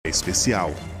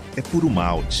especial, é puro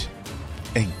malte,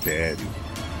 é Império.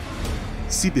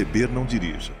 Se beber, não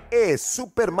dirija. E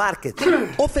Supermarket.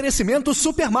 Oferecimento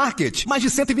Supermarket. Mais de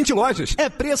 120 lojas. É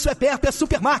preço, é perto, é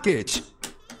Supermarket.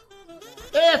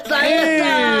 Eita!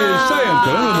 Está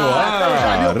entrando no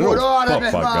ar. Por hora, o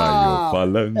papagaio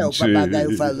falante. É o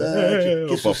papagaio falante.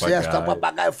 Que sucesso, tá o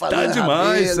papagaio falante. Tá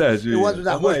demais, Sérgio. Eu ando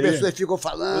na rua, as aí. pessoas ficam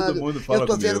falando. Todo mundo fala eu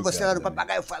tô vendo comigo, você cara. lá no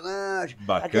papagaio falante.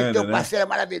 Bacana, Aquele teu né? parceiro é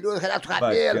maravilhoso, Renato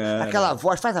Rabelo. Bacana. Aquela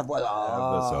voz, faz a voz.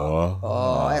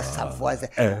 Essa voz.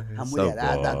 A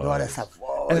mulherada voz. adora essa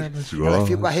voz. Elas Ela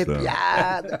fica gostam.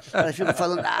 arrepiada. Ela fica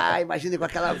falando, imagina com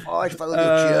aquela voz, falando eu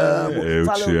te amo.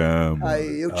 Eu te amo.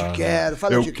 Aí, eu te quero.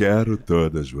 Fala, Eu te quero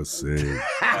todas vocês. Que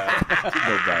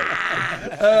bobagem.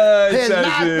 Ai, Renato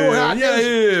Sérgio. Rabelo, E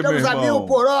aí, estamos meu a irmão? 1000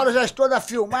 por hora, já estou na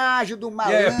filmagem do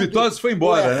Malandro. a Pitose foi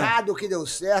embora, o né? errado que deu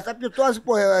certo. A Pitose,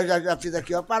 pô, eu já fiz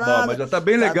aqui uma parada. Bom, mas já tá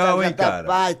bem legal, hein, cara?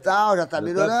 Pá e tal, já tá Já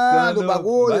melhorando tá o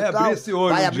bagulho vai e tal. abrir esse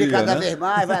olho vai um abrir dia, cada né? vez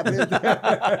mais, vai abrir.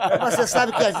 Mas você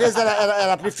sabe que às vezes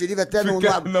era preferível até não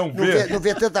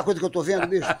ver tanta coisa que eu tô vendo,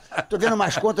 bicho. Tô vendo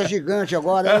umas contas gigantes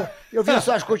agora. Eu vi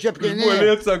só as continhas Os pequenininhas.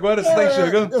 boletos agora você tá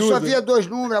enxergando Eu tudo. só via 2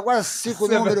 números, agora 5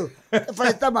 números. Eu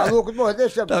falei, tá maluco? Pô,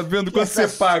 deixa... Tá vendo quanto você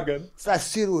paga. Essa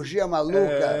cirurgia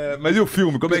maluca. Mas e o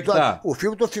filme, como é que tá? O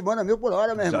filme eu tô filmando a 1000 por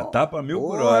hora, meu irmão. Já tá pra 1000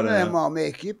 por Pô, hora, meu né? irmão, minha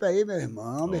equipe aí, meu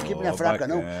irmão. Minha equipe não é fraca,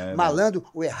 bacana. não. Malandro,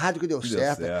 o errado que deu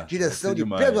certo. Direção Gostei de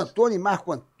demais. Pedro Antônio e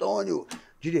Marco Antônio.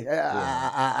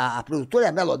 A produtora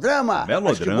é Melodrama. Melodrama.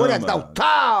 A escritora é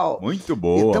Tal. Muito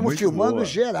boa, E estamos muito filmando boa.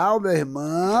 geral, meu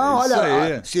irmão. É isso Olha,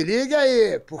 aí. ó, se liga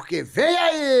aí, porque vem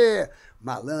aí.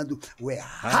 Malandro, o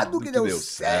errado que deu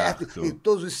certo em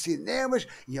todos os cinemas,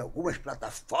 em algumas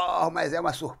plataformas, é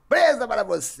uma surpresa para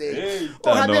você.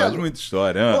 Eita, nós, muita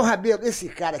história. Ô, Rabelo, esse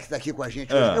cara que tá aqui com a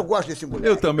gente hoje, eu gosto desse moleque.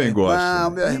 Eu também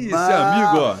gosto. Meu Ih, irmão. esse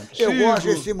amigo, ó, Eu Chico. gosto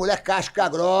desse moleque casca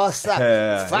grossa,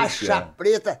 É, esse faixa é.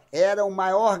 preta, era o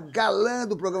maior galã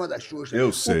do programa da Xuxa.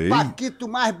 Eu sei. O Paquito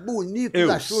mais bonito Eu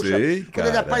da Xuxa. sei, Quando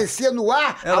ele cara. aparecia no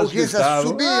ar, a Elas audiência gritavam,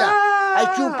 subia. Aí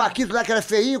tinha um Paquito lá que era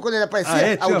feinho, quando ele aparecia, Ah,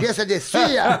 é? a Tinha- audiência descia.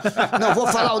 Não vou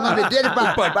falar o nome dele O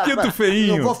Paquito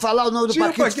feinho. Não vou falar o nome do Tinha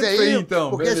Paquito, Paquito feinho, feinho, então,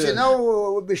 porque beleza. senão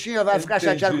o bichinho vai ficar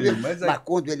Entendi, chateado comigo. mas Mas, aí-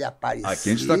 quando ele aparecia... Aqui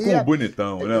a gente tá com o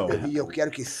bonitão, não? E eu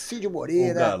quero que Cid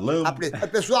Moreira... O galã.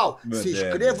 Pessoal, Meu se Deus.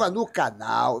 inscreva no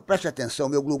canal. Preste atenção,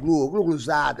 meu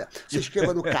glu-gluzada. Se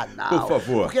inscreva no canal. Por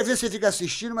favor. Porque às vezes você fica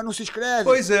assistindo, mas não se inscreve.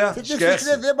 Pois é, Você tem que esquece. se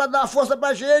inscrever pra dar uma força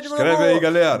pra gente, meu Escreve irmão. aí,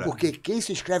 galera. Porque quem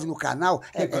se inscreve no canal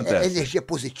é acontece? energia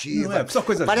positiva. Não é? Só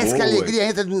coisas Parece que a boas. alegria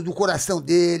entra do coração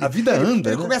dele. A vida anda,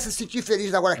 Ele né? começa a se sentir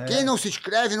feliz. Agora, quem não se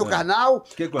inscreve no canal,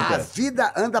 que a acontece?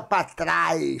 vida anda pra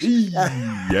trás. Ih,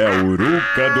 é a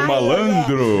uruca do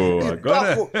malandro.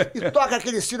 Agora E toca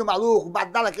aquele sino maluco,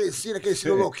 badala aquele sino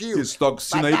louquinho. que toca o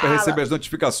sino aí pra Badala. receber as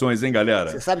notificações, hein,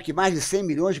 galera? Você sabe que mais de 100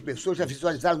 milhões de pessoas já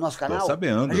visualizaram o nosso canal?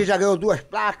 sabendo. A gente já ganhou 2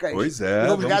 placas. Pois é, E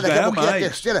vamos ganhar vamos daqui a ganhar pouquinho a mais.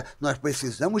 terceira. Nós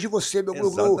precisamos de você, meu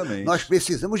Glu-Glu. Exatamente. Nós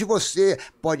precisamos de você.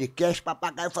 Podcast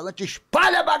Papagaio Falante,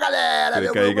 espalha pra galera,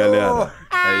 meu Clica aí, Glu-Glu. galera.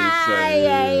 É isso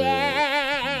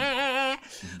aí.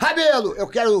 Rabelo, eu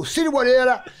quero o Cid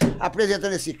Moreira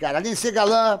apresentando esse cara. Além de ser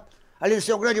galã, além de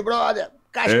ser um grande brother,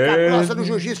 casca grossa no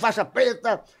jiu-jitsu, faixa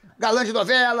preta, galã de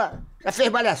novela, já fez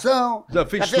malhação, Já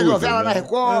fez fez tudo, novela né? na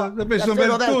Record, Já fez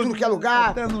novela em tudo, tudo que é lugar.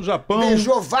 até no Japão.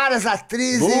 Beijou várias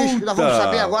atrizes, que nós vamos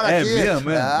saber agora É aqui. mesmo,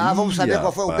 é? Vamos saber Ih,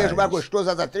 qual foi o rapaz. beijo mais gostoso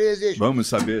das atrizes. Vamos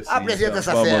saber sim. Apresenta então.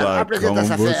 essa Vamos fera, lá apresenta com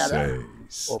essa fera. vocês.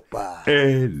 Opa.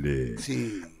 Ele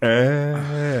Sim.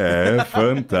 é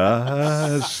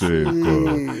fantástico.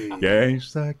 Sim. Quem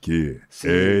está aqui? Sim.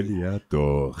 Ele é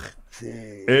ator.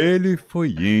 Sim. Ele foi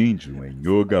índio em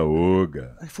Uga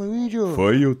Uga. Foi o índio.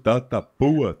 Foi o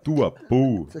Tatapua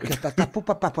Tuapu. Você quer tatapu,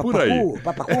 papacu? Por aí.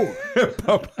 Papacu?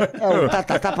 É o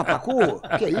tatatá papacu?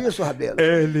 Que isso, Rabelo?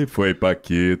 Ele foi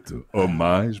Paquito, o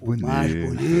mais bonito, mais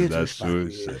bonito da dos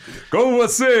Xuxa. Paquitos. Com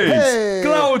vocês, Ei!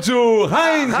 Cláudio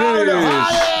Heinrich.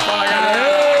 Fala,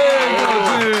 galera!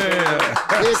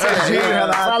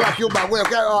 Claudinho! Fala aqui o bagulho. Eu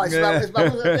quero, esse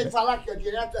bagulho eu tenho que falar aqui, ó,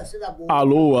 direto assim da boca.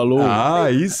 Alô, alô.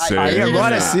 Ah, isso Aí, é.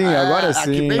 agora sim, agora aqui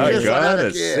sim. bem direcionado Agora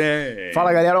aqui. sim.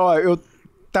 Fala, galera, ó, eu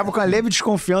tava com a leve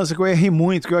desconfiança que eu ia rir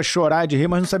muito, que eu ia chorar de rir,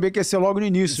 mas não sabia que ia ser logo no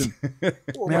início.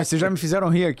 Pô, Mas vocês já me fizeram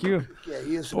rir aqui. Que é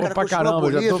isso? Pô, O cara pra continua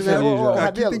caramba, já tô bonito, né? feliz, Ô, já. Aqui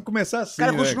Rabelo, tem que começar assim, o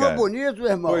cara né, continua cara? bonito, meu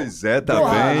irmão. Pois é, tá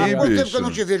Porra, bem, há quanto tempo que bicho. eu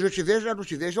não te vejo? Eu te vejo, já não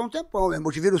te vejo há um tempão, meu irmão.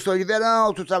 Eu te vi no Sonho de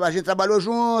Verão, a gente trabalhou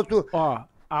junto. Ó,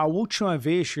 a última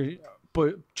vez,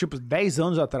 pô, tipo, 10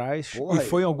 anos atrás, Porra, e aí.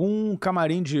 foi em algum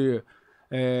camarim de...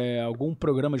 algum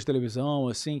programa de televisão,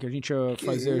 assim, que a gente ia Que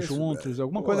fazer isso, juntos, velho.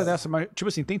 alguma Porra. coisa dessa, mas, tipo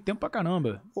assim, tem tempo pra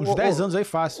caramba. Uns Ô, 10 ô, anos aí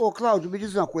fácil. Ô, Cláudio, me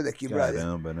diz uma coisa aqui, brother.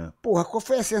 Caramba, né? Porra, qual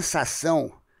foi a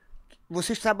sensação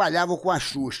vocês trabalhavam com a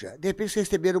Xuxa, de repente vocês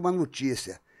receberam uma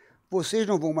notícia. Vocês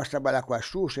não vão mais trabalhar com a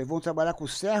Xuxa e vão trabalhar com o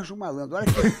Sérgio Malandro. Olha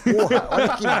que porra, olha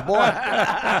que bosta.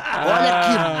 Olha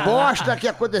que bosta que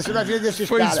aconteceu na vida desses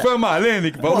caras. Foi a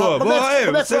Marlene que falou.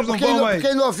 Vocês não vão mais.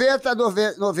 Porque em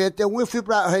 91 eu fui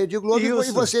pra Rede Globo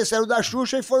e vocês saíram da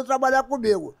Xuxa e foram trabalhar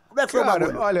comigo. Como é que foi o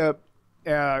bagulho? Olha,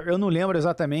 eu não lembro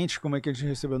exatamente como é que a gente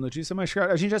recebeu a notícia, mas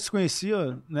cara, a gente já se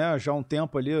conhecia, né, já há um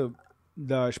tempo ali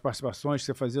das participações que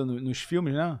você fazia nos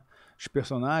filmes, né, os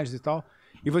personagens e tal.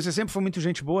 E você sempre foi muito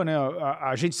gente boa, né?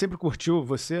 A gente sempre curtiu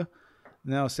você,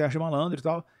 né? O Sérgio Malandro e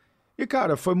tal. E,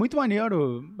 cara, foi muito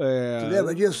maneiro. Tu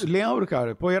lembra disso? Lembro,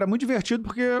 cara. Pô, era muito divertido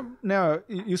porque, né?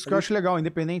 Isso que eu acho legal,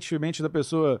 independentemente da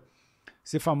pessoa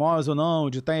ser famosa ou não,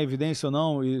 de estar em evidência ou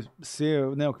não, e ser,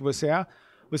 né, o que você é,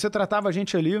 você tratava a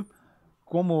gente ali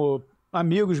como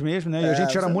amigos mesmo, né? E a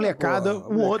gente era molecada.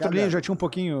 O outro ali já tinha um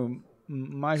pouquinho...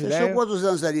 mais Vocês tinham quantos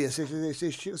anos ali?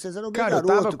 Vocês eram bem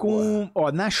garoto, eu tava com... Ó,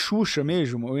 na Xuxa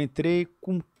mesmo, eu entrei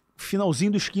com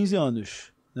finalzinho dos 15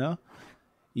 anos, né?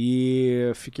 E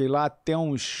fiquei lá até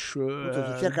uns... Tu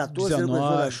tinha 14, 19, você não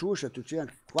começou na Xuxa? Tu tinha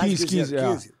quase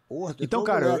 15. Porra, então,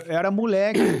 cara, eu era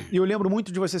moleque e eu lembro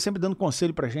muito de você sempre dando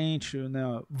conselho pra gente,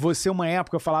 né? Você, uma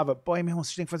época, eu falava, pô, meu irmão,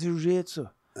 vocês têm que fazer jiu-jitsu,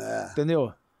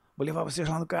 entendeu? Vou levar vocês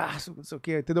lá no carro, não sei o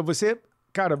quê, entendeu? Você...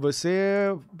 Cara,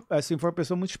 você, assim, foi uma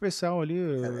pessoa muito especial ali.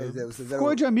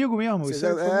 Ficou de amigo mesmo.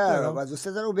 Mas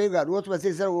vocês eram bem garoto, mas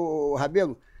eles eram, o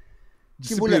Rabelo,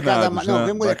 que molecada, não,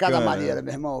 vem molecada maneira,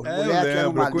 meu irmão. Os moleques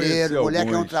eram maneiros, os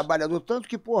moleques eram trabalhador. Tanto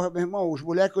que, porra, meu irmão, os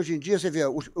moleques hoje em dia, você vê,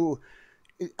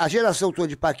 a geração toda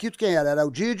de Paquito, quem era? Era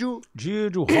o Didio,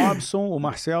 o Robson, o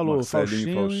Marcelo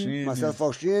Faustini. Marcelo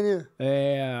Faustini.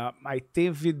 Aí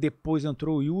teve, depois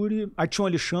entrou o Yuri, aí tinha o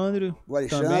Alexandre.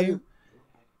 Também.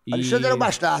 O Alexandre era o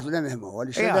bastardo, né, meu irmão? O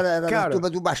Alexandre era da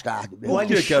turma do bastardo. O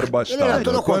que era o bastardo? Ele era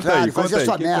todo ao contrário, fazia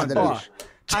sua merda, bicho.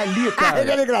 Ali, cara...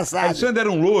 Ele era engraçado. Alexandre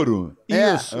era um louro?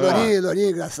 Isso.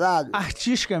 Lourinho, engraçado.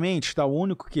 Artisticamente, tá, o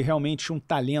único que realmente tinha um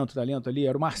talento ali,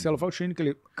 era o Marcelo Faustini, que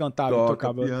ele cantava e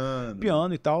tocava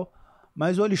piano e tal.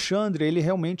 Mas o Alexandre, ele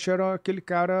realmente era aquele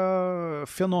cara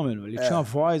fenômeno. Ele tinha uma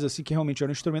voz, assim, que realmente era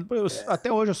um instrumento.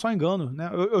 Até hoje eu só engano, né?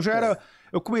 Eu já era...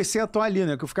 Eu comecei a atuar ali,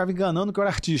 né? Que eu ficava enganando que eu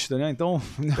era artista, né? Então,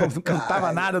 eu não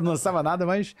cantava nada, não dançava nada,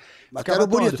 mas tu era o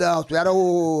bonitão, tu era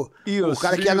o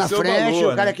cara que ia na frente,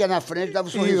 o cara que ia na frente dava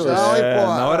um sorrisão e, pô...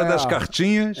 Na hora das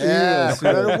cartinhas. O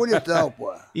cara era o bonitão,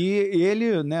 pô. E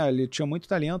ele, né, ele tinha muito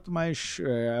talento, mas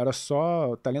era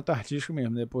só talento artístico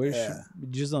mesmo. Depois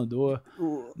desandou.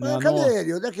 Mas cadê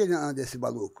ele? Onde é que ele anda, esse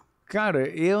maluco? Cara,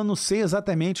 eu não sei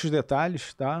exatamente os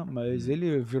detalhes, tá? Mas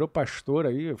ele virou pastor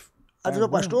aí... virou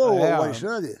pastor, o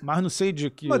Alexandre? Mas não sei de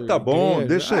que... Mas tá bom, igreja.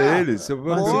 deixa ele. Se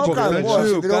virou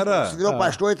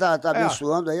pastor e tá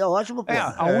abençoando aí, é ótimo, pô.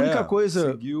 A única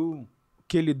coisa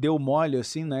que ele deu mole,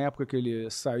 assim, na época que ele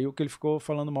saiu, que ele ficou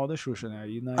falando mal da Xuxa, né?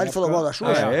 Aí, ele falou mal da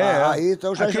Xuxa? Aí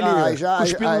então já...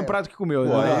 Cuspindo no prato que comeu.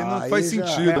 Pô, aí não faz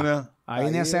sentido, né? Aí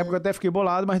nessa época eu até fiquei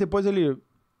bolado, mas depois ele...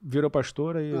 virou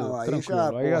pastor aí,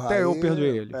 tranquilo. Aí até eu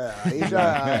perdoei ele. Aí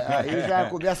já a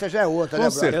conversa já é outra, né,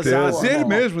 Com certeza. Ele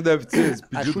mesmo deve ter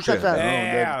pedido perdão.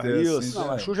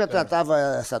 A Xuxa tratava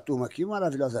essa turma aqui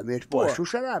maravilhosamente. Pô, a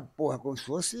Xuxa era, como se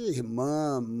fosse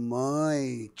irmã,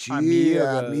 mãe,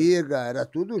 tia, amiga, era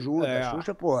tudo junto. A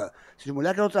Xuxa, esses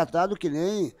moleques eram tratados que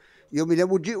nem... E eu me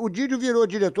lembro, o Didio virou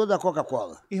diretor da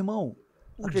Coca-Cola. Irmão...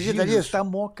 Acredita nisso? Tá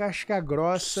mó casca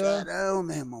grossa. Serão,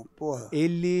 meu irmão, porra.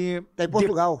 Ele... Tá em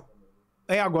Portugal.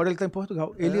 Agora ele tá em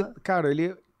Portugal. Ele, cara,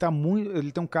 ele tá muito...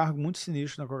 Ele tem um cargo muito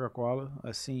sinistro na Coca-Cola,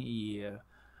 assim, e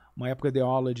uma época deu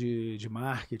aula de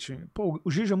marketing. Pô, o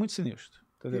Gigi é muito sinistro.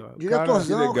 Entendeu?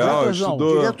 Diretorzão,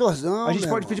 diretorzão. A gente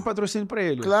pode pedir patrocínio pra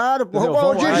ele. Claro, pô.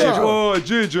 Ô,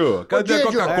 Didio, cadê a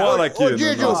Coca-Cola aqui?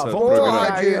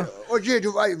 Ô,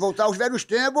 Didio, vai voltar aos velhos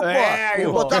tempos,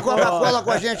 pô. Botar Coca-Cola com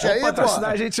a gente aí, pô.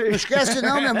 Não esquece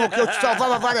não, meu irmão, que eu te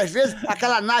salvava várias vezes.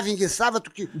 Aquela nave enguiçava,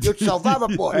 que eu te salvava,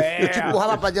 pô. Eu te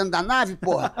empurrava pra dentro da nave,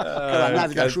 porra. Aquela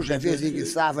nave da Xuxa, às vezes,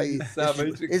 enguiçava aí.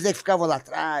 Eles aí ficavam lá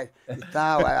atrás e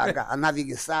tal. A nave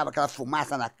enguiçava, aquela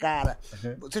fumaça na cara.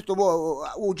 Você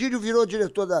tomou... O Didio virou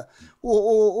diretor da...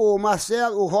 O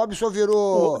Marcelo, o Robson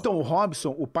virou... Então, o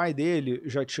Robson, o pai dele,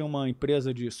 já tinha uma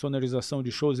empresa de sonorização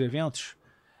de shows e eventos.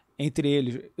 Entre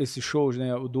eles, esses shows,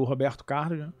 né? O do Roberto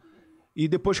Carlos, né? E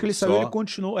depois que ele saiu, ele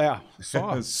continuou...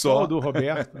 Só o do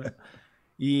Roberto. Né?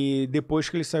 E depois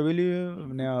que ele saiu, ele,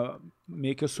 né,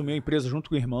 meio que assumiu a empresa junto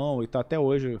com o irmão e tá até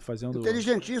hoje fazendo...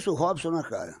 Inteligentíssimo o Robson, né,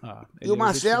 cara? E o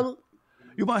Marcelo...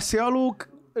 E o Marcelo...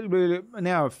 Ele,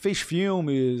 né, fez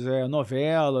filmes,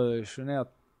 novelas, né,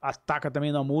 ataca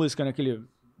também na música, né, que ele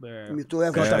Imitou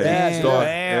Elvis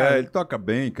ele toca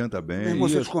bem, canta bem. Meu irmão,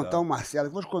 se eu te contar o Marcelo,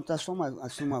 vou te contar só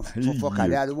uma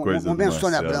fofocalhada, um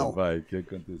Sônia Abrão. Vai, o que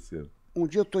aconteceu? Um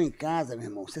dia eu tô em casa, meu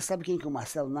irmão. Você sabe quem que o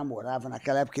Marcelo namorava?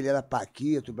 Naquela época ele era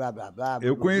Paquito, blá, blá, blá.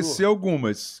 Eu conheci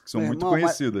algumas, que são muito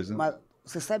conhecidas, né? Mas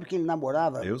você sabe quem ele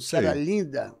namorava? Eu sei. Era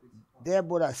linda.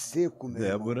 Débora Seco, meu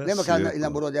irmão. Lembra que ele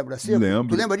namorou Débora Seco? Lembro.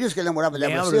 Tu lembra disso, que ele namorava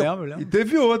Débora Seco? Lembro. E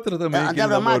teve outra também A que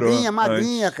Débora ele namorou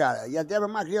magrinha, cara. E a Débora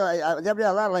magrinha, a Débora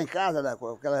ia lá em casa, com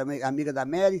aquela amiga da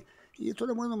Mary, e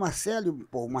todo mundo no Marcelo.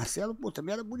 Pô, o Marcelo,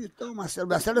 também era bonitão, o Marcelo. O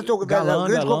Marcelo era o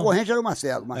grande concorrente, era o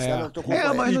Marcelo. O Marcelo era o teu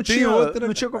concorrente. Mas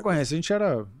não tinha concorrência, a gente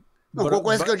era... Não,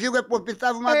 concorrência que eu digo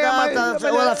pintava uma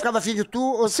gata, ou ela ficava afim de tu,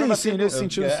 ou sim, nesse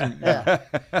sentido, sim.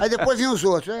 Aí depois vinham os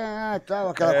outros, tal,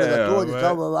 aquela coisa toda e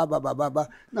tal, babá.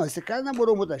 Não, esse cara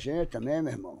namorou muita gente também,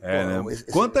 meu irmão. Né?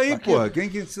 Conta aí, porra, quem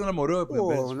que você namorou?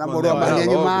 Namorou a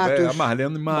Marlene Matos. A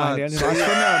Marlene Matos.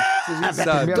 Foi minha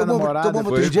primeira namorada.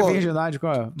 Perdi a virgindade com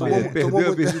a Marlene. Perdeu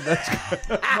a virgindade com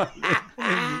a Marlene.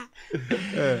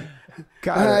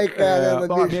 Cara, ai,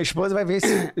 caramba, minha esposa vai ver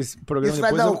esse programa. Isso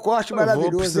vai dar um corte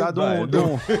maravilhoso. Vou precisar de um...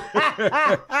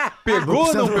 Pegou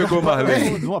ou não pegou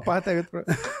Marlene? De um apartamento pra...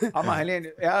 A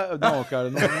Marlene... Não, cara.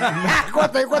 Não...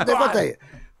 Conta aí.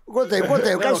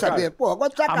 Eu quero saber. Pô, agora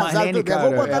tu tá casado, Marlene, cara,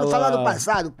 vou contar falar do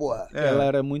passado, porra. Ela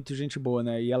era muito gente boa,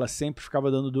 né? E ela sempre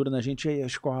ficava dando duro na gente. E aí, a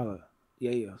escola? E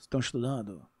aí, estão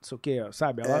estudando? Não sei o quê,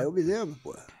 sabe? Eu me lembro,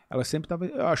 porra. Ela sempre tava...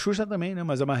 A Xuxa também, né?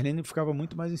 Mas a Marlene ficava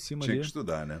muito mais em cima ali. Tinha que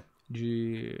estudar, né?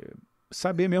 De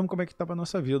saber mesmo como é que tava a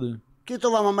nossa vida. Quem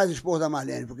tomava mais esporro da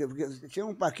Marlene? Porque tinha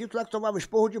um Paquito lá que tomava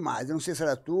esporro demais. Eu não sei se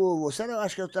era tu,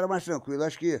 acho que eu era mais tranquilo.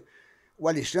 Acho que o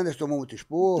Alexandre tomou muito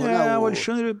esporro, né? O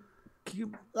Alexandre...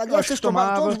 Aliás,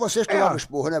 todos vocês tomavam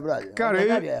esporro, né, brother? Cara,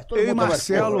 eu e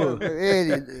Marcelo...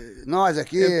 Nós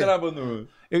aqui... Entrava no...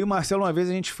 Eu e Marcelo, uma vez,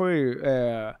 a gente foi...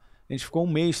 a gente ficou um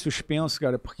mês suspenso,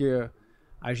 cara, porque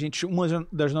uma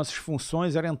das nossas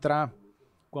funções era entrar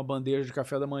com a bandeja de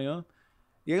café da manhã.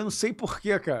 E aí eu não sei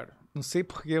porquê, cara. Não sei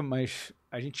porquê, mas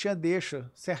a gente tinha deixa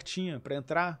certinha pra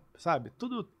entrar, sabe?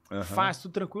 Tudo fácil,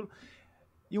 tudo tranquilo.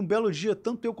 E um belo dia,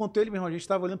 tanto eu quanto ele, meu irmão, a gente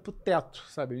tava olhando pro teto,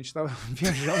 sabe? A gente tava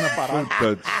viajando na parada.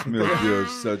 Meu Deus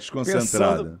do céu,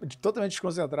 desconcentrado. Totalmente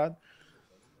desconcentrado.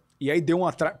 E aí deu um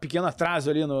pequeno atraso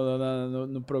ali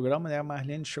no programa, né? A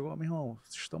Marlene chegou, meu irmão,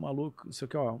 vocês estão malucos? Não sei o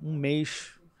que, ó, um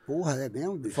mês. Porra, é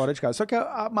mesmo, bicho? Fora de casa. Só que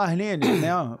a Marlene, né?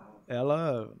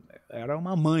 Ela era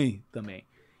uma mãe também.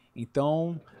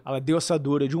 Então, ela deu essa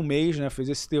dura de um mês, né? Fez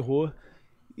esse terror.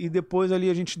 E depois ali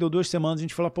a gente deu 2 semanas, a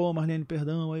gente falou, pô, Marlene,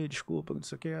 perdão, aí, desculpa, não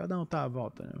sei o que. Não, tá,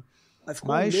 volta, né? Mas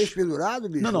ficou um mês pendurado,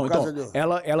 bicho? Não, então,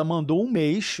 ela mandou um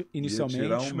mês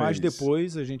inicialmente, mas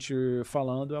depois a gente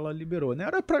falando, ela liberou, né?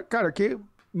 Era pra, cara,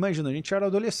 imagina, a gente era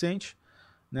adolescente,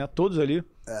 né? Todos ali,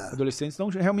 adolescentes, então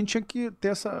realmente tinha que ter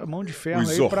essa mão de ferro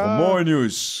aí pra... Os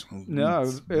hormônios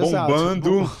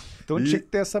bombando. Então tinha que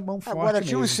ter essa mão forte. Agora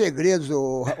tinha uns segredos,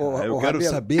 eu quero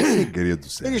saber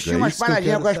segredos, Sérgio. Eles tinham umas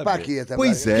paradinhas com as Paquitas.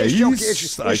 Pois é,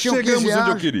 isso. Aí chegamos onde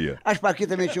eu queria. As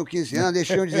Paquitas também tinham 15 anos, eles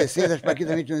tinham 16, as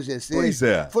Paquitas também tinham 16. Pois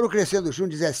é. Foram crescendo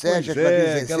juntos, 17, as Paquitas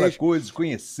 16. Aquela coisa de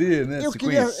conhecer, né?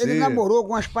 Ele namorou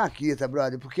com as Paquitas,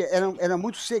 brother, porque era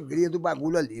muito segredo o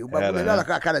bagulho ali. O bagulho ali, olha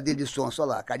a cara dele de sonso, olha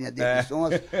lá, a carinha dele de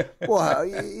sonso. Porra,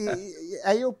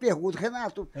 aí eu pergunto,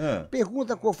 Renato,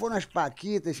 pergunta qual foram as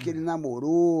Paquitas que ele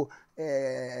namorou,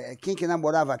 quem que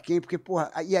namorava quem, porque,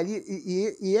 porra,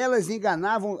 e elas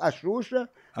enganavam a Xuxa,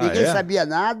 ninguém sabia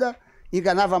nada,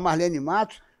 enganava a Marlene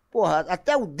Matos. Porra,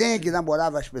 até o Dengue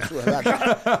namorava as pessoas lá.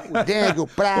 O Dengue, o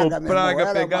Praga, meu irmão. O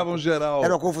Praga pegavam geral.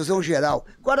 Era uma confusão geral.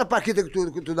 Qual era a Paquita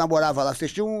que tu namorava lá?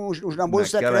 Vocês tinham uns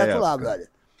namoros secretos lá, brother.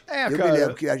 Eu cara... me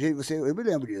lembro que eu me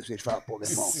lembro disso. Eles falam, pô, meu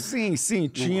irmão. Sim,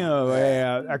 tinha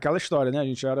aquela história, né? A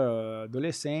gente era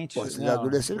adolescente. Pô, você era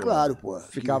adolescente, claro, pô.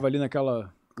 Ficava ali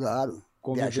naquela... Claro.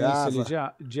 Convivência ali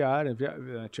diária,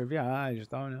 tinha viagem e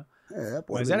tal, né?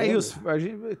 Pô. Mas era isso. A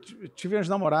gente tive as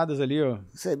namoradas ali, ó.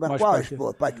 Sei, mas quais?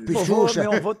 Pô, Pichucha,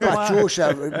 Pachucha,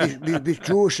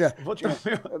 Bichucha.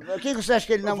 Quem que você acha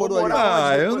que ele namorou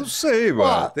ali? Eu não sei,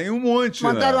 mano. Tem um monte,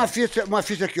 mandaram uma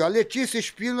ficha aqui, ó. Letícia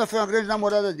Spiller foi uma grande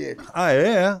namorada dele. Ah,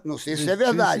 é? Não sei se é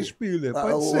verdade. Letícia Spiller,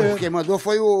 pode ser. Quem mandou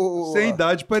foi o... Sem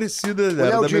idade parecida,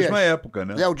 era da mesma época,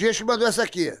 né? Léo Dias que mandou essa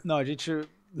aqui. Não, a gente...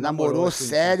 Namorou assim,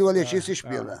 sério a Letícia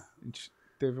Spiller. A gente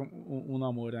teve um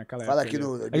namoro naquela época. Fala aqui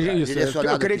no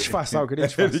direcionado. Eu queria disfarçar,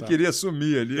 Ele queria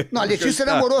sumir ali. Não, a Letícia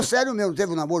namorou sério mesmo,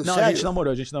 teve um namoro sério? Não, a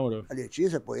gente namorou. A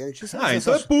Letícia, pô,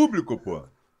 então é público, pô.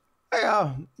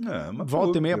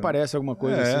 Volta e meia aparece alguma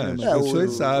coisa assim. Né?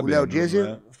 Vocês sabem. O Léo Dias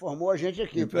formou a gente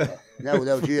aqui, pô. Né, o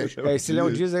Léo Dias. Esse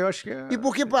Léo Dias aí eu acho que E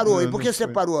por que parou? E por que você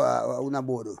parou o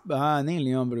namoro? Nem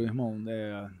lembro, irmão.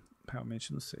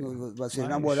 Realmente não sei. Vocês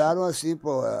namoraram assim,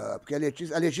 pô, porque a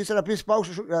Letícia era a principal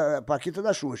paquita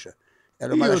da Xuxa.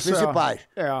 Era uma das principais.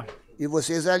 E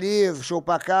vocês ali, show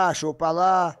pra cá, show pra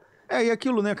lá. E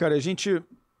aquilo, né, cara? A gente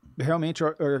realmente,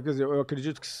 quer dizer, eu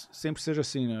acredito que sempre seja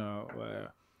assim, né?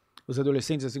 Os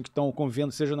adolescentes assim que estão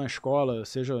convivendo, seja na escola,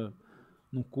 seja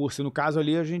num curso. No caso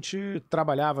ali, a gente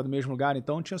trabalhava no mesmo lugar,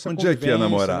 então tinha essa convivência. Onde é que ia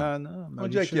namorar?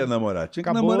 Onde é que ia namorar? Tinha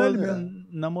que namorar ele mesmo.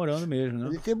 Namorando mesmo, né?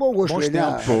 Ele tem bom gosto, né?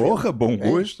 Porra, bom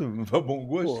gosto. Bom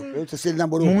gosto. Pô, pergunta se ele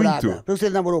namorou o Praga. Pergunta se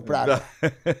ele namorou o Praga.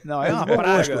 Não, é uma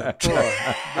praga.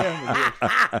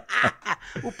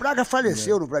 O Praga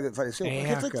faleceu, não faleceu?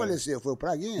 Quem foi que faleceu? Foi o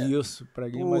Praguinha? Isso,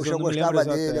 Praguinha. Puxa, eu gostava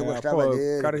dele, eu gostava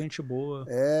dele. Cara, gente boa.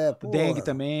 O Dengue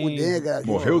também. O Dengue.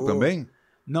 Morreu também?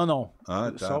 Não.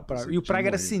 Tá. Só o Praga. E o Praga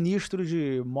era sinistro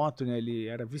de moto, né? Ele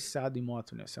era viciado em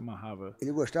moto, né? Se amarrava.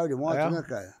 Ele gostava de moto, né,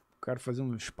 cara? O cara fazia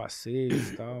uns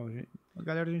passeios e tal. A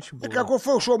galera, gente boa. Qual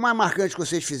foi o show mais marcante que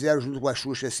vocês fizeram junto com a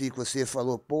Xuxa, assim, que você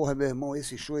falou, porra, meu irmão,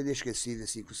 esse show é inesquecível,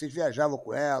 assim, que vocês viajavam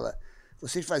com ela,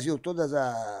 vocês faziam todas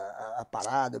a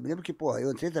parada. Eu me lembro que, porra,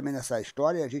 eu entrei também nessa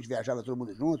história, a gente viajava todo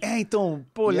mundo junto. Então,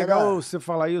 legal você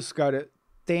falar isso, cara.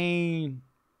 Tem...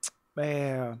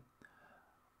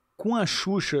 Com a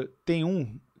Xuxa, tem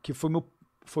um que foi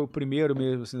o primeiro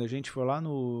mesmo, assim, da gente, foi lá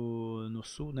no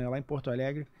sul, né, lá em Porto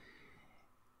Alegre,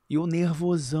 e o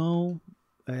nervosão,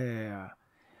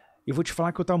 eu vou te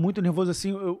falar que eu tava muito nervoso, assim,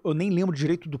 eu nem lembro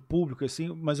direito do público, assim,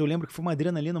 mas eu lembro que foi uma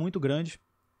adrenalina muito grande.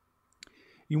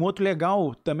 E um outro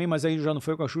legal também, mas aí já não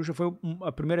foi com a Xuxa, foi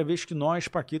a primeira vez que nós,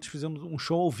 Paquitos, fizemos um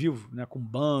show ao vivo, né, com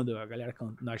banda,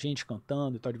 a gente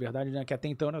cantando e tal, de verdade, né, que até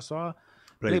então era só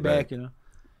playback, né.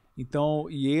 Então,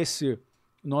 e esse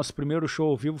nosso primeiro show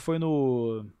ao vivo foi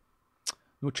no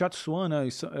Teatro Swan, né,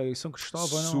 em São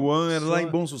Cristóvão. Swan era lá em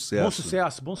Bom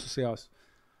Sucesso. Bom Sucesso.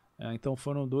 Então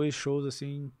foram 2 shows,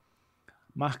 assim,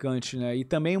 marcantes, né. E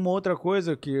também uma outra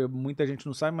coisa que muita gente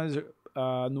não sabe, mas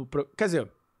quer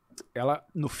dizer, ela,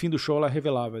 no fim do show ela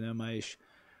revelava, né, mas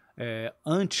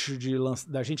antes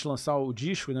da gente lançar o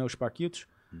disco, né, os Paquitos,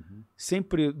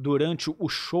 sempre durante o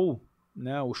show,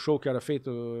 né, o show que era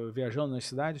feito viajando nas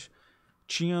cidades,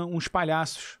 tinha uns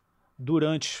palhaços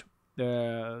durante,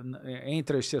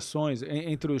 entre as sessões,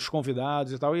 entre os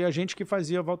convidados e tal, e a gente que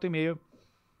fazia volta e meia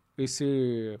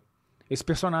esse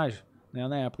personagem, né,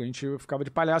 na época. A gente ficava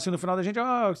de palhaço e no final da gente,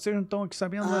 vocês não estão aqui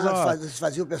sabendo, mas vocês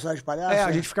faziam o personagem de palhaço?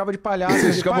 A gente ficava de palhaço.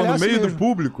 Vocês ficavam no meio do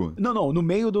público? Não, no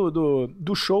meio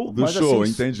do show. Do show,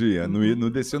 assim, entendi. Não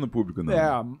descia no público,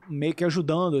 não. Meio que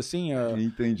ajudando, assim.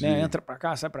 Entendi. Né, entra pra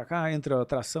cá, sai pra cá, entra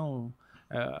atração.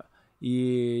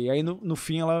 E aí no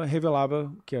fim ela revelava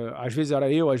que às vezes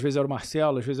era eu, às vezes era o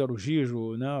Marcelo, às vezes era o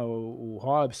Gijo, né, o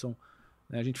Robson.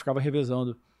 Né, a gente ficava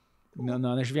revezando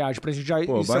nas viagens, pra gente já ir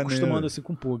se acostumando assim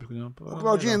com o público. Né?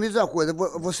 Claudinho, me diz uma coisa,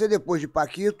 você depois de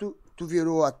Paquito, tu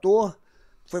virou ator,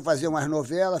 foi fazer umas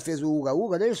novelas, fez o Uga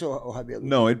Uga, não é isso, Rabelo?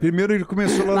 Não, primeiro ele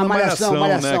começou lá na Malhação,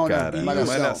 né, cara? Né?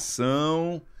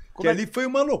 Malhação. Que ali foi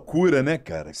uma loucura, né,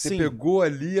 cara? Você pegou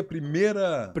ali a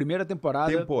primeira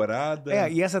temporada.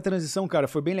 E essa transição, cara,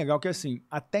 foi bem legal, que assim,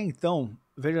 até então,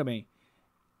 veja bem,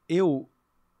 eu,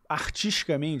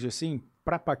 artisticamente, assim,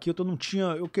 pra Paquito eu não tinha,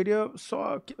 eu queria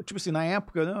só, tipo assim, na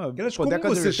época, né?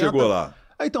 Como você chegou lá?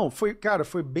 Então, foi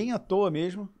bem à toa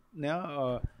mesmo, né?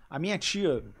 A minha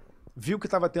tia viu que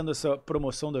tava tendo essa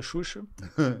promoção da Xuxa.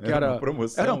 Que era uma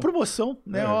promoção? Era uma promoção,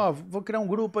 né? Vou criar um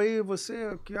grupo aí,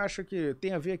 você que acha que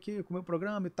tem a ver aqui com o meu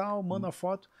programa e tal, manda uma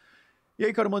foto. E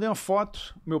aí, cara, eu mandei uma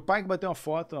foto, meu pai que bateu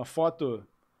uma foto,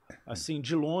 assim,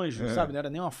 de longe, sabe? Não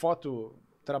era nem uma foto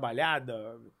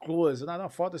trabalhada, close, nada, uma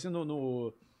foto assim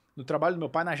no trabalho do meu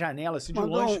pai, na janela, assim, de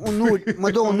longe.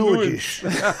 Mandou um nudes.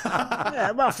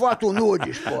 Uma foto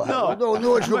nudes, porra. Mandou um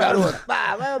nudes do garoto.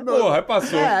 Porra,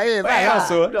 passou.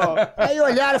 Passou. Aí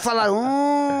olharam e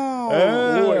falaram,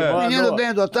 menino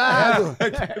bem dotado,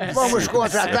 vamos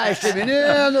contratar este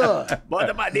menino.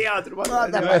 Bota pra dentro.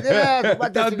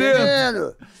 Bota esse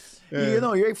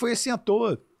menino. E aí foi assim à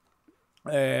toa.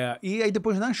 E aí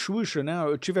depois na Xuxa, né,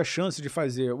 eu tive a chance de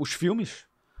fazer os filmes.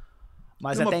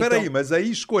 Mas peraí, mas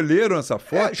aí escolheram essa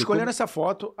foto? Escolheram essa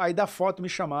foto, aí da foto me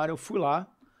chamaram, eu fui lá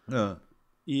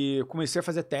e comecei a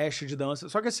fazer teste de dança.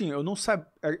 Só que assim, eu não sabia,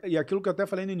 e aquilo que eu até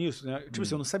falei no início, né? Tipo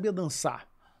assim, eu não sabia dançar,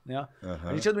 né?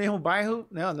 A gente é do mesmo bairro,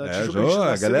 né? Na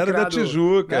Tijuca, a galera da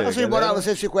Tijuca. Vocês moravam,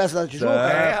 vocês se conhecem da Tijuca?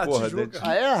 Porra, Tijuca.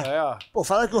 Ah, é? Pô,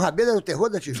 fala que o Rabelo é o terror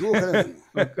da Tijuca, né?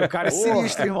 O cara é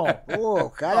sinistro, irmão. Pô, o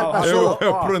cara passou,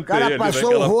 o cara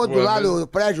passou o rodo lá no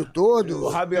prédio todo. O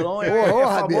Rabelão Ô,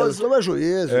 Rabelo, toma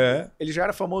juízo. Ele já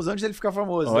era famoso antes dele ficar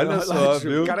famoso. Olha só,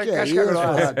 viu? O cara é casca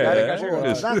grossa.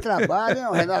 Dá trabalho, hein,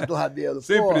 o Renato do Rabelo.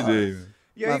 Sempre dei.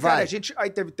 E aí, cara, aí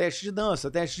teve teste de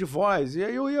dança, teste de voz. E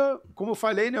aí eu ia, como eu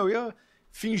falei, né? Eu ia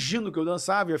fingindo que eu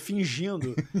dançava, ia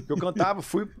fingindo que eu cantava.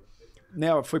 Fui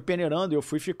peneirando, eu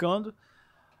fui ficando.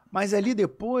 Mas ali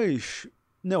depois...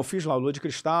 Não, eu fiz lá Lua de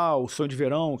Cristal, Sonho de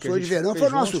Verão. Sonho de Verão foi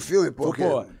o nosso filme, porque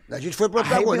a gente foi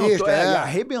protagonista.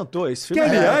 Arrebentou esse filme. Que,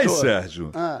 aliás,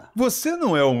 Sérgio, você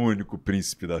não é o único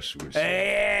príncipe da Xuxa.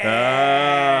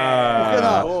 Por que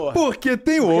não? Porque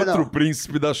tem outro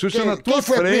príncipe da Xuxa na tua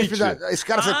frente. Esse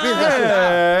cara foi príncipe da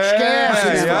Xuxa?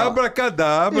 Esquece, né?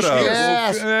 Abracadabra.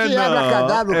 Esquece. Que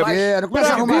abracadabra o quê? Começa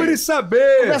a arrumar. Procure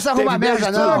saber. Começa a arrumar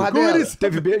merda, não, Rabelo.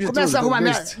 Teve beijo de tudo. Começa a arrumar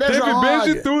merda. Teve beijo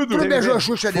de tudo. Tu não beijou a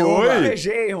Xuxa nenhuma?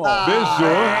 Beijei, irmão.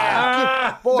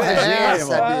 Que porra é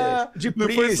essa, bicho? De não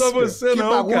foi só você, não,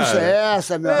 cara. Que bagunça é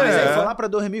essa, meu amigo? Mas aí foi lá pra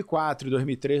 2004,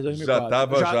 2003,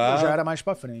 2004. Já era mais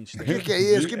pra frente. O que é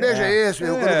isso? Que beijo é esse,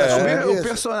 meu? O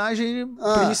personagem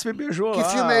príncipe beijou lá. Que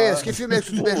filme é esse? Que filme é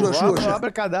esse que tu beijou a Xuxa?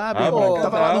 Abracadabra.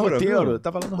 Tava lá no roteiro.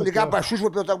 Vou ligar pra Xuxa e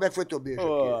vou perguntar como é que foi teu beijo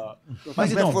aqui. Mas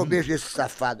como é que foi o beijo desse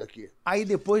safado aqui? Aí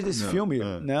depois desse filme,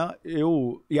 né,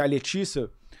 eu e a Letícia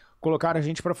colocaram a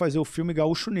gente pra fazer o filme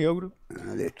Gaúcho Negro.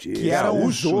 Letícia. Que era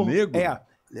um Zorro. Negro?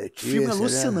 Letícia, filme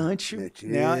alucinante, né?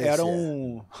 Era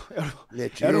um...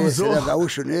 Letícia, era um Zorro. Né?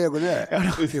 Gaúcho Negro, né?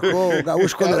 Ficou o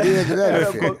gaúcho colorido, né,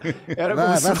 meu filho?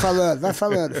 Vai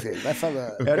falando, filho, vai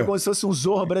falando. Era como se fosse um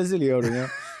Zorro brasileiro,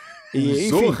 né? E,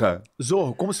 enfim,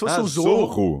 Zorro, como se fosse um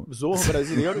Zorro. Zorro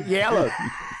brasileiro.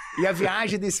 E a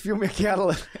viagem desse filme é que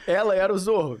ela era o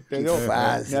Zorro, entendeu?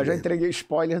 Eu já entreguei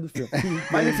spoiler do filme.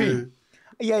 Mas enfim...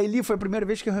 E aí ali foi a primeira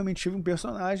vez que eu realmente tive um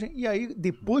personagem. E aí,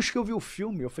 depois que eu vi o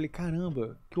filme, eu falei,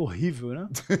 caramba, que horrível, né?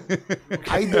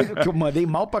 Aí que eu mandei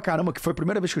mal pra caramba, que foi a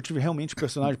primeira vez que eu tive realmente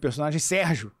o personagem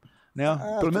Sérgio. Né?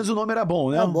 Pelo menos o nome era bom,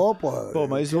 né? Tá bom, pô.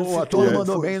 Mas o ator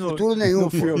mandou bem no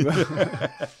filme.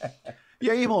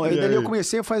 E aí, irmão, aí dali eu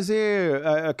comecei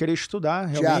a querer estudar,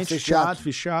 realmente, fiz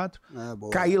teatro.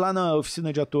 Caí lá na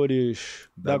oficina de atores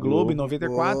da Globo em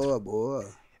 94.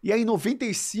 Boa. E aí, em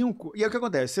 95, e aí o que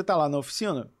acontece? Você tá lá na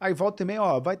oficina, aí volta também,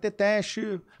 vai ter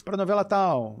teste pra novela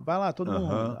tal, vai lá, todo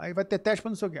mundo. Aí vai ter teste pra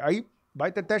não sei o quê. Aí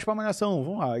vai ter teste pra Malhação,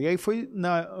 vamos lá. E aí foi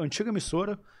na antiga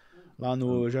emissora, lá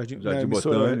no Jardim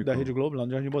Botânico, da Rede Globo, lá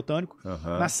no Jardim Botânico,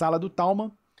 na sala do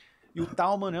Thalma. E o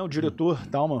Thalma, né, o diretor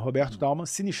Thalma, Roberto Thalma,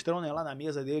 sinistrão, né, lá na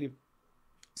mesa dele,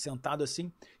 sentado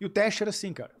assim. E o teste era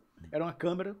assim, cara, era uma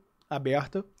câmera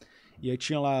aberta, e aí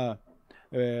tinha lá...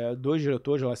 dois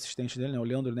diretores, o assistente dele, né? O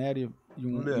Leandro Neri e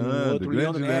um outro.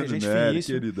 Leandro Neri, gente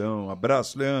finíssima. Queridão,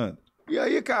 abraço, Leandro. E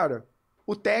aí, cara,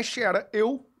 o teste era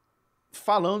eu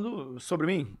falando sobre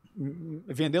mim,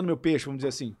 vendendo meu peixe, vamos dizer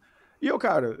assim. E eu,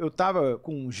 cara, eu tava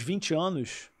com uns 20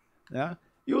 anos, né?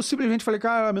 E eu simplesmente falei,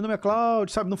 cara, meu nome é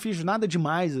Cláudio, sabe? Não fiz nada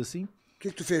demais, assim. O que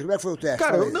tu fez? Como é que foi o teste?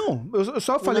 Cara, eu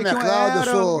só falei que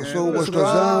eu sou o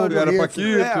gostosão, era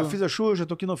Paquito. Fiz a Xuxa,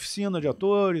 tô aqui na oficina de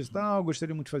atores e tal,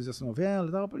 gostaria muito de fazer essa novela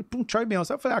e tal. Pum, tchau e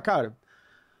benção. Eu falei, cara...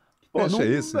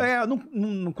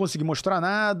 não consegui mostrar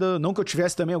nada, não que eu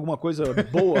tivesse também alguma coisa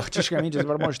boa artisticamente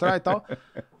para mostrar e tal,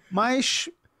 mas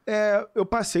eu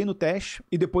passei no teste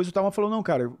e depois o Thalma falou, não,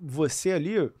 cara, você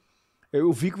ali,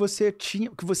 eu vi que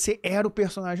você era o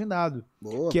personagem dado,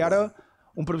 era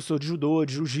um professor de judô,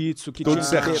 de jiu-jitsu, que todo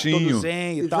certinho, todo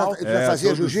zen e tal. Você já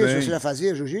fazia jiu-jitsu? Você já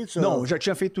fazia jiu-jitsu? Não, já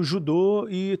tinha feito judô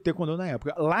e taekwondo na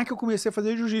época. Lá que eu comecei a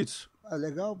fazer jiu-jitsu.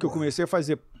 Legal, que eu comecei a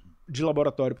fazer de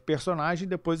laboratório pro personagem,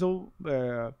 depois eu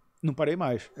não parei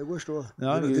mais. Eu gostou.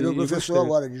 Virou professor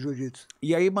agora de jiu-jitsu.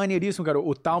 E aí, maneiríssimo, cara,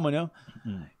 o Thalma, né?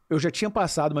 Eu já tinha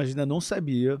passado, mas ainda não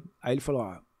sabia. Aí ele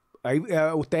falou, aí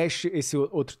o teste, esse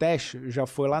outro teste, já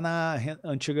foi lá na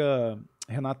antiga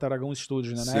Renata Aragão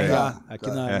Studios, né? Na RH,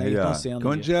 aqui na Ayrton Senna.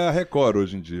 Onde é a Record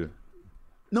hoje em dia.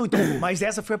 Não, então, mas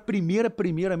essa foi a primeira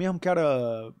mesmo, que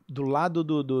era do lado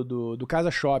do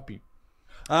Casa Shopping.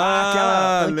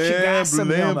 Aquela antigaça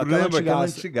mesmo. Aquela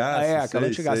antigaça. Aquela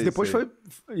antigaça. Depois foi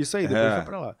isso aí, depois foi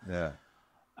pra lá.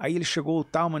 Aí ele chegou, o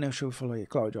Thalma, né? Chegou e falou, aí,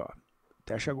 Cláudio,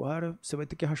 teste agora, você vai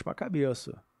ter que raspar a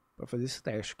cabeça pra fazer esse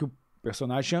teste. Que o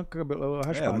personagem tinha cabelo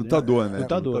raspado. Lutador, né?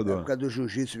 Lutador. Na época do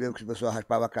jiu-jitsu mesmo, que a pessoa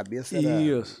raspava a cabeça,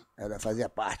 fazia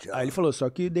parte. Aí ele falou, só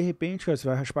que de repente, cara, você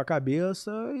vai raspar a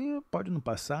cabeça e pode não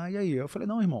passar. E aí? Eu falei,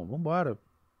 não, irmão, vambora.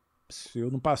 Se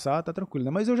eu não passar, tá tranquilo,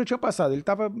 né? Mas eu já tinha passado, ele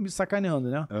tava me sacaneando,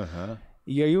 né?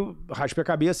 E aí eu raspei a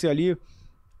cabeça e ali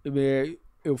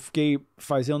eu fiquei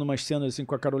fazendo umas cenas assim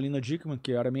com a Carolina Dickman,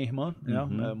 que era minha irmã, né?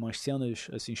 Umas cenas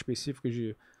assim específicas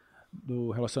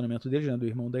do relacionamento deles, né? Do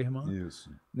irmão da irmã. Isso.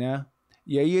 Né?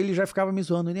 E aí ele já ficava me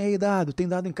zoando. E aí, dado? Tem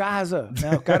dado em casa?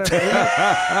 Né? O cara...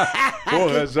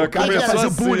 Porra, já começou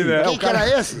assim, né? Quem que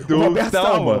era esse? O Roberto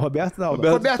Talma. Roberto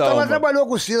Talma trabalhou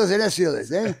com o Silas, ele é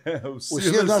Silas, hein? O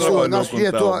Silas, nosso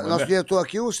diretor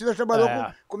aqui, o Silas trabalhou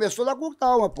com... Começou lá com o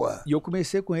Talma, pô. E eu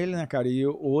comecei com ele, né, cara? E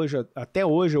até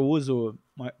hoje eu uso...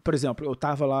 Por exemplo, eu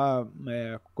tava lá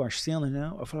com as cenas,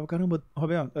 né? Eu falava, caramba,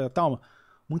 Roberto, Talma,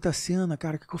 muita cena,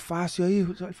 cara, o que eu faço? E aí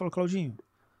ele falou, Claudinho,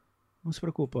 não se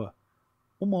preocupa, ó.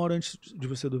 1 hora antes de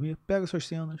você dormir, pega suas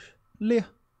cenas, lê,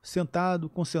 sentado,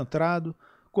 concentrado.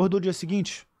 Acordou o dia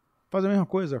seguinte, faz a mesma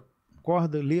coisa.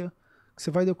 Acorda, lê, que você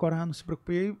vai decorar, não se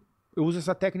preocupe. E aí, eu uso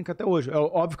essa técnica até hoje. É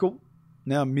óbvio que eu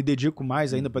me dedico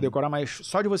mais ainda para decorar, mas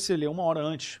só de você ler 1 hora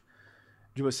antes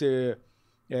de você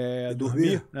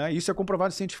dormir, né? Isso é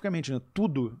comprovado cientificamente, né?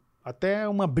 Tudo, até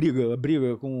uma briga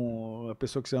com a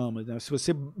pessoa que você ama, né? Se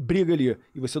você briga ali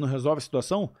e você não resolve a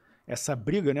situação, essa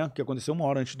briga, né, que aconteceu 1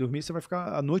 hora antes de dormir, você vai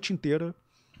ficar a noite inteira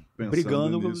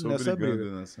brigando nessa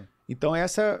briga. Então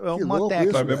essa é uma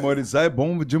técnica. Pra memorizar é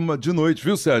bom de noite,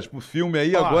 viu, Sérgio? Pro filme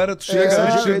aí, agora tu chega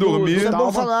antes de dormir,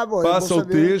 passa o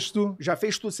texto. Já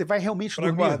fez tudo, você vai realmente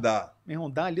dormir. Pra guardar.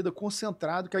 Dá a lida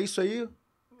concentrado, que é isso aí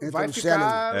vai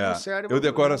ficar no cérebro. Eu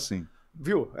decoro assim.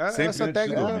 Viu? Sempre essa antes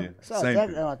técnica. De dormir.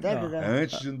 Sempre. É uma técnica?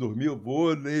 Antes de dormir, eu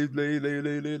vou,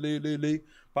 leio.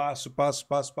 Passo,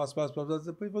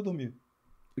 depois vou dormir.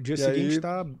 O dia seguinte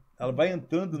tá... Ela vai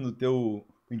entrando no teu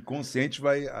inconsciente,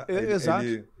 Exato.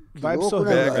 Ele vai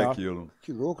absorver aquilo.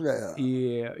 Que louco, né?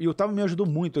 E o Tavo me ajudou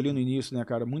muito ali no início, né,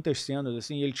 cara? Muitas cenas,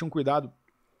 assim, ele tinha um cuidado.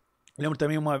 Lembro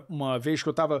também uma vez que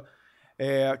eu tava...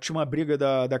 tinha uma briga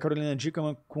da Carolina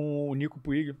Dickman com o Nico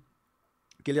Puig,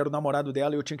 que ele era o namorado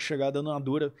dela e eu tinha que chegar dando uma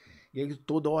dura. E aí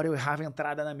toda hora eu errava a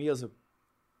entrada na mesa.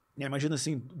 Imagina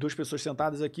assim, 2 pessoas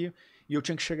sentadas aqui e eu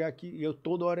tinha que chegar aqui e eu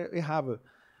toda hora errava.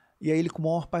 E aí ele com a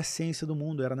maior paciência do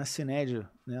mundo, era na Cinédia,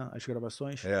 né, as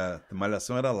gravações. A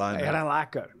Malhação era lá, né? Era lá,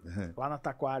 cara, lá na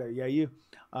Taquara. E aí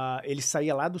ele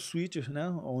saía lá do Switch, né,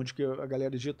 onde que a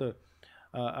galera edita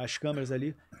as câmeras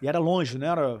ali, e era longe, né,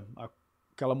 era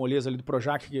aquela moleza ali do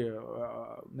Projac, que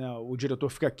né, o diretor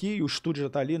fica aqui e o estúdio já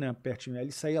tá ali, né, pertinho. Aí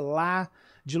ele saía lá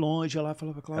de longe, lá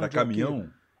falava, Cláudio, era caminhão?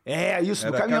 Aqui. Isso,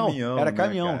 do caminhão. Era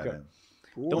caminhão, né, cara.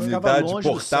 Então ficava longe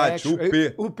portátil, do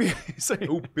set. UP, isso aí.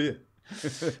 UP.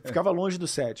 Ficava longe do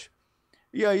set.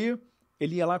 E aí,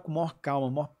 ele ia lá com a maior calma,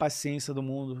 a maior paciência do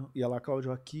mundo. Ia lá,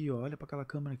 Cláudio, aqui, ó, olha pra aquela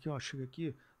câmera aqui, ó, chega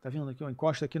aqui, tá vendo aqui, ó,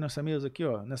 encosta aqui nessa mesa aqui,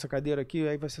 ó, nessa cadeira aqui,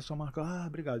 aí vai ser sua marca.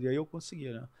 Obrigado. E aí eu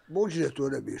consegui, né? Bom diretor,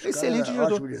 né, bicho? Excelente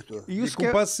diretor. Ótimo diretor. E isso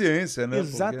com paciência, né?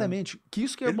 Exatamente. Que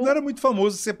isso que ele não era muito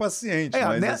famoso ser paciente,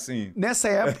 mas assim... Nessa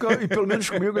época, e pelo menos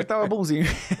comigo, ele tava bonzinho.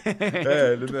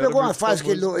 Ele não pegou uma fase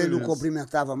que ele não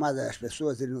cumprimentava mais as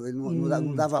pessoas, ele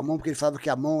não dava a mão, porque ele falava que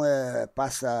a mão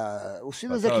passa... O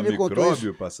Silas é que me contou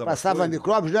isso. Passava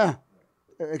micróbios, né?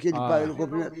 Ele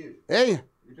cumprimenta... Hein?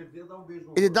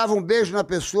 Ele dava um beijo na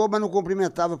pessoa, mas não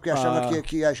cumprimentava, porque achava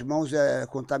que as mãos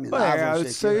contaminavam.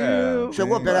 Isso aí...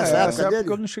 Chegou a pegar essa época dele?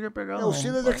 Eu não cheguei a pegar, O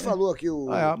Silas é que falou aqui.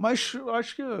 Mas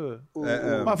acho que...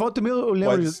 Mas volta e meia eu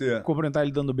lembro de cumprimentar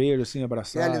ele dando beijo, assim,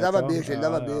 abraçar. Ele dava beijo, ele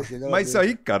dava beijo. Mas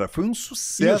aí, cara, foi um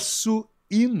sucesso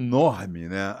enorme,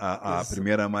 né? A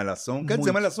primeira Malhação. Quer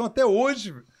dizer, a Malhação até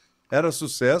hoje era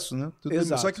sucesso, né?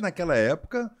 Só que naquela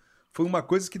época... Foi uma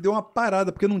coisa que deu uma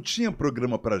parada, porque não tinha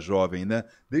programa para jovem, né?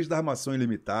 Desde a Armação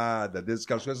Ilimitada, desde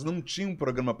aquelas coisas, não tinha um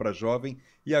programa para jovem,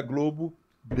 e a Globo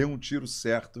deu um tiro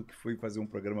certo, que foi fazer um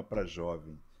programa para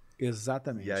jovem.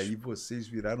 Exatamente. E aí vocês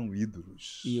viraram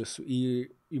ídolos. Isso. E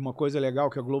uma coisa legal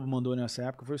que a Globo mandou nessa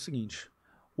época foi o seguinte: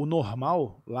 o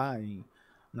normal, lá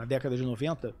na década de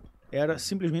 90, era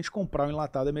simplesmente comprar um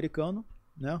enlatado americano,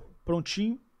 né?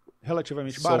 Prontinho,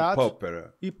 relativamente barato.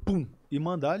 Opera. E pum! E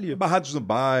mandar ali. Barrados no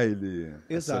baile,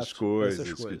 exato, essas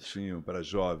coisas que tinham para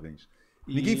jovens.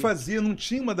 Ninguém fazia, não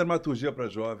tinha uma dramaturgia para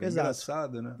jovens. Exato.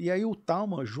 Engraçado, né? E aí o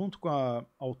Talma, junto com a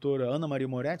autora Ana Maria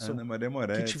Moretson,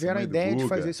 que tiveram a ideia de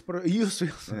fazer esse projeto. Isso.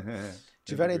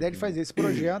 Tiveram a ideia de fazer esse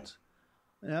projeto,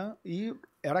 né? E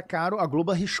era caro, a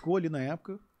Globo arriscou ali na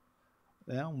época.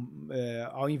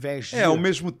 Ao invés de... ao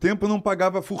mesmo tempo não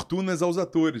pagava fortunas aos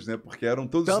atores, né? Porque eram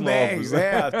todos novos.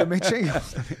 Também tinha.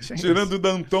 Tirando o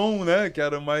Danton, né? Que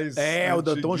era mais... o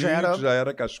Danton já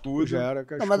era cascudo.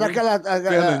 Não, mas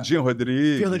Fernandinho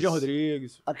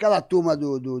Rodrigues. Aquela turma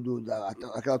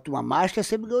aquela turma mágica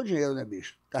sempre ganhou dinheiro, né,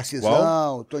 bicho?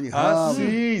 Tarcisão, Tony Ramos.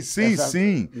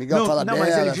 Sim. Miguel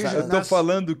Falabella. Eu tô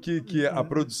falando que a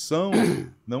produção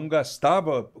não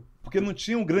gastava... Porque não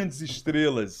tinham grandes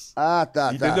estrelas. Ah,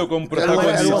 tá. Entendeu? Como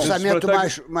protagonistas. Era um orçamento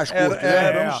mais curto.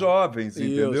 Eram jovens,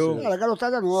 entendeu? Era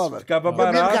garotada nova. Ficava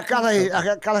barato. Eu lembro que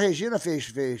a Carla Regina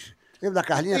fez. Lembra da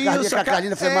Carlinha? A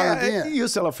Carlinha foi malandrinha.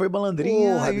 Isso, ela foi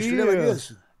malandrinha. Porra, bicho, lembra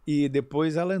disso? E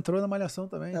depois ela entrou na Malhação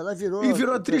também. Ela virou... E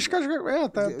virou atriz.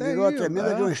 Virou a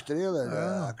tremenda de uma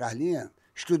estrela, a Carlinha.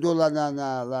 Estudou lá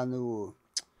no...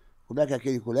 Como é que é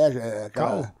aquele colégio?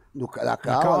 Cal. Na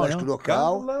Cal, ela estudou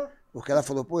Cal. Porque ela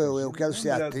falou, pô, eu quero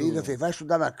ser atriz. Eu falei, vai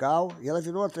estudar na Cal. E ela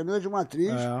virou uma tremenda de uma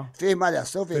atriz. Fez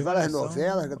Malhação, fez várias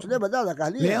novelas. Tu lembra dela, da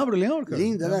Carlinha? Lembro, cara.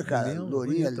 Linda, né, cara?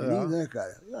 Lourinha, linda, né,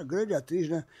 cara? Uma grande atriz,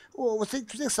 né? Você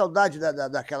tem saudade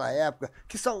daquela época?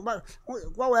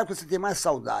 Qual época você tem mais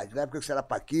saudade? Da época que você era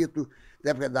Paquito,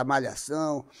 da época da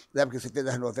Malhação, da época que você fez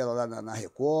as novelas lá na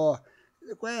Record?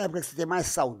 Qual é a época que você tem mais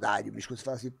saudade, bicho? Que você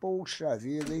fala assim, poxa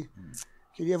vida, hein?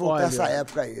 Queria voltar essa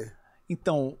época aí.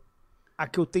 Então, a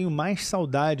que eu tenho mais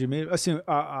saudade mesmo... Assim,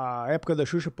 a época da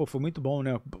Xuxa, pô, foi muito bom,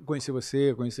 né? Conhecer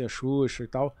você, conhecer a Xuxa e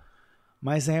tal.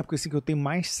 Mas a época assim, que eu tenho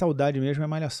mais saudade mesmo é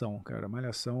Malhação, cara.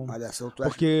 Malhação, tu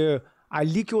porque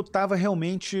ali que eu tava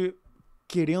realmente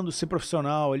querendo ser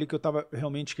profissional, ali que eu tava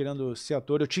realmente querendo ser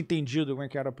ator. Eu tinha entendido como é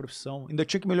que era a profissão. Ainda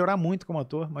tinha que melhorar muito como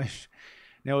ator, mas...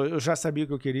 Eu já sabia o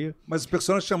que eu queria. Mas o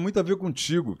personagem tinha muito a ver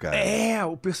contigo, cara.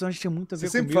 O personagem tinha muito a ver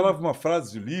comigo. Você sempre falava uma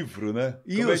frase de livro, né?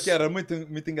 Isso. Como é que era?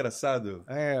 Muito engraçado.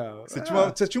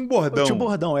 Você tinha um bordão. Eu tinha um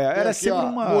bordão, Era aqui, sempre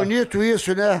uma... Bonito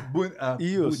isso, né?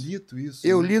 Bonito isso.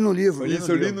 Eu li no livro.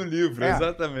 Eu li no livro,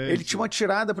 exatamente. Ele tinha uma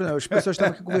tirada, por exemplo, as pessoas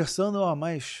estavam aqui conversando,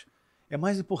 mas é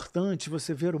mais importante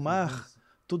você ver o mar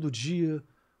todo dia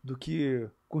do que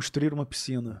construir uma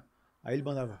piscina. Aí ele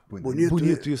mandava,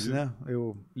 bonito isso, né?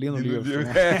 Eu li no livro.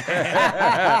 Né?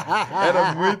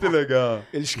 Era muito legal.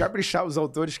 Eles caprichavam, os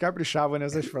autores caprichavam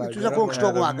nessas frases. E tu já conquistou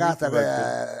alguma gata,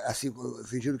 assim,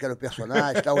 fingindo que era o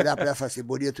personagem, olhar pra ela e falar assim,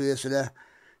 bonito isso, né?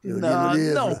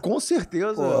 Não, com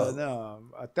certeza. Não.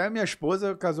 Até minha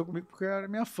esposa casou comigo porque era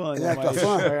minha fã. Ela é tua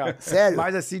fã? Sério?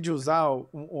 Mas assim, de usar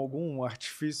algum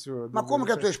artifício... Mas como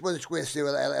que a tua esposa te conheceu?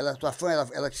 Ela é tua fã?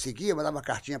 Ela te seguia, mandava uma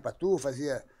cartinha pra tu,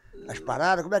 fazia... As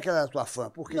paradas, como é que ela era tua fã?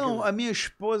 Por que não, a minha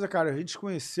esposa, cara, a gente se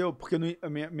conheceu porque a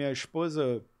minha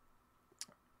esposa,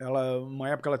 uma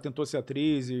época ela tentou ser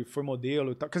atriz e foi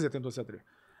modelo e tal. Quer dizer, tentou ser atriz.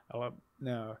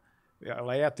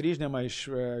 Ela é atriz, né, mas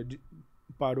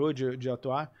parou de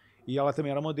atuar. E ela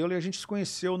também era modelo e a gente se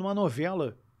conheceu numa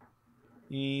novela.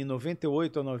 Em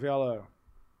 98, a novela...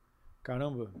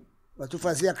 Caramba... Mas tu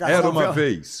fazia Era uma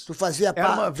vez. Tu fazia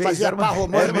par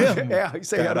romântico.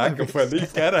 Isso aí. Caraca, eu falei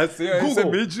que era assim, isso é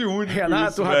meio de único.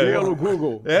 Renato Rabelo,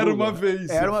 Google. Era uma vez.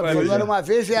 Era uma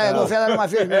vez e a novela era uma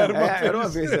vez mesmo. Era uma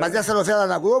vez. Mas essa novela era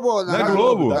na Globo ou na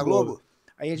Globo? Na Globo.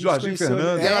 Aí a gente Jorge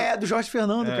Fernando. Do Jorge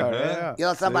Fernando, cara. E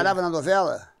ela trabalhava na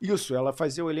novela? Isso, ela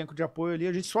fazia o elenco de apoio ali,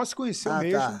 a gente só se conheceu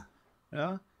mesmo.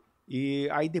 Tá. E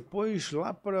aí depois,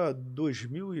 lá para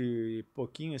 2000 e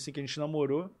pouquinho, assim, que a gente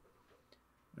namorou,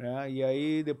 e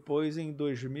aí depois em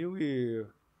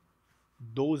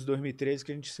 2012, 2013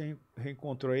 que a gente se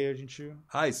reencontrou e a gente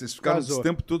e vocês ficaram esse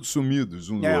tempo todo sumidos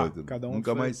um do outro. Cada um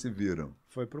nunca mais se viram.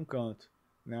 Foi para um canto.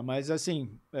 Mas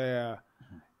assim,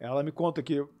 ela me conta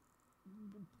que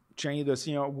tinha ido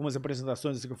assim, algumas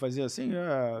apresentações assim, que eu fazia assim,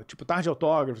 tipo tarde de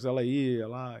autógrafos, ela ia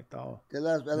lá e tal.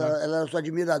 Ela era sua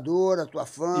admiradora, tua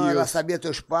fã, ela sabia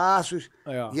teus passos,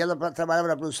 e ela trabalhava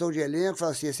na produção de elenco,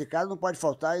 falava assim, esse cara não pode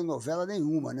faltar em novela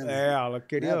nenhuma, né? Ela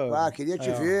queria... queria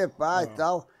te ver, e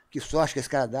tal. Que sorte que esse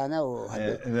cara dá, né, o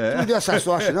Rabelo? Tu não deu essa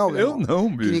sorte, não, meu irmão? Eu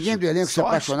não, bicho. Que ninguém do elenco se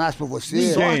apaixonasse por você.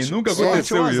 Ninguém, nunca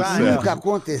aconteceu isso. Nunca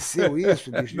aconteceu isso,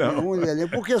 bicho. Nenhum do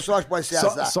elenco. Por que sorte pode ser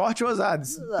azar? Sorte ou azar?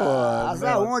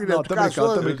 Azar onde, meu? Tô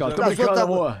brincando,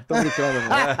 amor. Tô brincando,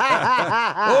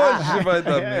 amor. Hoje vai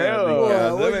dar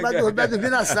merda. Hoje vai dormir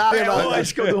na sala, hein, mano?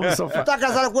 Hoje que eu durmo no sofá. Tu tá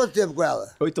casado há quanto tempo com ela?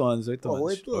 8 anos. 8 anos.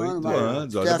 8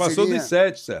 anos. Já passou dos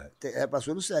 7, Sérgio.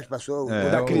 Passou dos 7, passou...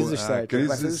 Da crise dos 7.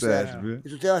 Crise dos 7, viu? E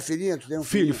tu tem uma filhinha? Tu tem um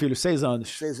filho, 6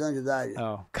 anos. 6 anos de idade.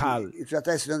 Carlos. E tu já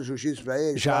tá ensinando jiu-jitsu pra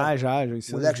ele? Já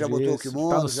ensino. O moleque já botou o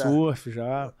kimono? Tá no surf,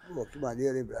 já. Pô, que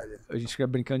maneiro, hein, brother? A gente fica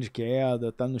brincando de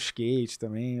queda, tá no skate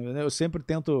também. Eu sempre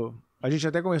tento... A gente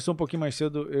até conversou um pouquinho mais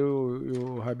cedo, eu e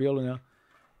o Rabelo, né?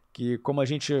 Que como a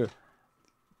gente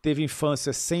teve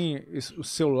infância sem o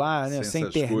celular, né? Sem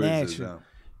internet. Coisas,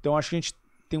 então acho que a gente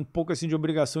tem um pouco assim de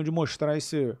obrigação de mostrar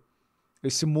esse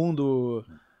mundo...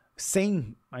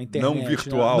 sem a internet. Não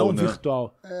virtual, Não né?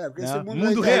 virtual. Porque esse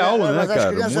mundo real, né,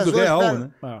 cara? Mundo real,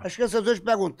 né? As crianças hoje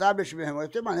pegam um tablet, meu irmão. Eu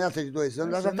tenho uma neta de 2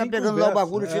 anos, ela já tá pegando lá o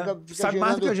bagulho e fica sabe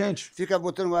mais do que a gente. Fica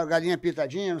botando uma galinha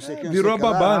pitadinha, não sei o que. Virou a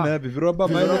babá, né? Virou a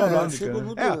babá.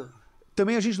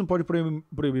 também a gente não pode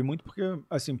proibir muito, porque,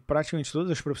 assim, praticamente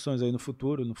todas as profissões aí no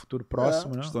futuro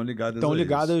próximo, né? Estão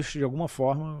ligadas de alguma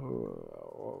forma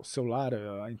ao celular,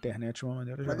 à internet de uma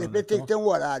maneira geral. Mas de repente tem que ter um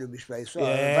horário, bicho, pra isso.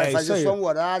 Vai fazer só um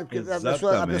horário, porque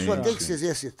a pessoa tem que se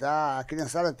exercitar, a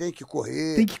criançada tem que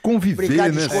correr. Tem que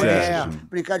conviver, né, Sérgio?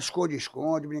 Brincar de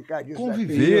esconde-esconde, brincar disso.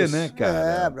 Conviver, né,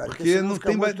 cara? Porque não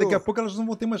tem mais, daqui a pouco elas não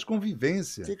vão ter mais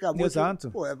convivência. Fica muito... Exato.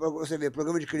 Pô, você vê,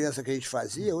 programa de criança que a gente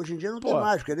fazia, hoje em dia não tem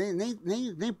mais, porque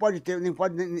nem pode ter,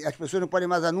 as pessoas não podem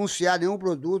mais anunciar nenhum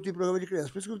produto em programa de criança.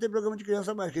 Por isso que não tem programa de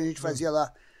criança mais, que a gente fazia lá.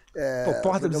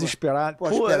 Porta Desesperada. Pô,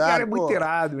 o cara é muito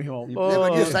irado, meu irmão.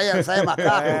 Lembra disso? Saia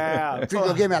macaco,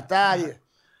 videogame Atari.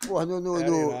 Pô,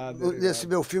 nesse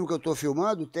meu filme que eu tô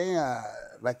filmando,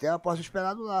 vai ter a Porta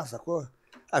Desesperada lá, sacou?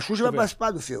 A Xuxa vai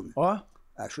participar do filme.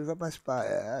 A Xuxa vai participar,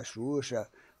 a Xuxa...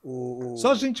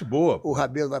 Só gente boa. O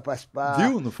Rabelo vai participar.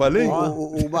 Viu? Não falei?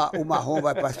 O Marrom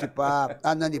vai participar.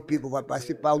 A Nani Pipo vai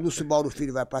participar. O Lúcio Mauro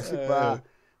Filho vai participar.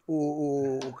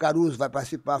 O Caruso vai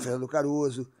participar, Fernando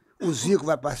Caruso. O Zico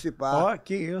vai participar.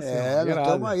 Que isso. Nós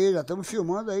estamos aí, já estamos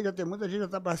filmando aí, já tem muita gente que já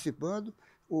está participando.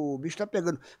 O bicho está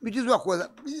pegando. Me diz uma coisa,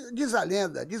 diz a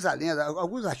lenda,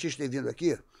 alguns artistas têm vindo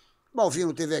aqui. Malvino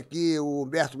esteve aqui, o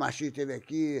Humberto Martins esteve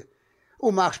aqui,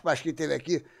 o Marcos Pasquim esteve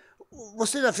aqui.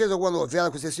 Você já fez alguma novela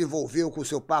que você se envolveu com o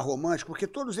seu par romântico? Porque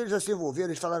todos eles já se envolveram,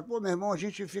 eles falaram, pô, meu irmão, a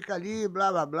gente fica ali,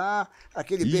 blá, blá, blá,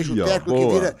 aquele beijo técnico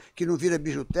que não vira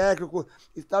beijo técnico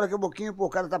e tal, daqui a pouquinho, pô, o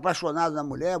cara tá apaixonado na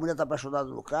mulher, a mulher tá apaixonada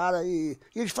no cara, e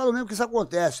eles falam mesmo que isso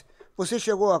acontece. Você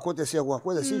chegou a acontecer alguma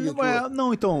coisa assim?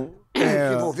 Não, então...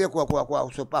 Se envolver com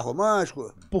o seu par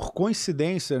romântico? Por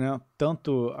coincidência, né,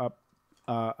 tanto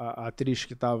a atriz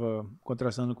que estava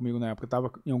contracenando comigo na época estava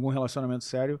em algum relacionamento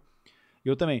sério, e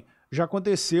eu também. Já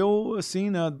aconteceu, assim,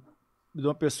 né, de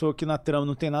uma pessoa que na trama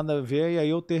não tem nada a ver, e aí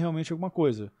eu ter realmente alguma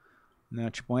coisa,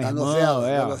 né, tipo uma irmã.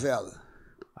 Na novela.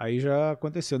 Aí já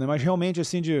aconteceu, né, mas realmente,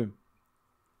 assim, de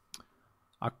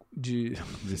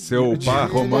seu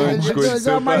par romântico.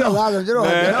 Deu uma amarelada, não.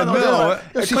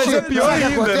 Mas é pior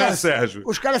ainda, né, Sérgio?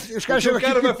 Os caras chegam aqui,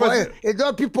 ele deu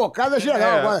uma pipocada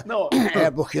geral agora.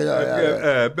 Porque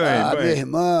minha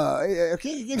irmã...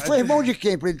 Ele foi irmão de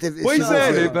quem pra ele ter... Pois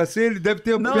ele deve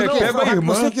ter pego a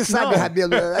irmã... Você que sabe,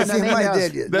 Rabelo, as irmãs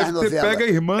dele deve ter pego a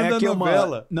irmã da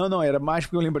novela. Não, era mais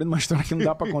porque eu lembrei de uma história que não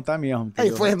dá pra contar mesmo.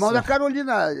 Ele foi irmão da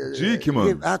Carolina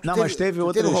Dickmann. Não, mas teve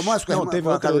outras... Teve romance com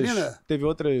a Carolina? Teve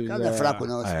outras... Não é fraco,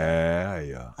 não.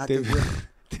 Aí, ó.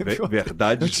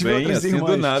 Verdade bem, assim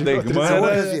do nada. A irmã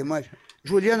outras irmãs.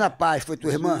 Juliana Paz, foi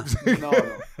tua irmã?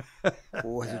 Não.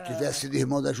 Porra, se eu tivesse sido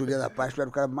irmão da Juliana Paz, tu era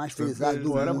o cara mais felizado do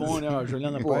mundo. Era bom, né?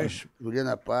 Juliana Paz.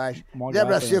 Juliana Paz.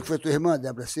 Débora Seco, foi tua irmã,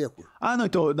 Débora Seco? Não,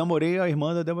 então, eu namorei a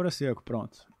irmã da Débora Seco,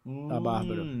 pronto. A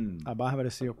Bárbara. A Bárbara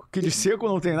Seco. Que de seco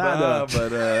não tem nada.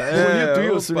 Bárbara.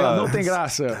 Bonito isso, né? Não tem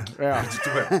graça.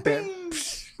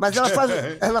 Mas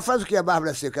ela faz o que, a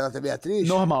Bárbara Seco? Ela também é atriz?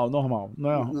 Normal.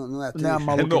 Não é atriz. Não é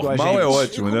maluca normal é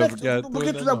ótimo, né? Por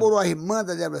que tu namorou a irmã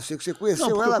da Débora Seco? Você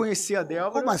conheceu ela? Eu conheci a Débora.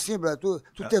 Como assim, Bra? Tu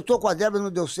tentou com a Débora, não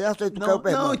deu certo, aí tu caiu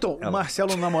pra irmã. Não, então, o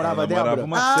Marcelo namorava a Débora. O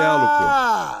Marcelo,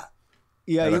 pô.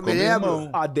 E aí, eu me lembro,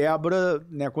 a Débora,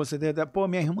 né, com certeza, pô,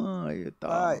 minha irmã e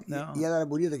tal. E ela era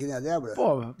bonita que nem a Débora?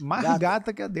 Pô, mais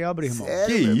gata que a Débora, irmão.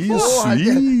 Sério, que isso?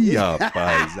 Ih,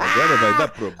 rapaz, agora vai dar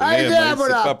problema. Aí,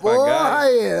 Débora, porra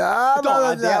aí. Então,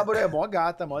 a Débora é mó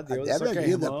gata, mó Deus. A Débora é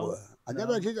linda, pô. A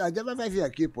Débora vai vir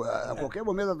aqui, pô. A qualquer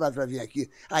momento ela vai vir aqui.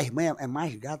 A irmã é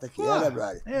mais gata que ela,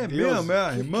 brother. É mesmo,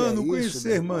 a irmã? Não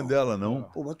conhecia a irmã dela, não.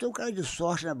 Pô, mas tu é um cara de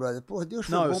sorte, né, brother? Pô, Deus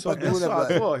foi bom pra tu, né,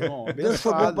 brother? Pô, irmão, Deus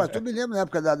foi bom pra tu. Me lembro na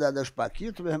época das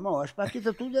Paquitas, meu irmão. As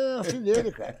Paquitas tudo é filho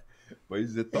dele, cara.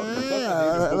 Pois é,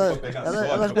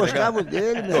 elas gostavam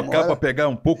dele, meu irmão. Tocar pra pegar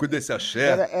um pouco desse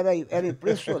axé. Era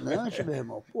impressionante, meu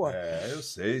irmão. Porra. Eu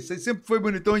sei. Você sempre foi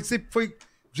bonitão e sempre foi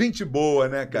gente boa,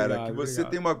 né, cara? Obrigado, que você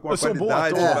tem uma qualidade.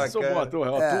 Eu sou bom ator,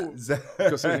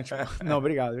 eu sou gente... Não,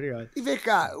 obrigado. E vem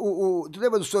cá, tu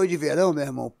lembra do Sonho de Verão, meu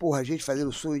irmão? Porra, a gente fazendo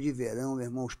o Sonho de Verão, meu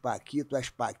irmão, os Paquitos, as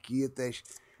Paquitas,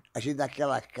 a gente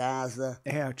naquela casa.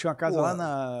 Tinha uma casa lá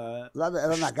na...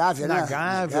 Era na Gávea, né? Na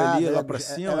Gávea, ali, lá pra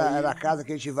cima. Era a casa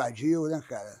que a gente invadiu, né,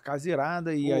 cara? Casa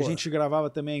irada, e a gente gravava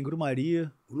também em Grumaria.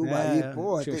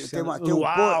 Porra,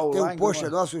 tem um pôster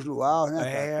nosso, os Luau, né,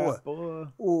 cara?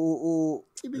 Porra.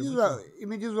 E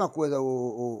me diz uma coisa,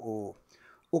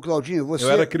 Ô, Claudinho, você... Eu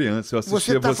era criança, eu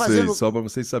assistia tá vocês, fazendo... só pra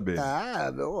vocês saberem.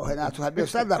 Renato Rabelo,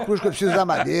 sai da cruz que eu preciso da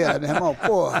madeira, meu irmão.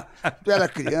 Porra, tu era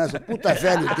criança, puta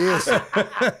velho desse.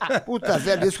 Puta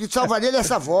velho desse, que te salvaria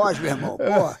dessa voz, meu irmão.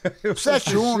 Porra,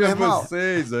 7-1, meu irmão.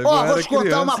 Ó, vou te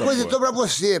contar uma coisa então pra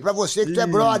você que tu é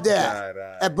brother.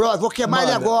 Caralho. É brother, vou queimar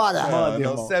ele agora.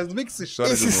 Não, Sérgio, não vem que essa história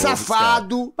esse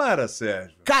safado... Para,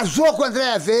 Sérgio. Casou com a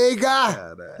Andréa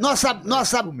Veiga, nossa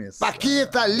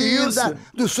Paquita linda,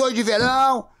 do Sonho de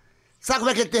Verão. Sabe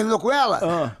como é que ele terminou com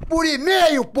ela? Por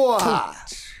e-mail, porra!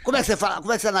 Como é que você fala?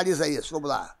 Como é que você analisa isso? Vamos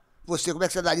lá. Você, como é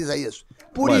que você analisa isso?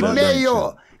 Por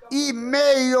e-mail!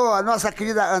 E-mail! A nossa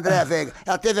querida Andréa Veiga.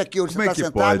 Ela teve aqui, onde você tá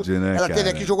sentado. Pode, né, ela teve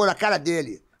aqui e jogou na cara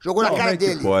dele. Jogou na cara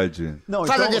dele. Pode. Não,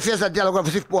 faz a defesa dela agora,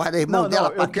 você que porra, é irmão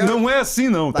dela. Não é assim,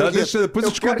 não, tá? Depois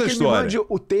eu te conto a história. Me mande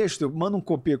o texto, manda um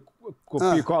copia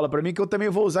e cola pra mim, que eu também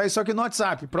vou usar isso aqui no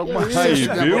WhatsApp, pra alguma coisa. Aí,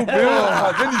 viu?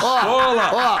 Fazendo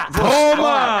escola.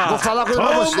 Toma! Vou falar coisa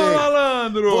pra você.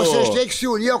 Malandro! Vocês têm que se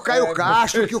unir ao Caio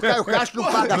Castro, que o Caio Castro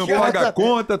não paga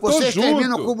conta. Vocês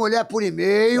terminam com mulher por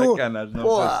e-mail. Sacanagem, não.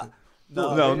 Porra.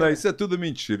 Não, isso é tudo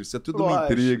mentira. Isso é tudo uma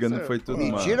intriga, não foi tudo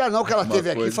mentira não, que ela teve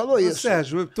aqui e falou isso.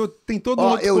 Sérgio, tem todo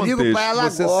um outro eu contexto. ligo pra ela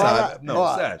você agora. Sabe.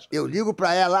 Não, Sérgio. Eu ligo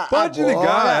pra ela Pode agora.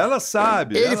 ligar, ela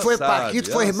sabe. Ele ela foi sabe, Paquito,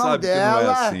 foi irmão dela. Não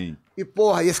é assim. E,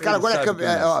 porra, esse cara agora assim.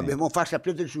 meu irmão, faixa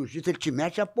preta de jiu-jitsu, ele te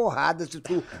mete a porrada se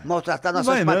tu maltratar nossas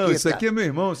Paquitas. Paquitas. Não, isso aqui é meu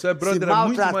irmão, isso é brother há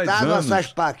muito mais anos. Se maltratar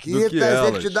nossas Paquitas,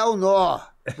 ele te dá um nó.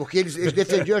 Porque eles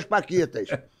defendiam as Paquitas.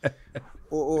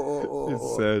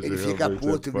 Ele fica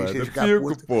puto, bicho. Ele fica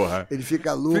puto. Porra. Ele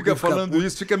fica louco. Fica falando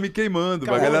isso, fica me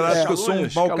queimando. A galera acha que eu sou um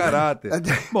mau caráter.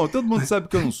 Bom, todo mundo sabe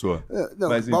que eu não sou. Não,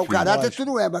 mas, enfim, mau caráter tu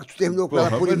não é, mas tu terminou com ela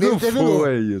por e-mail, terminou.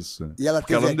 É isso. E ela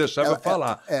porque ela não deixava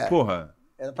falar. Porra.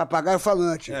 Era papagaio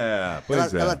falante.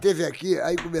 Ela teve aqui,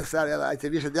 aí começaram a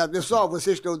entrevista dela. Pessoal,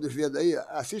 vocês estão vendo aí,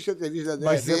 assiste a entrevista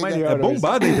dela. É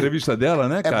bombada a entrevista dela,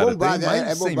 né, cara? É bombada, tem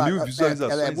mais de 100 mil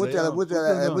visualizações.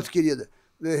 Ela é muito querida.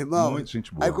 Meu irmão, muito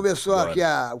gente boa, aí começou aqui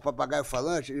o papagaio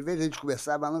falante, em vez de a gente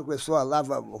conversar, Malandro começou a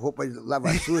lavar roupa de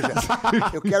lava suja.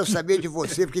 Eu quero saber de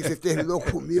você, porque você terminou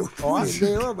comigo.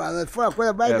 Malandro, foi uma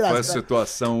coisa mais engraçada. Foi uma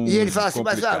situação E ele fala assim,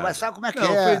 mas sabe como é que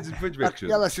é? Foi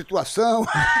divertido. Aquela situação.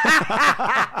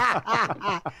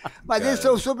 Mas eles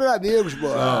são super amigos, pô.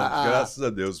 Graças a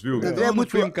Deus, viu? André é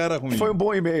muito foi um cara ruim. Foi um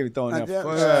bom e-mail, então, né?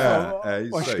 É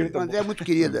isso aí. André é muito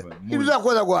querida. E me diz uma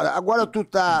coisa agora. Agora tu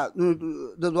tá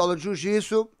dando aula de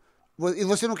jiu-jitsu. E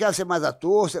você não quer ser mais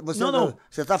ator? Não.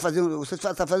 Você tá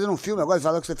fazendo um filme agora? Você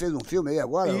falou que você fez um filme aí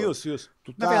agora? Isso.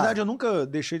 Na verdade, eu nunca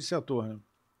deixei de ser ator, né? O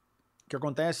que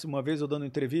acontece, uma vez eu dando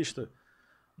entrevista,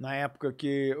 na época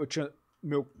que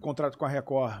meu contrato com a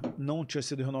Record não tinha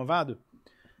sido renovado,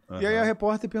 e aí a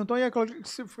repórter perguntou, e aí, Claudio, o que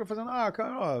você fica fazendo?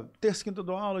 Cara, ó, terça e quinta eu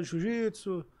dou aula de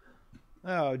jiu-jitsu,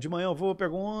 de manhã eu vou,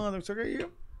 pego um ano, não sei o que, e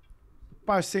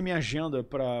passei minha agenda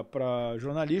pra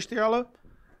jornalista e ela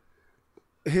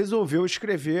resolveu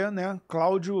escrever, né?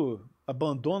 Cláudio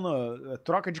abandona,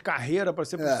 troca de carreira para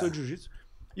ser professor de jiu-jitsu.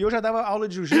 E eu já dava aula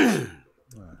de jiu-jitsu.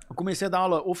 Eu comecei a dar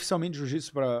aula oficialmente de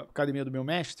jiu-jitsu para a academia do meu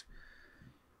mestre.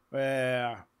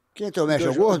 Quem é teu mestre?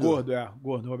 É o Gordo?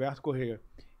 Gordo, Roberto Correia.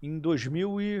 Em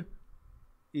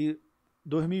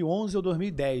 2011 ou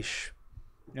 2010.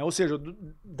 Ou seja, eu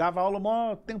dava aula há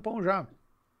mó tempão já.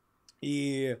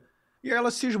 E aí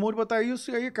ela cismou de botar isso,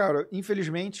 e aí, cara,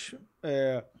 infelizmente...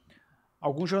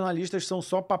 Alguns jornalistas são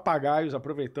só papagaios,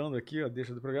 aproveitando aqui a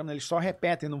deixa do programa, eles só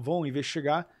repetem, não vão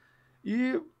investigar.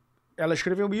 E ela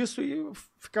escreveu isso e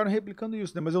ficaram replicando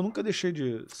isso, né? Mas eu nunca deixei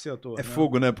de ser ator. É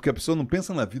fogo, né? Porque a pessoa não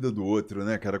pensa na vida do outro,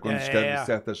 né, cara? Quando escreve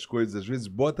certas coisas, às vezes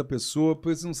bota a pessoa,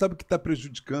 pois você não sabe o que tá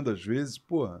prejudicando, às vezes,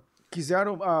 porra.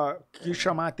 Quiseram quis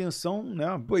chamar a atenção,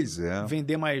 né? Pois é.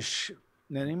 Vender mais,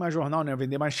 né? Nem mais jornal, né?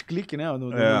 Vender mais clique, né?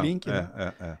 No link. Né?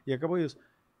 E acabou isso.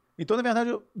 Então, na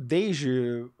verdade,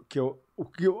 desde que o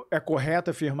que é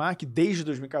correto afirmar que desde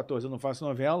 2014 eu não faço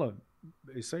novela,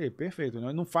 isso aí, perfeito. Né?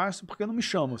 Eu não faço porque não me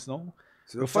chamam, senão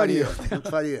eu faria. Eu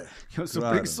faria. Eu sou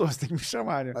preguiçoso, tem que me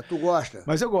chamar. Né? Mas tu gosta?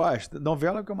 Mas eu gosto.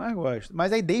 Novela é o que eu mais gosto.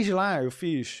 Mas aí, desde lá, eu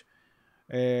fiz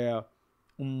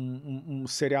um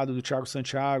seriado do Thiago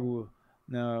Santiago,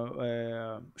 né?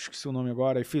 Esqueci o nome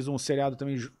agora, e fiz um seriado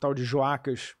também tal de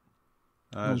Joacas.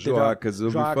 Joacas, eu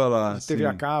ouvi falar. TV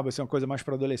a cabo, assim, uma coisa mais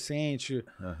para adolescente.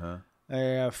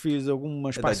 Fiz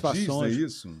algumas participações. Da Disney,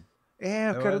 isso?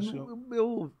 Cara,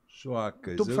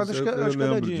 Joacas. Eu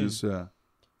lembro disso,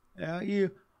 E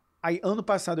aí, ano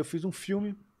passado, eu fiz um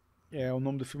filme. O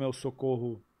nome do filme é O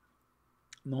Socorro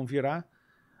Não Virá.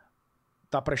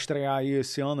 Tá para estrear aí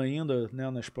esse ano ainda,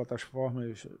 né, nas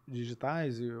plataformas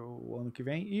digitais, o ano que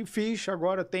vem. E fiz,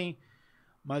 agora tem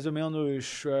mais ou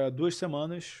menos 2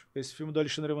 semanas, esse filme do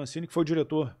Alexandre Avancini, que foi o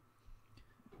diretor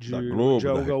da Globo,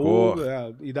 da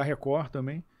Record. E da Record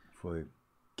também. Foi.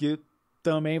 Que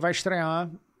também vai estrear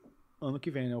ano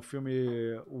que vem, né? O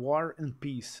filme War and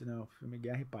Peace, né? O filme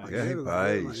Guerra e Paz. Guerra e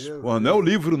Paz. Pô, não é o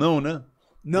livro não, né?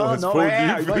 Não, não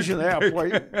é, imagina,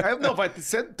 não, vai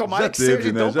ser, tomara que seja, né?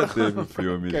 então. Já teve o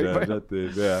filme, já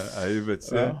teve, aí vai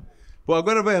ser... Pô,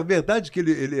 agora é verdade que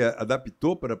ele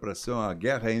adaptou para ser uma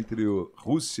guerra entre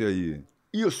Rússia e...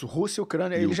 Isso, Rússia e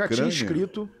Ucrânia, ele já tinha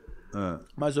escrito,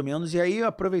 mais ou menos, e aí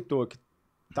aproveitou que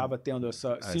estava tendo se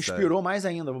inspirou mais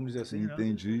ainda, vamos dizer assim,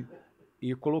 entendi. Né?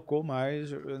 E colocou mais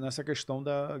nessa questão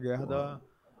da guerra da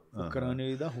Ucrânia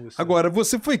e da Rússia. Agora,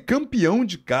 você foi campeão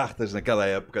de cartas naquela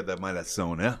época da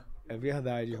Malhação, né? É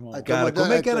verdade, irmão. Cara,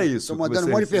 como é que era isso? Tô mandando um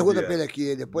monte de pergunta pra ele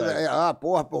aqui. Depois,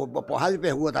 porrada de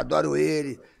pergunta. Adoro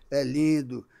ele, é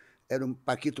lindo, era um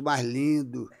Paquito mais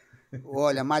lindo.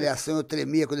 Olha, Malhação eu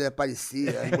tremia quando ele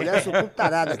aparecia. As mulheres são tudo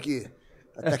taradas aqui.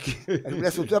 Até aqui. As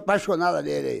mulheres são tudo apaixonadas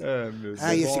nele aí. Meu Deus.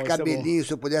 Esse cabelinho,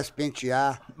 se eu pudesse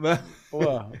pentear.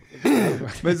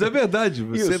 Mas é verdade,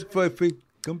 você foi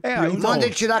campeão. Então... Manda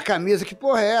ele tirar a camisa. Que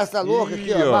porra é essa, louca?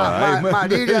 Aqui, ó.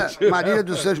 Marília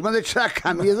dos Santos, manda ele tirar a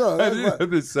camisa. Marília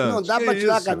dos Santos. Não dá pra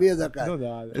tirar a camisa, cara. Não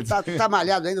dá. Tu tá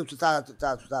malhado ainda? Tu tá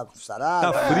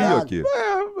sarado? Tá frio aqui.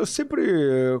 Eu sempre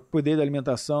cuidei da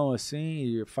alimentação, assim,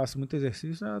 e faço muito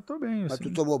exercício. Tô bem, assim. Mas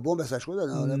tu tomou bomba essas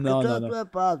coisas, não, né? Não, Porque não. tu é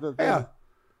pá.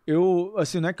 Eu,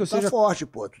 assim, não é que eu seja... Tá forte,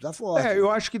 pô. Tu tá forte.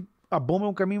 Eu acho que a bomba é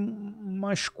um caminho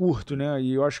mais curto, né?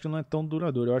 E eu acho que não é tão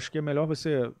duradouro. Eu acho que é melhor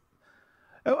você...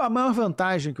 A maior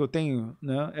vantagem que eu tenho,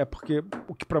 né, é porque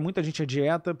o que pra muita gente é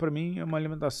dieta, pra mim é uma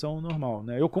alimentação normal,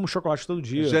 né? Eu como chocolate todo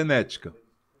dia. Genética.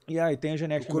 E aí tem a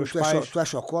genética dos meus meus pais. Tu é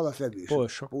chocolate, você é bicho? Pô,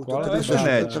 chocolate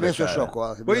Eu também sou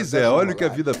chocolate. Pois é, olha o que a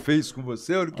vida fez com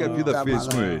você, olha o que a vida fez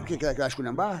com ele. O que é? Vai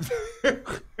esculhambar?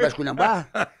 Vai esculhambar?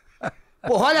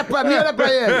 Porra, olha pra mim, olha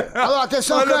pra ele. Alô,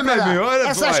 atenção, olha câmera. Pra mim, olha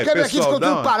essas câmeras aqui ficam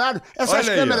tudo paradas. Essas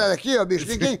olha câmeras aí, aqui, ó, bicho,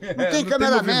 ninguém, não tem não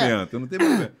câmera tem movimento, não tem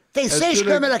movimento. Tem 6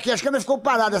 câmeras aqui, as câmeras ficam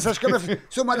paradas. Essas câmeras,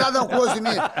 se eu mandar dar um close em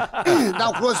mim, dar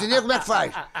um close nele, como é que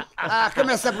faz? A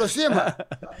câmera se aproxima?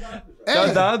 Tá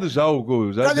dado já o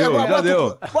gol, já Cadê?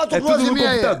 deu. Bota o close em mim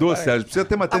aí. É tudo no computador, Sérgio, precisa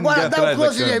ter matéria Agora ninguém dá um atrás da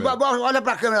close nele, câmera. olha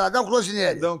pra câmera lá, dá um close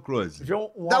nele. Dá um close. Vê um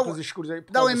óculos escuros aí.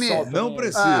 Dá um em mim. Não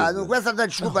precisa. Não começa a dar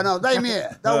desculpa, não. Dá em mim.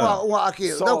 Dá um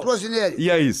aqui, dá um close nele. E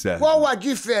aí, Sérgio? Qual a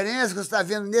diferença que você está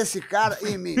vendo nesse cara e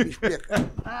em mim? Me explica.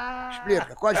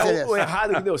 Explica, qual a diferença? O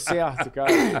errado que deu certo,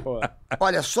 cara. Pô.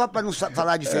 Olha, só para não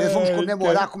falar a diferença, vamos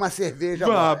comemorar com uma cerveja.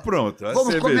 Pronto.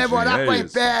 Vamos comemorar com a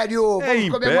Império. Vamos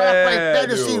comemorar com a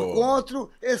Império esse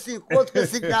encontro com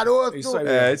esse garoto. Isso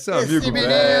aí. Esse amigo esse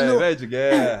menino. Velho de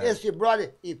guerra. Esse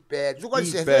brother Império. Tu gosta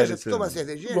de cerveja? Tu toma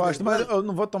cervejinha? Gosto, mas eu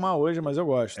não vou tomar hoje, mas eu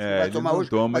gosto. Vai tomar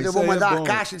hoje, mas eu vou mandar uma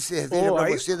caixa de cerveja pra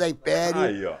você da Império.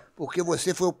 Aí, ó. Porque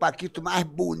você foi o Paquito mais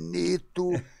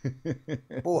bonito.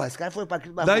 Porra, esse cara foi o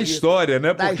Paquito mais bonito. Da história,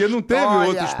 né? Porque não teve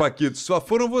outros Paquitos, só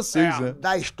foram vocês, né?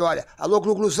 Da história. Alô,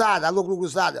 Gluguzada, alô,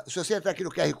 Gluguzada. Se você entrar aqui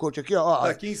no QR Code aqui, ó. Tá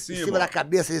aqui em cima. Em cima da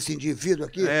cabeça desse indivíduo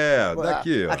aqui.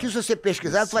 Daqui, ó. Aqui, se você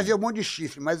pesquisar, tu vai ver um monte de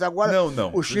chifre. Mas agora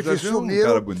não. os chifres sumiram. Um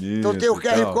cara bonito, então tem o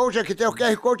QR Code aqui, tem o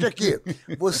QR Code aqui.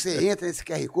 Você entra nesse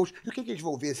QR Code. E o que eles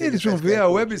vão ver? Eles vão ver a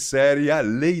websérie A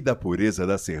Lei da Pureza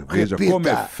da Cerveja. Repita. Como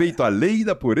é feito a Lei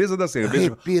da Pureza da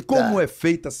Cerveja. Repita. Como é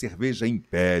feita a cerveja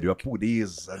Império, a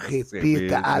pureza da cerveja.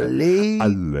 Repita, a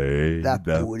lei da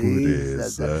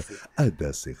pureza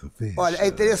da cerveja. Olha, é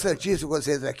interessantíssimo quando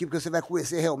você entra aqui, porque você vai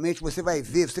conhecer realmente, você vai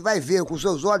ver com os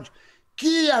seus olhos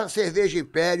que a cerveja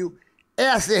Império é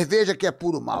a cerveja que é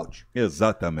puro malte.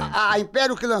 Exatamente. A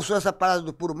Império que lançou essa parada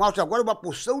do puro malte, agora uma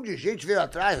porção de gente veio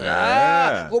atrás.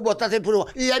 Vou botar sem puro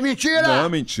malte. E é mentira! Não,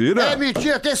 mentira. É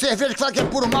mentira. Tem cerveja que fala que é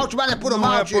puro malte, mas não é puro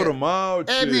malte. Não é puro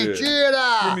malte. É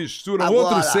mentira! Que misturam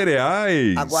outros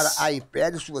cereais. Agora, a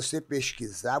Império, se você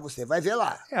pesquisar, você vai ver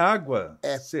lá. É água.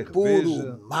 É cerveja.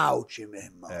 puro malte, meu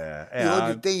irmão. E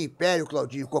onde tem Império,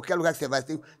 Claudinho, qualquer lugar que você vai,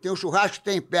 tem um churrasco que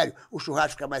tem Império. O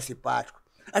churrasco fica mais simpático.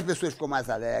 As pessoas ficam mais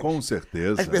alegres. Com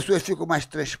certeza. As pessoas ficam mais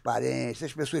transparentes,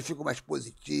 as pessoas ficam mais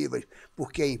positivas,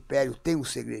 porque a Império tem um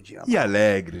segredinho a mais. E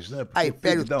alegres, né? Porque a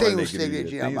Império tem um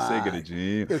segredinho a mais. Tem um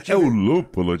segredinho. É o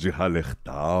lúpulo de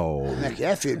Hallertau. Como é que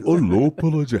é, filho? O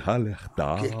lúpulo de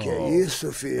Hallertau. O que é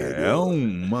isso, filho? É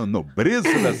uma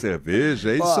nobreza da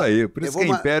cerveja, é isso aí. Por isso que a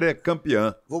Império é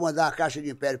campeã. Vou mandar uma caixa de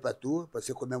Império pra tu, pra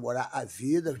você comemorar a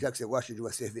vida, já que você gosta de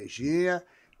uma cervejinha.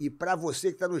 E para você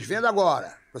que está nos vendo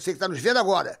agora,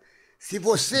 se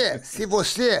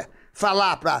você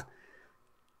falar para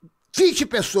 20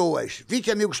 pessoas,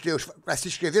 20 amigos teus, para se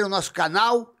inscrever no nosso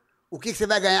canal, o que você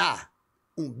vai ganhar?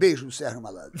 um beijo do Sérgio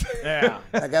Malandro.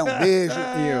 Vai ganhar um beijo,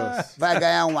 vai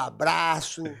ganhar um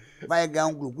abraço, vai ganhar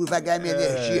um glu-glu, vai ganhar minha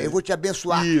energia. Eu vou te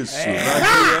abençoar. Isso.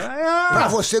 Pra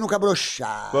você nunca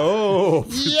broxar.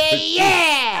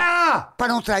 Pra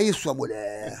não trair sua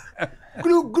mulher.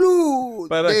 Glu-glu,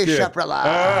 deixa pra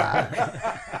lá.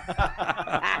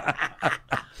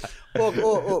 Ô,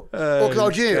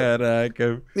 Claudinho,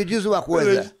 caraca. me diz uma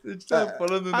coisa. A gente tava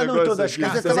falando um negócio aqui.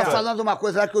 Você estava falando uma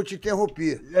coisa lá que eu te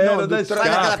interrompi. Era das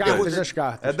cartas.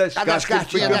 É das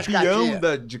cartas. Foi campeão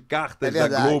de cartas da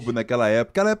Globo naquela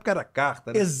época. Aquela época era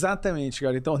carta, né? Exatamente,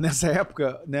 cara. Então, nessa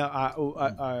época, né,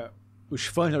 os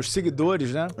fãs, os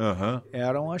seguidores, né,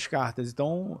 eram as cartas.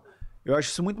 Então, eu acho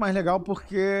isso muito mais legal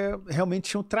porque realmente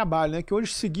tinha um trabalho, né? Que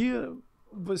hoje seguir...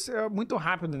 Você é muito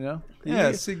rápido, né?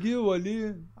 Seguiu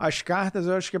ali. As cartas,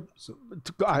 eu acho que é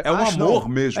um amor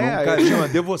mesmo, um carinho, uma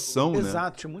devoção, né?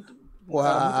 Exato, tinha muito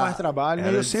mais trabalho.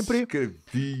 E eu sempre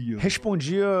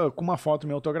respondia com uma foto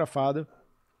minha autografada.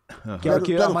 Que era o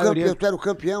que a maioria... Tu era o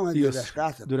campeão, né, das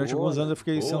cartas? Durante alguns anos eu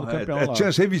fiquei sendo campeão lá. Tinha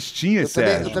as revistinhas,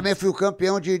 Sérgio. Eu também fui o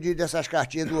campeão dessas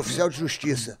cartinhas do Oficial de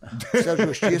Justiça. Oficial de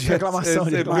Justiça. De reclamação.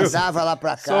 Mandava lá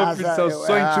pra casa.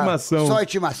 Só intimação. Só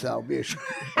intimação, bicho.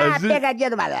 Pegadinha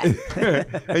do malandro.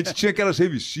 A gente tinha aquelas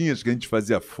revistinhas que a gente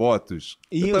fazia fotos.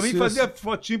 Eu também fazia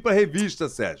fotinho pra revista,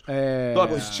 Sérgio.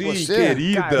 Top Steam,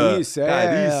 Querida, Carícia,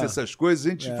 essas coisas. A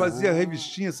gente fazia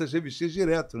essas revistinhas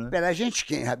direto, né? Pera, a gente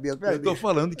quem, Rabelo? Eu tô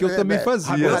falando que eu também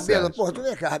fazia. Rabelo, porra, tu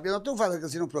vem cá, Rabelo, não estamos falando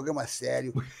assim num programa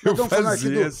sério. Eu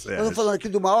estamos falando aqui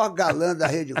do maior galã da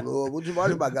Rede Globo, um dos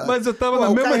maiores galãs. Mas eu tava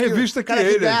na mesma revista que ele. O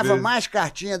cara que ganhava mais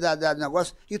cartinha do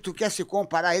negócio e tu quer se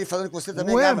comparar a ele falando que você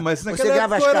também ganhava. Mas naquela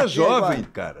época eu era jovem,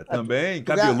 cara, também,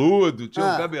 cabeludo, tinha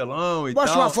um cabelão e tal.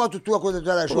 Mostra uma foto tua quando tu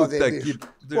era jovem, bicho.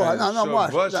 Porra, não,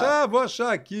 mostra. Vou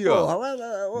achar aqui, ó.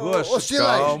 Ô,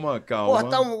 Silas. Calma. Porra,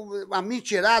 tá uma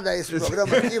mentirada esse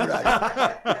programa aqui, brother.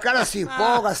 O cara se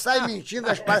empolga, sai mentindo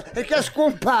as paradas. Ele quer se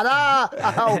comparar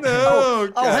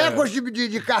ao recorde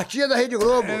de cartinha da Rede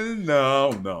Globo.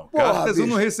 Não. Porra, cartas bicho. Eu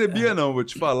não recebia, não, vou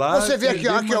te falar. Você vê aqui,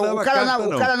 ó, o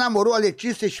cara namorou a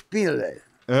Letícia Spindler.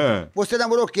 Você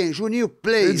namorou quem? Juninho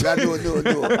Play, lá do...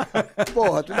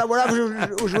 Porra, tu namorava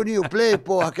o Juninho Play,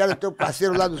 porra, que era teu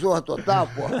parceiro lá do Zorra Total,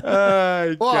 porra.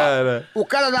 Ai, cara. O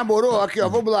cara namorou, aqui, ó,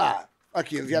 vamos lá.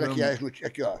 Aqui, vieram aqui as notícias,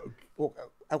 aqui, ó.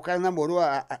 O cara namorou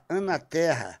a Ana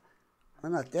Terra.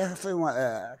 Ana Terra foi uma...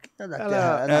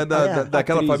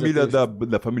 daquela família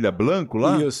da família Blanco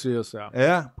lá? Isso.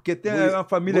 Porque tem uma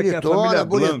família que é a família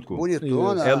Blanco.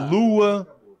 Bonitona.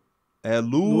 É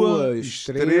Lua,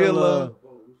 Estrela...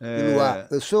 E Luar.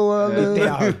 Eu sou a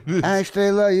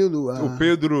estrela e o luar. O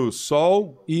Pedro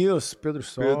Sol. Isso, Pedro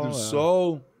Sol. Pedro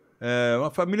Sol. Uma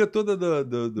família toda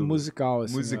do musical,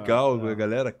 assim. Musical, a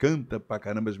galera canta pra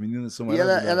caramba, as meninas são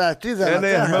maravilhosas. E ela é atriz? Ela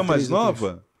é a irmã mais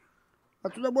nova?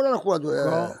 Mas tu namorou quando?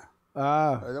 Ela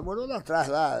namorou lá atrás,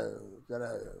 lá.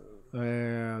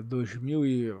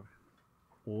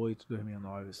 2008,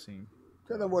 2009, assim.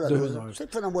 Você é namorador? Você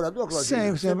foi namorador,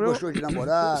 Claudinho? Sempre. Gostou de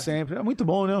namorar? Sempre. É muito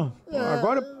bom, né?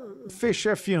 Agora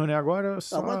fechei a firma, né? Agora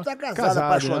só agora tu tá casado,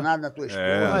 apaixonado, né? Na tua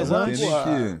esposa. Mas antes...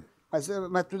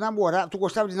 Mas tu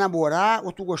gostava de namorar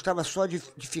ou tu gostava só de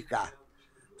ficar?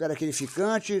 Tu era aquele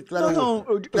ficante? Tu era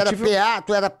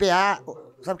tu era PA.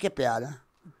 Sabe o que é PA, né?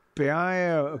 PA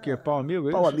é o quê? Pau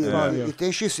amigo? Pau amigo. E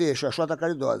tem XC, Xoxota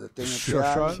Caridosa. Tem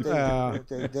PA,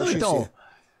 tem XC. Então,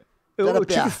 eu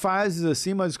tive fases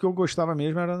assim, mas o que eu gostava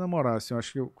mesmo era namorar. Assim, eu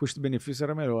acho que o custo-benefício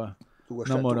era melhor. Tu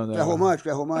gostava? Namorando. É romântico?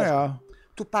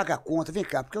 Tu paga a conta. Vem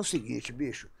cá, porque é o seguinte,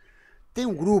 bicho. Tem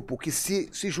um grupo que se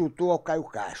juntou ao Caio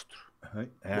Castro.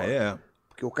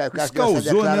 Porque o Caio Castro deu essa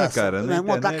declaração. Né, cara? Meu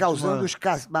irmão tá causando os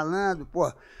malandros,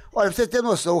 porra. Olha, pra você ter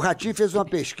noção, o Ratinho fez uma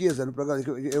pesquisa no programa.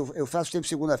 Eu faço sempre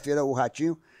segunda-feira o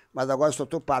Ratinho, mas agora só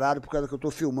tô parado por causa que eu tô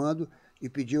filmando e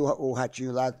pedi o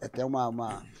Ratinho lá até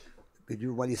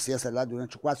pediu uma licença lá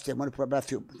durante 4 semanas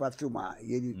para filmar.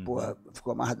 E ele, porra,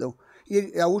 ficou amarradão.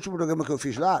 E é o último programa que eu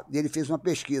fiz lá, e ele fez uma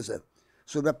pesquisa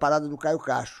sobre a parada do Caio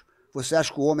Castro. Você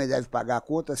acha que o homem deve pagar a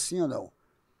conta, sim ou não?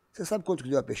 Você sabe quanto que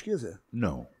deu a pesquisa?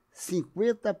 Não.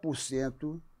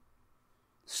 50%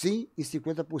 sim e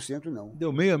 50% não.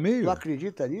 Deu meio a meio? Tu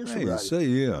acredita nisso, brother? Isso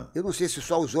aí, ó. Eu não sei se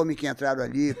só os homens que entraram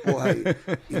ali, porra,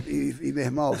 e meu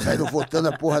irmão, saíram votando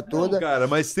a porra toda. Não, cara,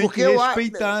 mas tem que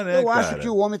respeitar, né, Eu acho que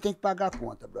o homem tem que pagar a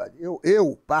conta, brother.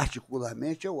 Eu,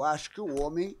 particularmente, eu acho que o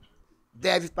homem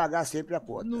deve pagar sempre a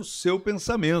conta. No seu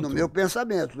pensamento. No meu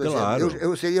pensamento. Claro.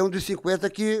 Eu seria um dos 50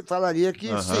 que falaria que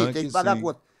sim, tem que pagar a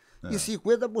conta. E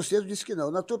 50% disse que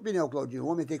não. Na tua opinião, Claudinho, o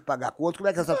homem tem que pagar a conta? Como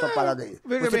é que é essa tua parada aí?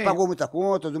 Você pagou muita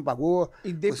conta, não pagou?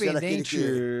 Independente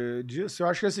disso, eu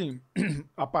acho que assim,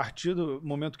 a partir do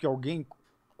momento que alguém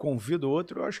convida o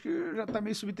outro, eu acho que já tá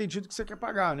meio subentendido que você quer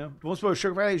pagar, né? Vamos supor, eu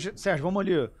chego e falo, Sérgio, vamos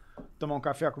ali tomar um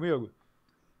café comigo?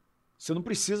 Você não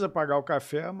precisa pagar o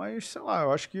café, mas, sei lá,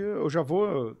 eu acho que eu já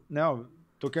vou, né?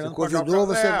 Tô querendo pagar o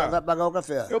café. Você vai pagar o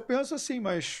café. Eu penso assim,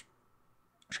 mas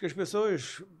acho que as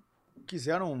pessoas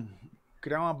quiseram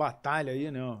criar uma batalha aí,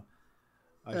 né?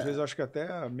 Às vezes eu acho que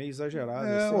até meio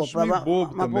exagerado. Acho meio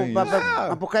bobo também.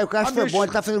 Mas pro Caio Castro foi bom,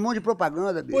 ele tá fazendo um monte de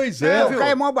propaganda, bicho. Pois é. O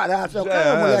Caio é mó barato. O Caio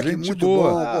é um moleque muito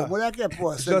bom. O moleque é,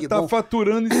 pô, sangue já tá bom.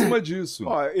 faturando em cima disso.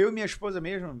 Ó, eu e minha esposa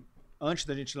mesmo, antes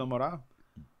da gente namorar,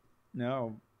 né?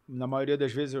 Na maioria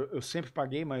das vezes eu sempre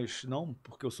paguei, mas não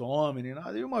porque eu sou homem nem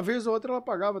nada. E uma vez ou outra ela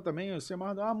pagava também. Eu sei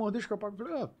mais, amor, deixa que eu pago.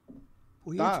 Eu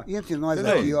falei, tá. E entre nós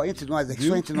aqui, ó, entre nós aqui,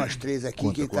 só entre nós três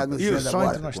aqui, quem tá nos vendo agora.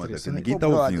 Entre nós três, ninguém tá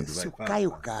ouvindo. Se o Caio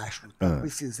Castro tá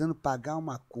precisando pagar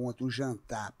uma conta, um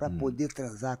jantar, pra poder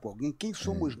transar com alguém, quem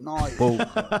somos nós?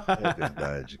 É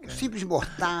verdade, cara. Simples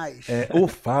mortais. Ou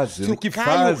fase, Se o que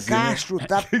Caio fase, Castro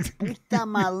tá puta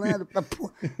malandro,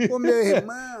 ô meu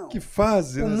irmão. Que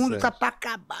fase, o né, mundo Sérgio? tá pra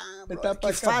acabar, tá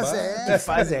pra que fase é essa? Que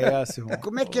fase é essa, irmão?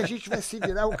 Como é que a gente vai se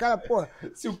virar? O cara, pô...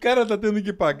 Se o cara tá tendo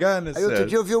que pagar, né, Aí outro Sérgio?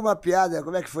 dia eu vi uma piada,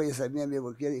 como é que foi isso, minha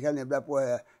amiga? Quero lembrar, pô,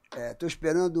 tô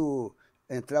esperando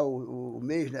entrar o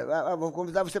mês, né? Vou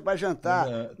convidar você para jantar.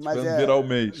 Mas virar o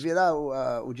mês. Virar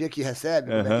o dia que recebe,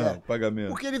 como é que é? O pagamento.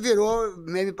 Porque ele virou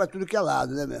meme para tudo que é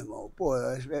lado, né, meu irmão? Pô,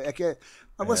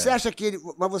 mas você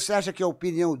acha que a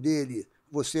opinião dele,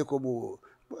 você como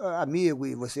amigo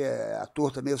e você é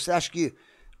ator também, você acha que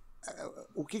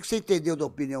o que você entendeu da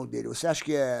opinião dele? Você acha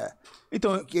que é...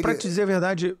 Então, para te dizer a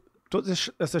verdade,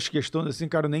 todas essas questões, assim,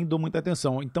 cara, eu nem dou muita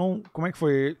atenção. Então, como é que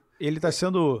foi? Ele tá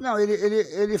sendo... Não,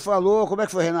 ele falou... Como é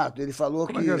que foi, Renato? Ele falou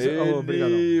que...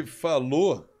 Ele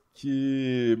falou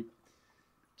que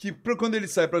quando ele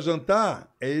sai para jantar,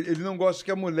 ele não gosta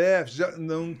que a mulher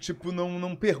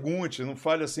não pergunte, não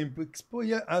fale assim, pô,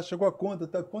 chegou a conta,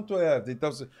 tá, quanto é?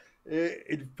 Então,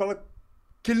 ele fala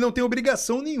que ele não tem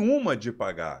obrigação nenhuma de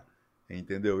pagar,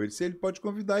 entendeu? Ele pode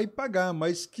convidar e pagar,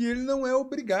 mas que ele não é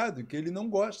obrigado, que ele não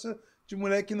gosta de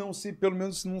mulher que pelo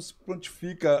menos não se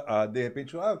prontifica a, de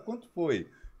repente, quanto foi?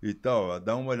 E tal,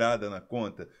 dá uma olhada na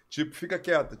conta. Tipo, fica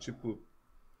quieta, tipo...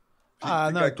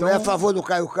 Tu é a favor do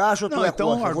Caio Castro ou tu é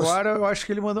contra? Agora eu acho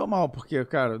que ele mandou mal, porque,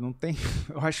 cara, não tem...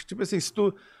 Eu acho que, tipo assim, se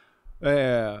tu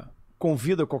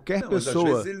convida qualquer pessoa...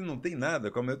 Mas às vezes ele não tem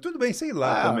nada. Tudo bem, sei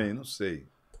lá também, não sei.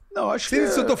 Não, acho que...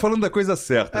 Se eu tô falando da coisa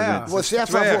certa, gente. Você é a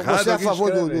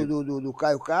favor do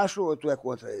Caio Castro ou tu é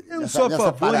contra ele? Eu não sou a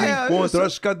favor nem contra. Eu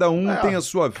acho que cada um tem a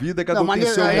sua vida, cada um tem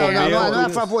seu momento. Não é a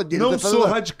favor dele. Não sou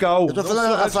radical. Eu tô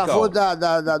falando a favor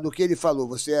do que ele falou.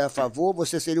 Você é a favor,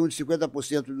 você seria um de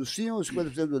 50% do sim ou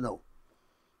 50% do não?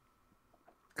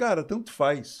 Cara, tanto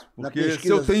faz. Porque se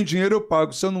eu tenho dinheiro, eu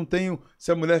pago. Se eu não tenho,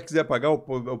 se a mulher quiser pagar, ou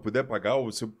puder pagar,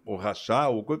 ou rachar,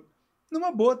 numa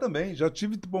boa também. Já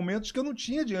tive momentos que eu não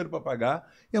tinha dinheiro para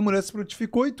pagar e a mulher se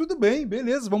prontificou e tudo bem,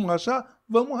 beleza, vamos rachar?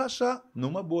 Vamos rachar.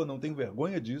 Numa boa, não tenho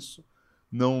vergonha disso.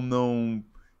 Não.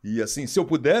 E assim, se eu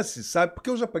pudesse, sabe? Porque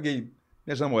eu já paguei,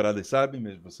 minhas namoradas sabem,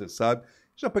 mesmo você sabe,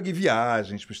 já paguei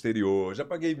viagens pro exterior, já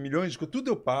paguei milhões de coisas, tudo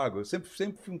eu pago. Eu sempre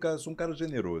fui sou um cara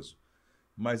generoso.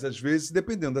 Mas às vezes,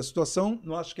 dependendo da situação,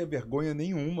 não acho que é vergonha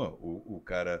nenhuma o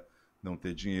cara não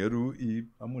ter dinheiro e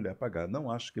a mulher pagar.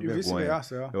 Não acho que é vergonha.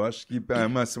 Eu acho que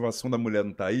uma situação da mulher não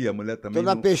está aí, a mulher também...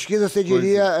 Então, na pesquisa, você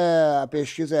diria... a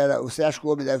pesquisa era... Você acha que o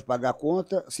homem deve pagar a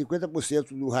conta?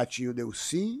 50% do ratinho deu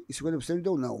sim e 50%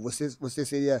 deu não. Você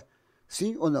seria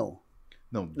sim ou não?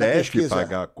 Não, deve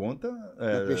pagar a conta...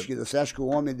 Na pesquisa, você acha que o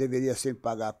homem deveria sempre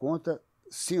pagar a conta?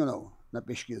 Sim ou não? Na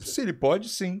pesquisa. Se ele pode,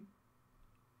 sim.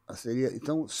 Seria,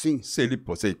 então, sim. Se ele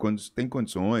quando tem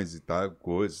condições e tá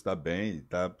coisa, está bem e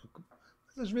tá...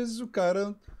 Às vezes o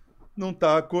cara não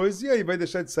tá coisa, e aí vai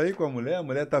deixar de sair com a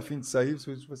mulher tá afim de sair,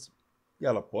 e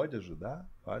ela pode ajudar?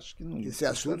 Acho que não. Esse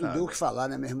assunto deu o que falar,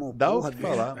 né, meu irmão? Dá o que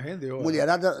falar. Rendeu.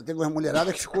 Teve uma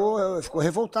mulherada que ficou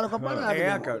revoltada com a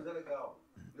parada. Cara.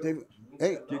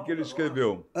 O que ele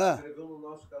escreveu? Escreveu no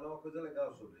nosso canal uma coisa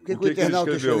legal sobre isso. O que o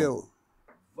internauta escreveu?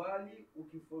 Vale o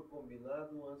que for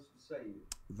combinado antes de sair.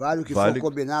 Vale o que for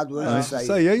combinado antes de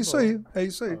sair. É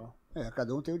isso aí.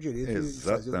 Cada um tem o direito de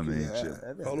fazer o que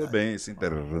quiser. Falou bem esse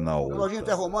internauta. Claudinho,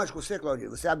 tu é romântico você, Claudinho?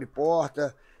 Você abre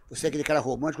porta, você é aquele cara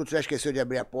romântico, tu já esqueceu de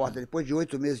abrir a porta. Depois de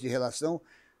 8 meses de relação,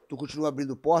 tu continua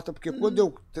abrindo porta, porque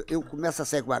quando eu começo a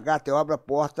sair com a gata, eu abro a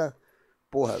porta,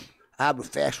 abro,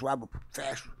 fecho.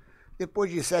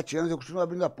 Depois de 7 anos, eu continuo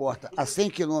abrindo a porta, a 100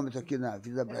 km aqui na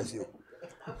Avenida Brasil.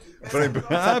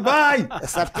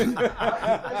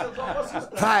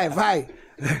 Vai! Vai!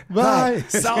 Vai!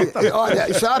 Salta! Olha,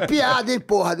 isso é uma piada, hein,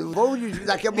 porra. Vamos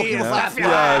daqui a pouquinho falar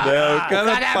piada. O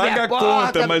cara paga a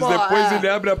conta, mas depois ele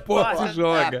abre a porta e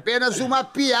joga. É apenas uma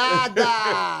piada!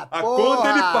 A conta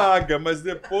ele paga, mas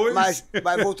depois... Mas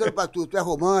voltando pra tu é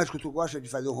romântico, tu gosta de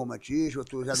fazer um romantismo,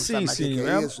 tu já não sabe mais o que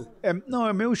é isso? Não,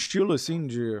 é meu estilo, assim,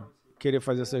 de querer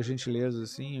fazer essas gentilezas,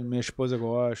 assim. Minha esposa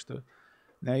gosta,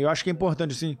 né? E eu acho que é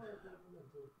importante, assim,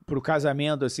 pro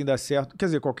casamento, assim, dar certo. Quer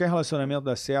dizer, qualquer relacionamento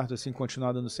dar certo, assim,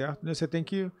 continuar dando certo, né? Você tem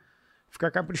que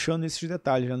ficar caprichando nesses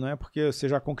detalhes, né? Não é porque você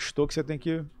já conquistou que você tem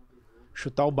que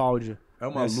chutar o balde. É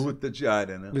uma luta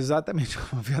diária, né? Exatamente,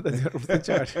 uma verdadeira luta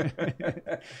diária.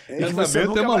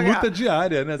 Casamento é uma luta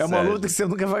diária, né? É uma luta que você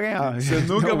nunca vai ganhar. Você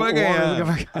nunca vai ganhar.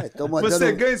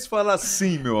 Você ganha se falar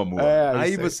sim, meu amor.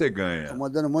 Aí você ganha. Tô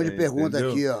mandando um monte de pergunta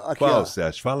aqui, ó. Qual,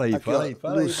 Sérgio? Fala aí, fala aí.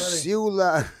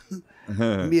 Lucila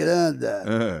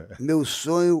Miranda. Meu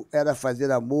sonho era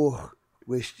fazer amor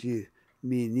com este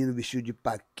menino vestido de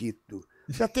Paquito.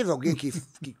 Já teve alguém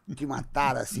que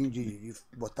matara assim, de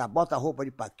bota a roupa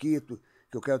de Paquito,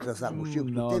 que eu quero transar contigo?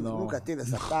 Não. Nunca teve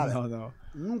essa tara? Não.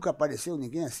 Nunca apareceu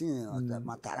ninguém assim,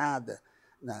 uma tarada,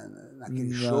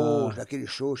 naqueles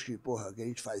shows que, porra, que a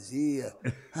gente fazia.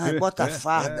 Ai, bota a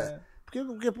farda.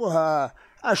 Porque, porra,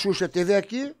 a Xuxa esteve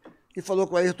aqui e falou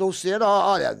com a Ayrton Senna,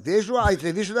 olha, vejo a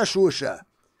entrevista da Xuxa.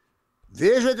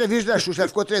 Ela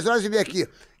ficou 3h30 aqui.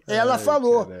 Ela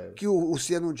falou que o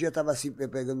Senna um dia estava assim,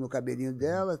 pegando no cabelinho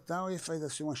dela e tal, e faz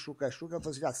assim uma chuca-chuca, ela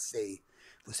falou assim, já sei.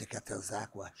 Você quer transar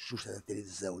com a Xuxa da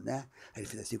televisão, né? Aí ele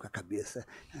fez assim com a cabeça.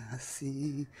 Ah,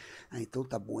 sim. Ah, então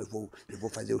tá bom, eu vou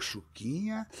fazer o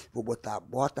chuquinha, vou botar a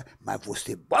bota, mas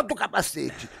você bota o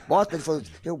capacete. Bota, ele falou,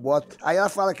 eu boto. Aí ela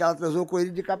fala que ela transou com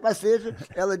ele de capacete,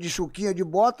 ela de chuquinha, de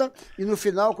bota, e no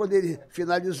final, quando ele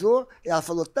finalizou, ela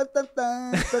falou...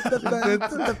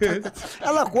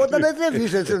 Ela conta na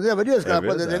entrevista, você não lembra disso? Que ela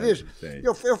conta na entrevista?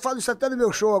 Eu falo isso até no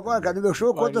meu show agora, cara. No meu show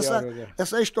eu conto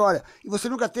essa história. E você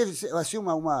nunca teve, assim,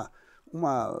 uma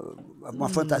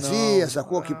fantasia,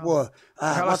 sacou? Que, pô...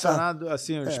 relacionado,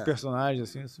 assim, os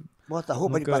personagens, assim... Bota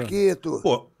roupa de Paquito.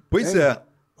 Pô, pois é.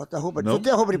 Bota roupa de... Tu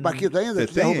tem a roupa de Paquito ainda?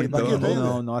 Você tem roupa de Paquito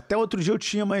ainda? Não. Até outro dia eu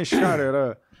tinha, mas,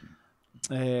 cara,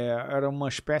 era uma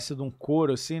espécie de um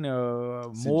couro, assim, né?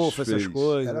 Mofo, essas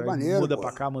coisas. Era maneiro, muda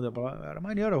pra cá, muda pra lá. Era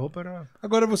maneiro, a roupa era...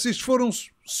 Agora, vocês foram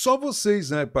só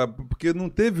vocês, né? Porque não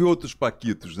teve outros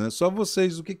Paquitos, né? Só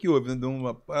vocês. O que houve?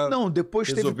 Não,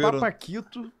 depois teve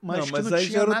Papaquito, mas que não aí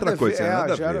tinha já era nada outra coisa.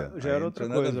 já era outra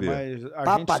coisa, mas...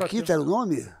 Papaquito era o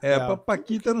nome?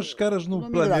 Papaquito eram os caras no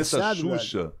Planeta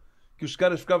Xuxa. Velho. Que os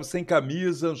caras ficavam sem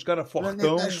camisa, os caras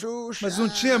fortão. Mas não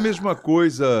tinha a mesma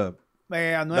coisa...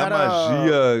 não da era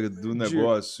magia do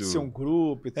negócio. Ser um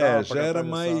grupo e tal. Já era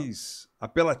mais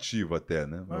apelativo até,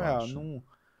 né? Não,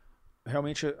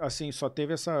 realmente, assim, só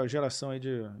teve essa geração aí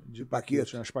de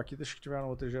Paquitos. As Paquitas que tiveram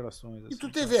outras gerações. Assim, e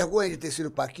tu tem vergonha de ter sido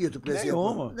Paquito, por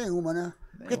exemplo? Nenhuma, né?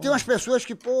 Porque tem umas pessoas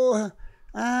que, porra,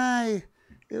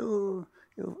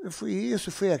 eu fui isso,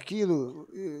 fui aquilo.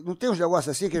 Não tem uns negócios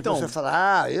assim que você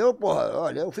fala, eu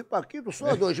fui Paquito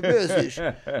só 2 meses.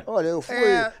 Olha,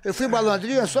 eu fui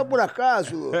malandrinha só por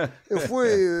acaso. Eu fui.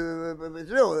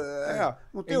 Entendeu?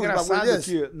 Não tem uns bagulho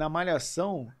desse? Que na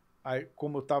Malhação, aí,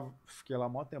 como eu fiquei lá há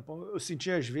mó tempão, eu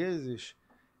sentia às vezes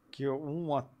que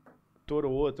um ator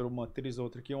ou outro, uma atriz ou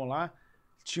outra que iam lá,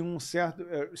 tinha um certo.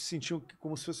 Sentiam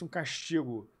como se fosse um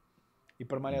castigo. Ir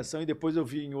pra Malhação, e depois eu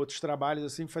vi em outros trabalhos,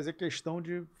 assim, fazer questão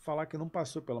de falar que não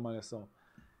passou pela Malhação.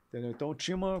 Entendeu? Então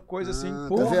tinha uma coisa assim,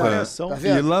 Malhação. Tá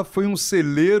e lá foi um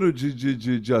celeiro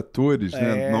de atores,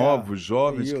 né? Novos,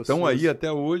 jovens, que estão aí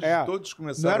até hoje, todos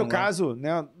começaram. Não era o caso,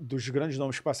 né, dos grandes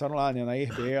nomes que passaram lá, né?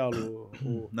 Nair Belo.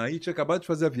 Nair tinha acabado de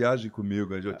fazer a viagem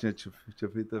comigo, eu já tinha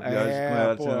feito a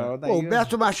viagem com ela. O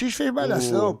Beto Martins fez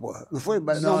Malhação, pô. Não foi?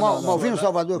 Não, Malvinho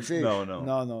Salvador que fez?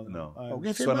 Não.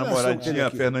 Alguém fez Sua namoradinha,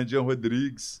 a Fernandinha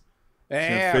Rodrigues.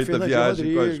 Tinha feito a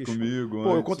viagem comigo.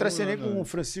 Pô, eu contracenei com o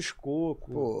Francisco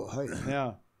Coco.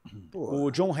 Né? O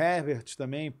John Herbert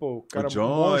também, o cara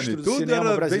monstro do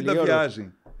cinema brasileiro. Tudo era feito da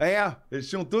viagem. Eles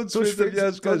tinham todos feito a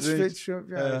viagem com a gente.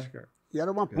 Cara. E era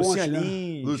uma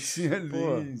ponte, Lucinha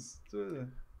Lins.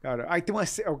 Cara, aí tem uma...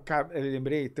 Eu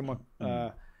lembrei, tem uma...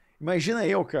 imagina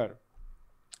eu, cara,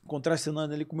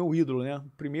 contracenando ali com o meu ídolo, né?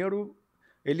 Primeiro,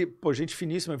 ele, gente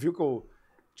finíssima, viu que eu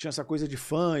tinha essa coisa de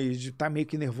fã e de estar meio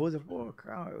que nervoso. Pô,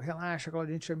 cara, relaxa, aquela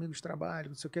gente é amigo de trabalho,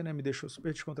 não sei o que, né? Me deixou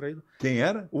super descontraído. Quem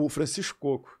era? O Francisco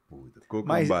Coco. Puta,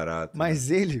 Coco é um barato. Mas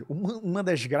ele, uma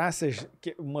das graças,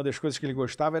 uma das coisas que ele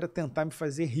gostava era tentar me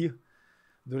fazer rir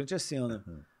durante a cena.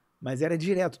 Mas era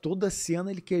direto, toda cena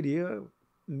ele queria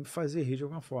me fazer rir de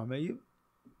alguma forma. Aí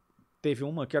teve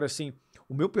uma que era assim,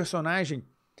 o meu personagem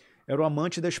era o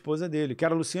amante da esposa dele, que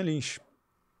era a Lucinha Lins.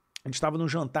 A gente estava num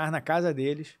jantar na casa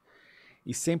deles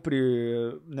e sempre,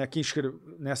 né,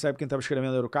 nessa época quem estava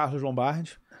escrevendo era o Carlos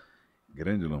Lombardi.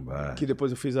 Grande Lombardi. Que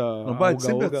depois eu fiz a Lombardi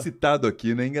sempre é citado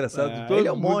aqui, né? Engraçado. Ele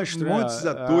é um monstro, muitos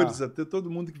atores, até todo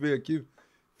mundo que veio aqui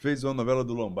fez uma novela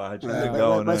do Lombardi.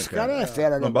 Legal, né? Mas esse cara é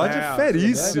fera, né? Lombardi é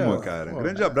feríssimo, cara.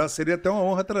 Grande abraço. Seria até uma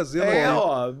honra trazê-lo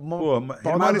aqui.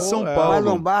 Ele mora em São Paulo. Mas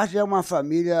Lombardi é uma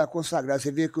família consagrada.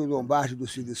 Você vê que o Lombardi do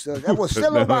Silvio Santos... É você,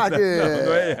 Lombardi!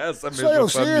 Não é essa mesmo. Sou eu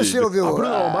sim, Silvio. A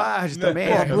Bruna Lombardi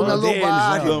também. Pô, Bruna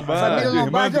Lombardi. A família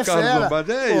Lombardi é fera.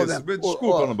 Lombardi é isso.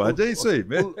 Desculpa, Lombardi. É isso aí.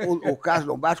 O Carlos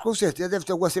Lombardi, com certeza, deve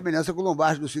ter alguma semelhança com o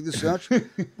Lombardi do Silvio Santos,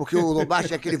 porque o Lombardi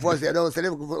tinha aquele vozeirão. Você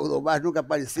lembra que o Lombardi nunca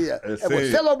aparecia? É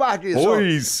você, Lombardi.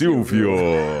 Oi, Silvio!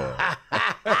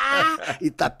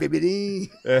 Itapemirim.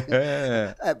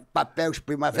 Papéis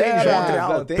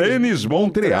Primavera. Tênis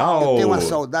Montreal. Eu tenho uma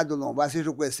saudade do Lombardi. Vocês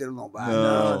não conheceram o Lombardi?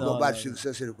 Não. O Lombardi do Silvio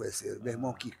Santos, vocês não conheceram. Meu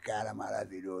irmão, que cara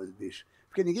maravilhoso, bicho.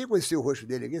 Porque ninguém conhecia o rosto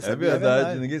dele, ninguém sabia. É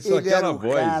verdade, ninguém só aquela voz.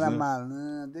 Ele era um cara né?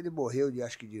 malandro, ele morreu de,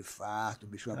 acho que de infarto,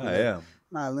 bicho.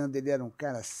 Malandro, ele era um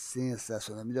cara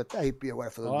sensacional. Me deu até arrepio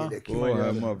agora falando dele aqui.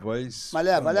 Porra, uma voz... Mas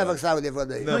leva que você estava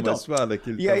levando aí. Não, então, mas fala que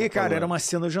ele E aí, cara, era uma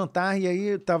cena do jantar, e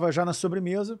aí tava já na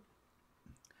sobremesa,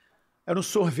 era um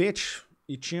sorvete,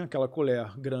 e tinha aquela colher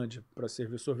grande para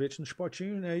servir sorvete nos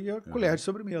potinhos, né? E a colher de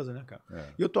sobremesa, né, cara?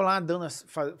 E eu tô lá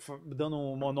dando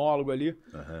um monólogo ali,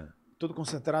 todo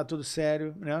concentrado, todo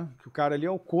sério, né? Que o cara ali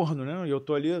é o corno, né? E eu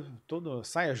tô ali, todo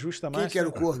saia justa mais. Quem que era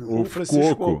o corno? O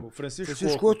Francisco Coco. O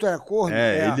Francisco Coco era corno?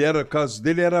 Ele era, o caso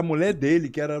dele era a mulher dele,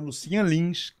 que era a Lucinha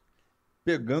Lins,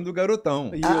 pegando o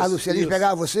garotão. A Lucinha Lins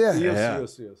pegava você?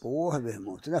 Isso. Porra, meu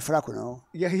irmão, tu não é fraco, não.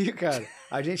 E aí, cara,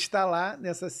 a gente tá lá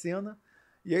nessa cena,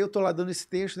 e aí eu tô lá dando esse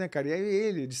texto, né, cara? E aí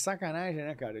ele, de sacanagem,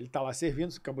 né, cara? Ele tá lá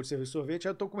servindo, acabou de servir sorvete,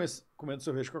 aí eu tô comendo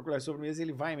sorvete com a colher de sobremesa, e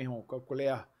ele vai, meu irmão, com a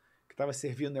colher que tava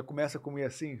servindo, né? Começa a comer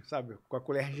assim, sabe? Com a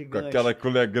colher gigante. Com aquela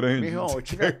colher grande. Meu irmão, eu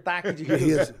tive ataque de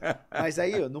riso. Mas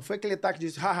aí, não foi aquele ataque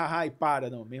de ha, e para,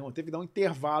 não. Meu irmão, teve que dar um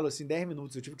intervalo, assim, 10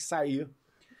 minutos. Eu tive que sair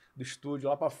do estúdio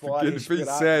lá pra fora. Porque ele fez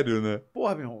sério, né?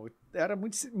 Porra, meu irmão, era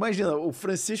muito... Imagina, o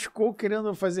Francisco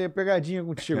querendo fazer pegadinha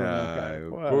contigo, né, cara?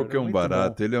 O Coco é um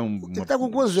barato. Bom. Ele é um... Ele tá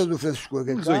com quantos anos, o Francisco?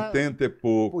 Uns 80 e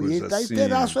poucos, ele tá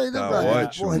inteiraço ainda, tá cara.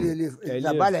 ótimo. Porra, ele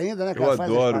trabalha ainda, né, cara? Eu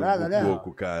adoro o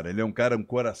Coco, cara. Ele é um cara, um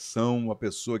coração, uma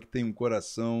pessoa que tem um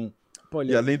coração...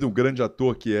 E além do grande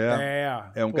ator que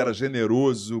é um cara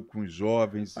generoso com os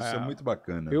jovens, isso é muito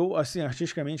bacana. Eu, assim,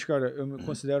 artisticamente, cara, eu me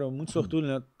considero muito sortudo,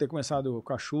 né? Ter começado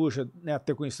com a Xuxa, né?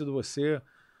 Ter conhecido você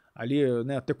ali,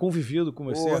 né? Ter convivido com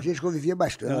você. Pô, a gente convivia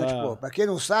bastante, pô. Pra quem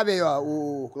não sabe, aí, ó,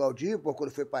 o Claudinho, pô,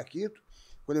 quando foi Paquito,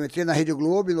 quando eu entrei na Rede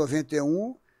Globo em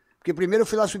 91, porque primeiro eu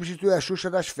fui lá substituir a Xuxa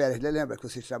das férias, né? Lembra que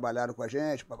vocês trabalharam com a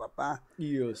gente, papapá?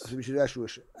 Isso. Substituir a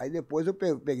Xuxa. Aí depois eu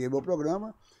peguei meu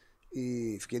programa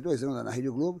e fiquei 2 anos lá na Rede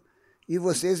Globo. E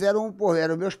vocês eram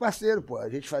meus parceiros, pô. A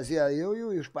gente fazia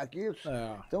eu e os Paquitos.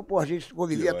 Então, pô, a gente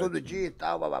convivia todo dia e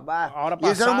tal, bababá. E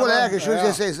eles eram moleques, tinham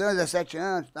 16 anos, 17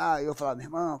 anos e tal. E eu falava, meu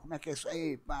irmão, como é que é isso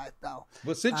aí, pá, e tal.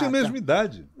 Você tinha a mesma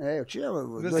idade. Eu tinha.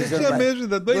 Você tinha a mesma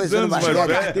idade, 2 anos mais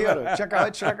velho. Tinha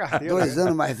acabado de tirar a carteira. 2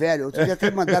 anos mais velho. Outro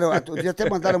dia até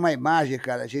mandaram uma imagem,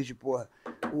 cara. A gente, pô.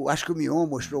 Acho que o Mion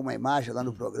mostrou uma imagem lá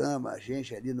no programa, a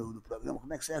gente ali no programa.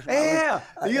 Como é que você acha?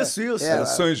 Isso.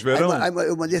 Sonhos de Verão? Aí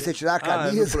eu mandei você tirar a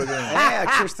camisa.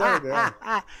 Tinha história dela.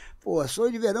 Pô,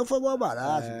 Sonho de Verão foi mó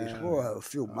barato, bicho. Porra,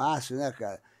 filmaço, né,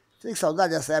 cara? Você tem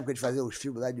saudade dessa época de fazer os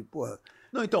filmes lá de, porra...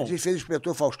 Não, então... A gente fez o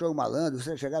Inspetor Faustão Malandro.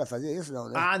 Vocês chegaram a fazer isso, não,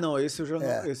 né? Não, esse eu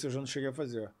já não cheguei a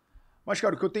fazer. Mas,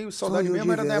 cara, o que eu tenho saudade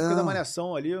mesmo era na época da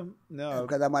Malhação ali, né? Na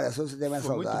época da Malhação você tem mais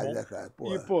saudade, né, cara?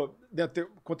 Porra. E, pô, deve ter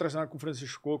contracenado com o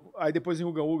Francisco Coco. Aí depois em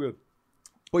Uga Uga,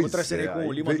 contracenei com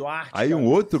o Lima Duarte. Aí cara. Um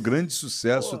outro grande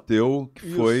sucesso teu, que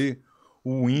foi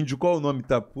o índio, qual é o nome?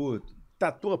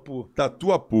 Tatuapu.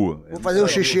 Vou fazer um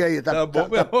xixi aí. Tá bom.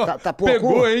 Tapuacu?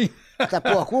 Pegou, hein?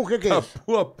 Tapuacu? O que é isso?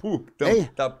 Tapuapu.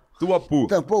 Tatuapu.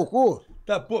 Tampou o cu?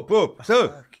 Tapuapu.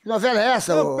 Que novela é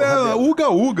essa? Uga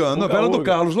Uga, a novela do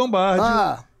Carlos Lombardi.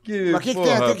 Mas o que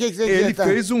tem? Ele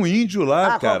fez um índio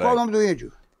lá, cara. Qual é o nome do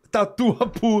índio?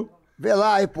 Tatuapu. Vê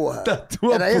lá aí, porra.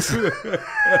 Tatuapu. Era isso?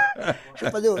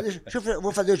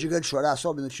 Vou fazer o Gigante chorar,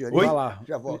 só um minutinho ali. Vai lá.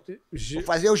 Já volto. Vou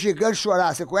fazer o Gigante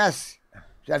chorar, você conhece?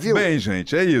 Já viu? Bem,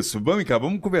 gente, é isso. Vamos cá,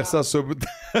 vamos conversar sobre o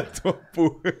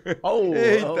Tatuapu.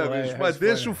 Eita, bicho, mas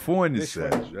deixa o fone,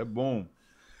 Sérgio, é bom.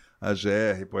 A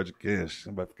GR Podcast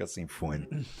não vai ficar sem fone.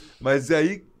 Mas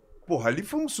aí, porra, ali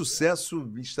foi um sucesso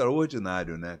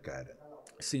extraordinário, né, cara?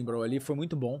 Sim, bro, ali foi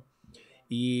muito bom.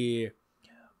 E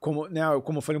como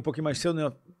eu falei um pouquinho mais cedo,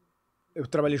 né, eu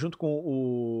trabalhei junto com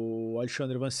o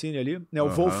Alexandre Vancini ali, né? O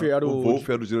Wolf era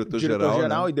o diretor-geral,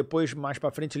 né? E depois, mais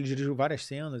pra frente, ele dirigiu várias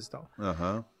cenas e tal.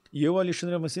 E eu e o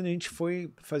Alexandre Vancini, a gente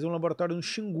foi fazer um laboratório no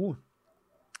Xingu.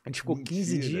 A gente ficou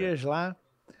 15 dias lá,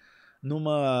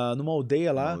 numa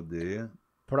aldeia lá.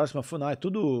 Próxima a Funai,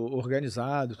 tudo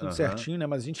organizado, tudo certinho, né?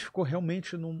 Mas a gente ficou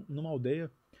realmente numa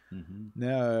aldeia,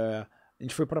 né? A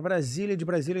gente foi pra Brasília, de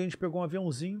Brasília a gente pegou um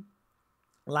aviãozinho,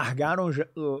 largaram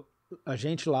a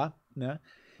gente lá, né?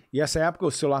 E essa época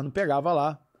o celular não pegava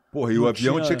lá. Porra, e o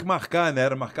avião tinha que marcar, né?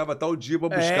 Marcava tal dia pra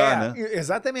buscar, né?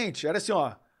 Exatamente. Era assim,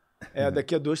 ó.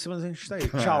 Daqui a 2 semanas a gente tá aí.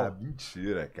 Tchau.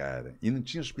 Mentira, cara. E não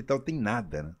tinha hospital, tem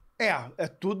nada, né? É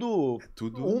tudo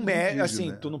um médico, assim,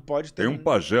 né? Tu não pode ter... Tem um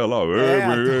pajé lá.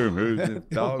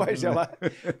 Tem um pajé lá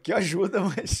que ajuda,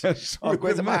 mas uma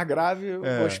coisa mais grave,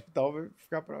 o hospital vai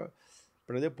ficar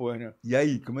pra depois, né? E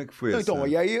aí, como é que foi isso? Então,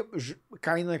 e aí,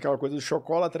 caindo naquela coisa do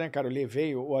chocolate, né, cara? Eu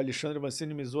levei, o Alexandre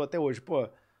Vancini me zoou até hoje, pô.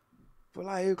 Foi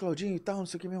lá, eu e o Claudinho e tal, não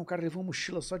sei o que mesmo. O cara levou uma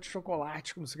mochila só de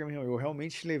chocolate, não sei o que mesmo. Eu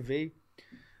realmente levei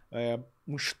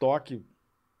um estoque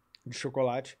de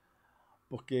chocolate,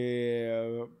 porque...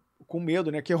 com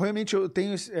medo, né? Que eu realmente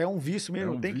tenho... É um vício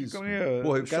mesmo. Tem que comer.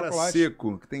 Porra, o cara chocolate.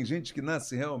 Seco. Que tem gente que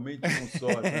nasce realmente com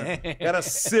sorte, né? Era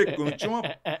seco, não tinha uma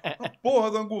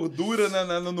porra de uma gordura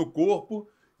no corpo.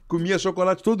 Comia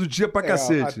chocolate todo dia pra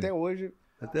cacete. Até hoje.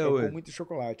 Com muito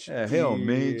chocolate.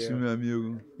 Realmente, meu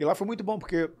amigo. E lá foi muito bom,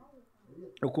 porque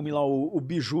eu comi lá o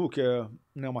biju, que é,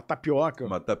 né, uma tapioca.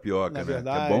 Uma tapioca, na né?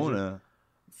 verdade. Que é bom, né?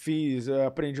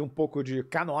 Aprendi um pouco de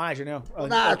canoagem, né?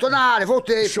 Tô na área,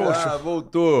 voltei.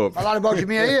 Voltou. Falaram mal de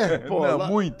mim aí? Pô, não,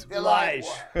 muito. Vê lá,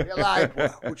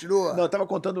 pô. Continua. Não, eu tava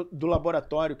contando do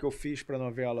laboratório que eu fiz pra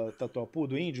novela Tatuapé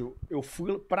do Índio. Eu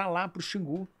fui pra lá, pro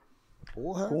Xingu.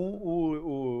 Porra. Com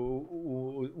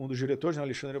um dos diretores, né,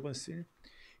 Alexandre Vancini.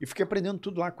 E fiquei aprendendo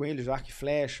tudo lá com eles, arco e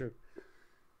flecha.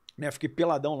 Né? Fiquei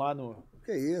peladão lá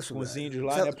Que isso, com os índios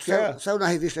lá. Saiu na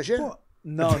revista G? Pô,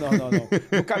 Não.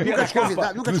 Não cabia nunca te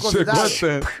convidaram? Nunca te convidaram?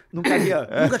 Não cabia.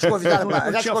 Nunca te convidaram?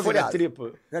 Não tinha folha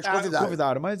tripla. Já te convidaram?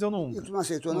 Convidaram, mas eu não... E tu não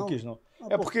aceitou, não? Não quis, não.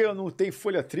 É porque eu não tenho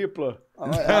folha tripla.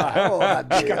 Porra,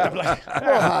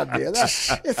 Beira.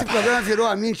 Esse programa virou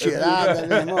uma mentirada,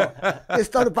 meu irmão. Esse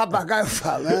tal do papagaio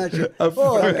falante.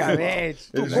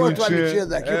 Francamente. Tu conta uma mentira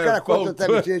daqui, o cara conta outra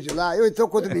mentira de lá. Eu então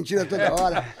conto mentira toda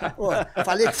hora.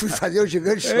 Falei que fui fazer o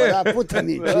gigante chorar. Puta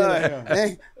mentira.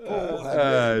 Hein?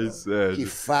 Porra, sério. Que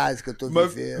fase que eu tô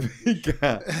vivendo. Vem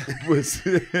cá,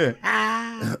 você...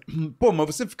 Pô, mas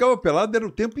você ficava pelado era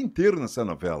o tempo inteiro nessa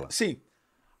novela. Sim.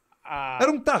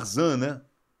 Era um Tarzan, né?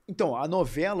 Então, a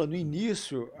novela, no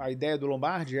início, a ideia do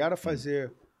Lombardi era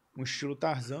fazer um estilo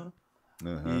Tarzan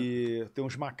e ter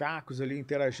uns macacos ali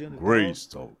interagindo.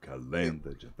 Greystoke, a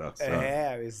lenda de Tarzan.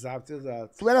 Exato.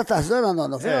 Tu era Tarzan na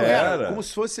novela? Era. Como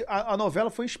se fosse... A novela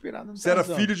foi inspirada no Tarzan. Você era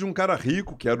filho de um cara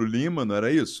rico, que era o Lima, não era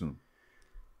isso?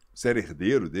 Você era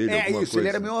herdeiro dele? Isso, ele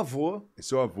era meu avô. Esse é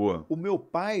seu avô. O meu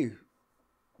pai,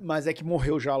 mas é que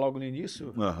morreu já logo no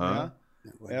início, né?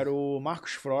 Era o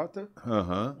Marcos Frota,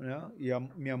 né? E a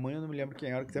minha mãe, eu não me lembro quem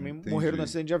era, que também morreram no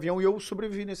acidente de avião, e eu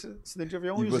sobrevivi nesse acidente de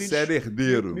avião. E você era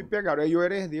herdeiro. Me pegaram, aí eu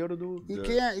era herdeiro do...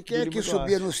 E quem é que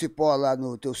subia no cipó lá,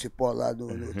 no teu cipó lá do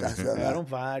Tarzan? Eram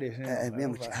várias, né? É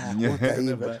mesmo? Conta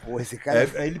aí, porra, esse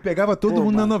cara... Ele pegava todo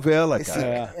mundo na novela,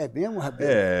 cara. É mesmo,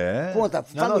 Rabelo? Conta,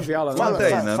 na novela. Conta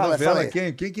aí, na novela,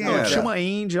 quem era? Tinha uma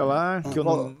índia lá, que eu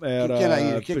não... Era... Quem era a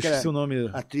índia? Eu esqueci o nome.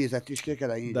 Atriz, quem que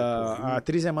era a índia? A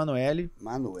atriz é Emanuele.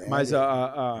 Mas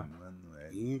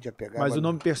Índia pegava... Mas o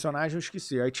nome do personagem eu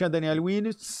esqueci. Aí tinha a Danielle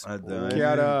Winitz, que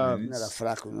era... Não era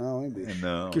fraco não, hein, bicho?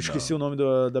 Que eu esqueci o nome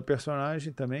da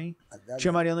personagem também.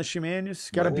 Tinha Mariana Ximenes,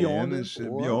 que era Bionda.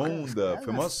 Bionda.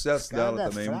 Foi o maior sucesso dela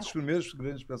também. Um dos primeiros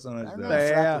grandes personagens dela. Não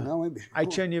era fraco não, hein, bicho? Aí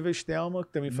tinha a Nível Stelma,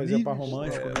 que também fazia par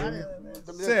romântico.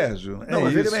 Sérgio, não,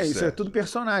 isso é tudo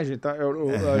personagem, tá?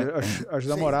 As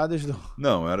namoradas do...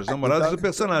 Não, eram as namoradas do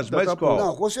personagem, mas qual?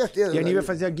 Não, com certeza. E a Nível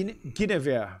fazia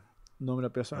Guinevere, o nome da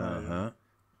personagem.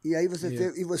 E aí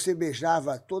você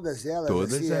beijava todas elas?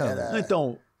 Todas elas. Não,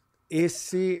 então,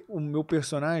 o meu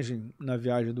personagem na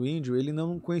Viagem do Índio, ele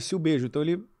não conhecia o beijo. Então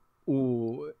ele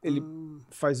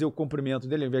fazia o cumprimento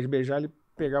dele, ao invés de beijar, ele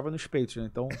pegava nos peitos, né?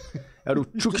 Então, era o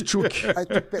tchuk-tchuk.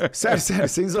 Sério,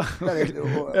 sem zoar.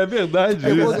 É verdade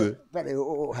isso. Peraí,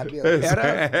 Rabelo.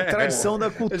 Era tradição da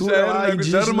cultura lá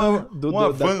indígena, um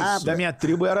avanço. da minha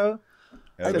tribo, era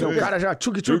O cara já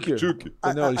tchuc-tchuc.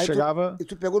 Entendeu? Ele chegava... E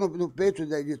tu pegou no peito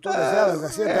de todas elas,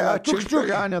 assim? Tinha que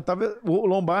pegar, né? O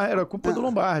Lombardi era culpa do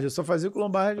Lombardi. Eu só fazia o que o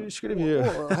Lombardi escrevia.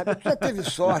 Tu já teve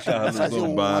sorte de fazer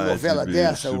uma novela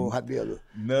dessa, o Rabelo?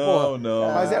 Não.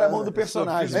 Mas era a mão do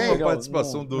personagem. Uma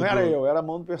participação não era eu, era a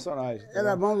mão do personagem.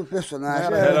 Era a mão do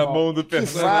personagem. Era a mão do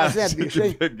personagem. Que faz, né, bicho?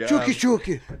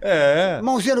 Tchuc-tchuc.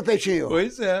 Mãozinha no peitinho.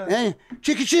 Pois é. Hein?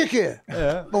 Tique-tique.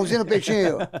 Mãozinha no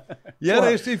peitinho. E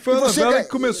era esse, foi a novela que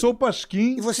começou o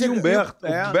Pasquim e o Humberto.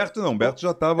 Humberto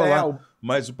já estava lá.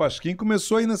 Mas o Pasquim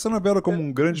começou aí nessa novela como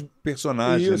um grande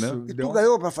personagem, né? E tu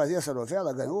ganhou pra fazer essa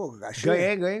novela? Ganhou?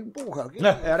 Gachê? Ganhei. Porra,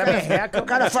 era merreca. O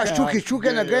cara faz tchuc-tchuc e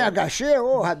ainda ganha gachê?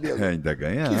 Ô, Rabelo. Ainda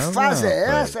ganha. Que fase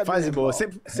é essa? Fase boa,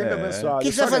 sempre abençoado. O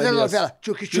que você vai fazer na novela?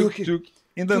 Tchuc-tchuc.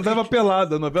 Ainda andava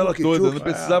pelado a novela toda, não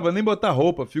precisava nem botar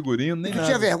roupa, figurino, nem nada. Tu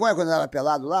tinha vergonha quando andava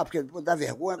pelado lá? Porque dá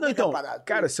vergonha. Não, então,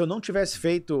 cara, se eu não tivesse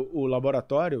feito o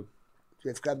laboratório,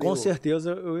 com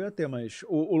certeza eu ia ter, mas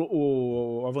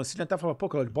o Avancini até falava, pô,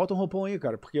 Claudio, bota um roupão aí,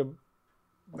 cara, porque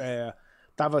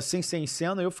tava sem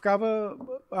cena, eu ficava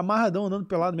amarradão, andando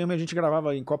pelado mesmo, a gente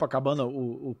gravava em Copacabana,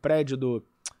 o prédio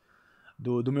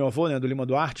do meu avô, né, do Lima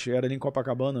Duarte, era ali em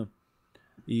Copacabana,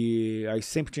 e aí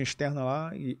sempre tinha externa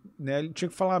lá, e né, ele tinha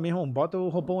que falar, meu irmão, bota o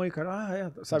roupão aí,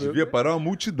 cara. Sabe? Devia parar uma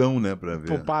multidão, né, pra ver.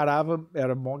 Pô, parava,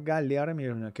 era mó galera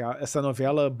mesmo, né, que essa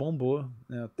novela bombou,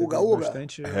 né. O Gaúga?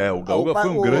 Bastante... O Gaúga foi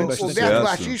um grande sucesso. O Humberto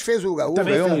Martins fez o Gaúga.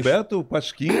 Também o Humberto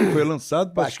Pasquim foi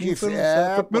lançado, Pasquim foi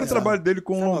lançado. Foi o primeiro trabalho dele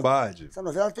com o Lombardi. Essa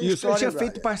novela tem isso, história. Ele tinha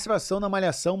feito participação na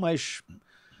Malhação, mas...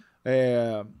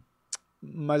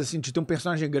 Mas assim, de ter um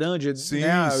personagem grande,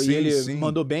 né? E ele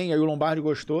mandou bem, aí o Lombardi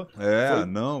gostou.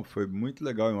 Foi muito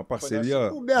legal, é uma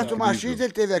parceria. O Humberto Martins,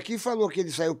 ele teve aqui e falou que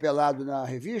ele saiu pelado na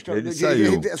revista. Ele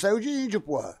saiu de índio,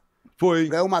 porra. Foi.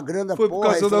 Ganhou uma grana, foi por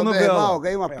causa da novela.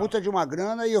 Ganhei uma puta de uma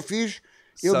grana e eu fiz.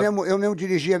 Eu mesmo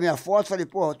dirigi a minha foto, falei,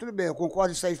 porra, tudo bem, eu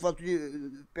concordo em sair foto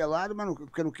de pelado, mas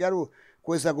porque eu não quero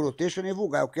coisa grotesca nem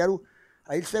vulgar, eu quero.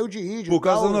 Aí ele saiu de índio. Por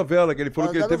causa da novela, que ele falou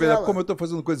que ele teve. Como eu tô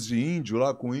fazendo coisas de índio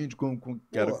lá, com índio,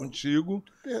 que era contigo.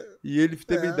 E ele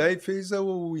teve ideia e fez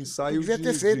o ensaio. Devia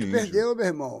ter feito, perdeu, meu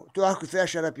irmão. Teu arco e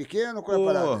flecha era pequeno, qual é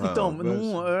a parada? Então,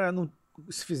 não.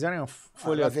 Se fizerem a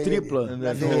folha tripla...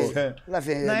 Lá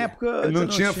vem na época... Não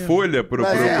tinha folha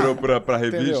pra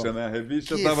revista, entendeu? Né? A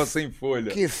revista tava sem folha.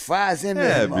 Que fazem, meu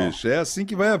irmão? Bicho, é assim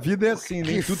que vai a vida, é assim.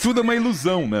 Né? Tudo é uma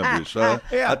ilusão, né, bicho?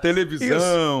 A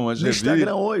televisão, as revistas... No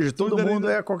Instagram hoje, todo mundo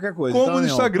é qualquer coisa. Como no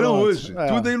Instagram hoje.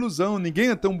 Tudo é ilusão. Ninguém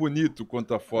é tão bonito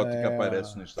quanto a foto que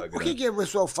aparece no Instagram. Por que o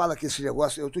pessoal fala que esse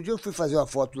negócio... Outro dia eu fui fazer uma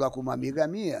foto lá com uma amiga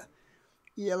minha...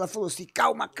 E ela falou assim,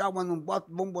 calma,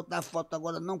 vamos botar a foto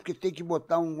agora não, porque tem que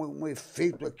botar um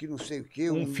efeito aqui, não sei o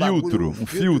quê. Um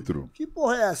filtro. Que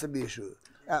porra é essa, bicho?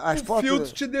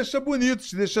 Filtro te deixa bonito,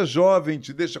 te deixa jovem,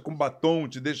 te deixa com batom,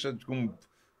 te deixa com...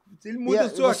 Ele muda a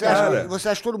sua cara. Você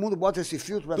acha que todo mundo bota esse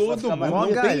filtro pra todo ficar mais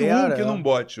bonito? bonito? Não tem um que não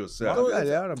bote, certo?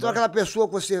 Então aquela pessoa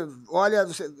que você olha,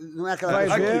 não é aquela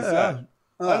pessoa... Aqui, sabe?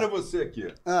 Olha você aqui.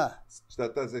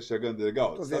 Está chegando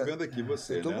legal? Você está vendo aqui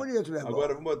você, tô bonito, meu irmão.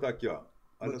 Agora vamos botar aqui, ó.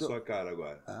 Olha a sua cara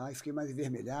agora. Fiquei mais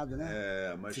envermelhado,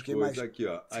 né? Mais coisa aqui,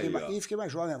 ó. Fiquei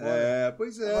mais jovem agora.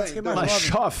 Pois é. Fiquei mais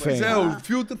jovem. Pois o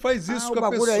filtro faz isso com a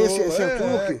pessoa. O bagulho é esse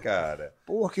truque? Cara.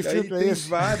 Porra, que filtro é esse?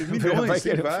 Tem vários, milhões,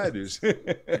 tem vários.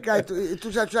 Cara, tu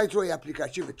já entrou em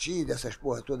aplicativo Tinder, essas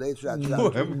porra toda aí? Ele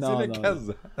é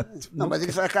casado. Não, mas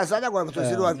ele foi casado agora, mas tô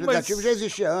dizendo, o aplicativo já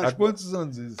existia antes. Há quantos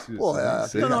anos existe isso? Porra,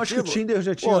 não, acho que o Tinder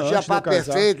já tinha antes. Tinha Papo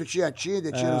Perfeito, tinha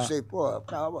Tinder, tinha não sei,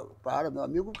 calma, meu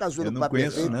amigo casou no Papo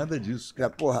Perfeito. Eu não conheço nada disso. Cara.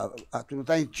 Porra, tu não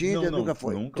tá em Tinder, nunca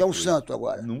foi. Tu é um santo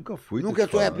agora. Nunca fui. Nunca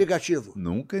entrou em aplicativo?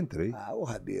 Nunca entrei. O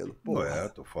Rabelo, porra.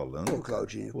 Tô falando. Pô,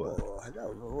 Claudinho, porra.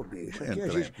 Ô, bicho, aqui a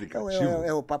gente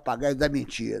é o papagaio da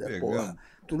mentira, porra.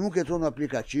 Tu nunca entrou no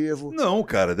aplicativo? Não,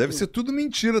 cara, deve ser tudo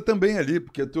mentira também ali,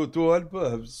 porque tu olha,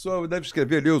 só deve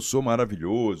escrever ali, eu sou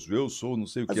maravilhoso, eu sou não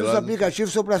sei o que lá. Os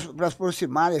aplicativos são para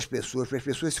aproximarem as pessoas, para as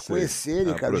pessoas se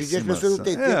conhecerem, cara. Hoje em dia as pessoas não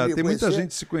têm tempo de conhecer. Tem muita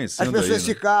gente se conhecendo. As pessoas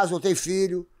se casam, têm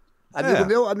filho.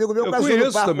 Amigo meu casou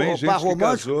no par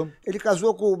romântico. Ele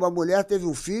casou com uma mulher, teve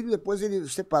um filho, depois ele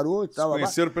separou e tal.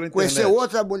 Conheceram pela internet. Conheceu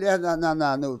outra mulher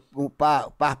no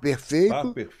par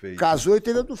perfeito. Casou e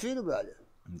teve outro filho, brother.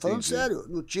 Falando sério,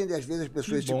 no Tinder às vezes as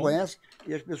pessoas se conhecem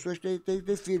e as pessoas têm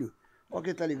filho. Olha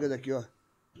quem tá ligando aqui, ó.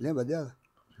 Lembra dela?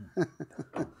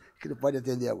 Que não pode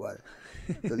atender agora.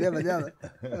 Tu lembra dela?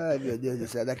 Ai, meu Deus do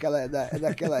céu, é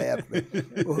daquela época.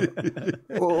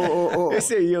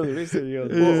 Esse é eu.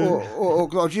 Ô,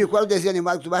 Claudinho, qual era o desenho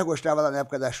animado que tu mais gostava lá na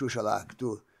época da Xuxa lá? Que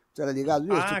tu era ligado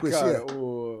nisso? Tu conhecia? Cara,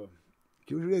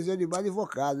 Tinha os desenhos animados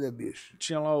invocados, né, bicho?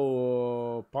 Tinha lá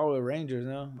o Power Rangers,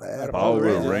 né? Era Power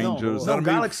Rangers, não, era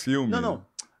Galaxy, filme. Não.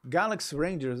 Galaxy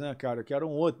Rangers, né, cara? Que era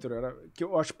um outro. Que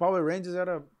eu acho que Power Rangers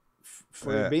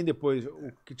foi bem depois.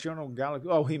 O que tinha no Galaxy...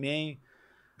 o He-Man.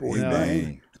 Pô,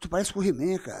 He-Man. Tu parece com o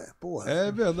He-Man, cara. Porra.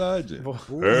 É verdade.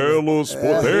 Pelos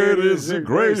poderes de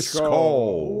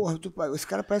Grayskull. Porra, esse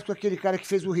cara parece com aquele cara que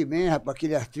fez o He-Man, rapaz,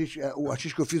 aquele artista, o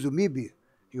artista que eu fiz o MIB,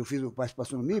 que eu fiz a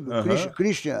participação no MIB, o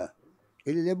Christian.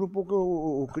 Ele lembra um pouco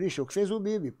o Christian, que fez o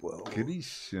MIB, pô.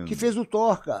 Christian. Que fez o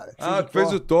Thor, cara. Que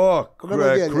fez o Thor. Como é o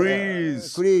nome dele?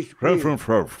 Chris.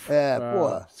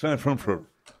 Porra.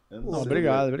 Não,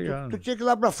 obrigado. Tu tinha que ir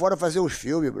lá pra fora fazer os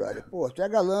filmes, brother. Pô, tu é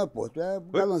galã, pô. Tu é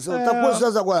galãzão. Tá com quantos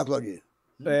anos agora, Claudinho?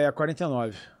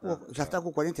 49. Pô, já tá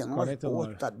com 49?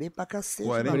 49. Pô, tá bem pra cacete.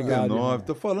 49.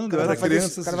 Tô falando, eu era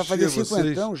criança. O cara vai fazer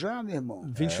 50 já, meu irmão.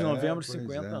 20 de novembro,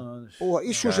 50 anos. Porra,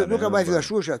 e Xuxa, nunca mais viu a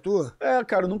Xuxa, tu?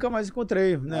 Cara, eu nunca mais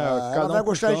encontrei, né? Ela vai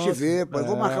gostar de te ver, pô. Eu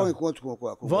vou marcar um encontro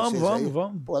com vocês aí.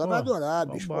 Vamos. Pô, ela vai adorar,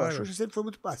 bicho. Pô, a Xuxa sempre foi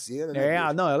muito parceira,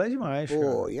 né? Não, ela é demais,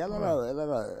 pô, cara. E ela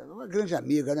era uma grande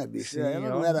amiga, né, bicho? Sim, ela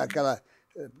não era aquela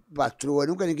patroa,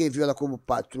 nunca ninguém viu ela como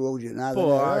patroa de nada.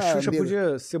 Pô, né? a Xuxa amiga.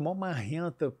 podia ser mó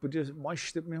marrenta, podia mó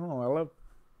estepe, meu irmão. Ela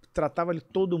tratava ali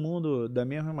todo mundo da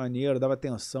mesma maneira, dava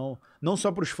atenção, não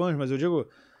só pros fãs, mas eu digo,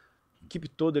 a equipe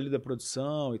toda ali da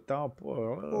produção e tal.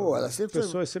 Pô, ela sempre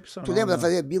pessoa excepcional. Tu lembra de né?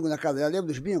 fazer bingo na casa dela? Lembra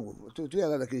dos bingos? Tu ia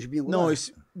lá daqueles bingos? Não, lá?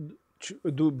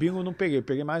 do bingo eu não peguei.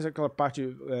 Peguei mais aquela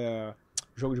parte.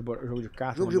 Jogo de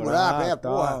carta. Jogo de buraco,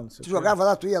 porra. Tu jogava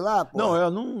lá, tu ia lá, porra?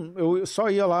 Não, eu só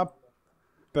ia lá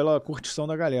pela curtição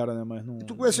da galera, né? Mas não.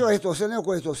 Tu conheceu o Ayrton Senna? Nem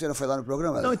o Ayrton Senna foi lá no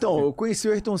programa? Não, então, eu conheci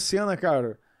o Ayrton Senna,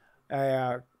 cara,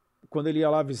 quando ele ia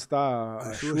lá visitar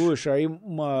a Xuxa, aí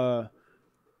uma...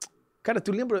 Cara,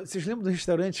 vocês lembram do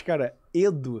restaurante, cara,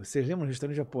 Edo? Vocês lembram do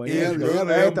restaurante japonês? Eu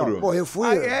lembro. Então, porra, eu fui.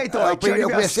 Eu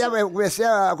comecei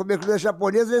a comer comida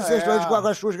japonesa nesse restaurante com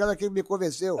a Xuxa, ela que me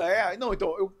convenceu.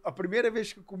 A primeira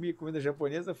vez que eu comi comida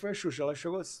japonesa foi a Xuxa. Ela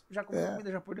chegou, já comeu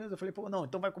comida japonesa? Eu falei, pô, não,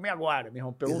 então vai comer agora, meu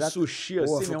irmão. Pegou um sushi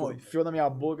assim, meu irmão, enfiou na minha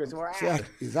boca. Assim,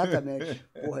 certo, exatamente.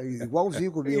 Porra,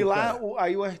 igualzinho comigo. E lá,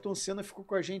 aí o Ayrton Senna ficou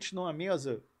com a gente numa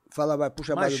mesa. Fala, vai,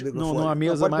 puxa mais o microfone. Numa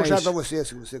mesa pode puxar pra você,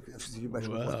 se você se sentir mais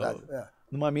confortável.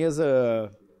 Numa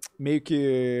mesa meio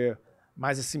que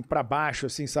mais assim pra baixo,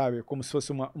 assim, sabe? Como se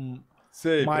fosse uma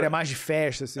área mais de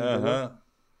festa, assim.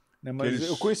 Né? Mas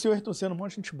eu conheci o Ayrton Senna, um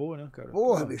monte de gente boa, né, cara?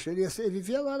 Porra, bicho, ele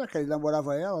vivia lá, né, cara? Ele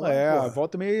namorava ela lá.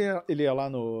 Volta meio ele ia lá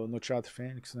no Teatro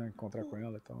Fênix, né? Encontrar com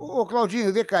ela e tal. Ô,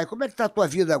 Claudinho, vem cá, como é que tá a tua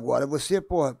vida agora? Você,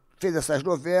 porra, fez essas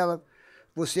novelas.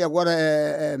 Você agora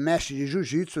é mestre de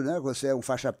jiu-jitsu, né? Você é um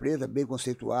faixa preta, bem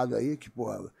conceituado aí, que,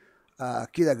 porra, a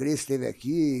Kira Grace esteve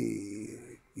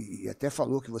aqui e até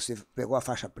falou que você pegou a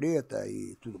faixa preta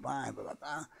e tudo mais, blá, blá,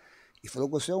 blá, e falou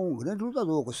que você é um grande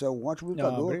lutador, você é um ótimo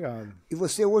lutador. Obrigado. E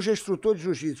você hoje é instrutor de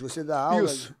jiu-jitsu, você dá aula...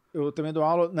 Isso, eu também dou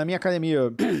aula. Na minha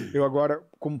academia, eu agora,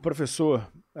 como professor,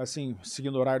 assim,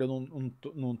 seguindo o horário,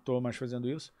 eu não tô mais fazendo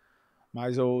isso,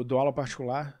 mas eu dou aula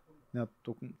particular, né?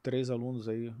 Tô com 3 alunos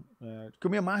aí, que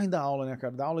eu me amarro em dar aula, né,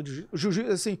 cara? Dar aula de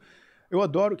jiu-jitsu, assim, eu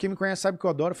adoro, quem me conhece sabe que eu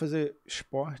adoro fazer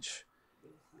esporte,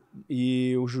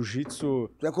 e o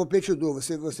jiu-jitsu... Tu é competidor,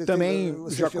 você também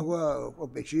você chegou a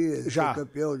competir, já foi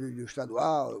campeão de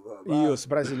estadual? Isso,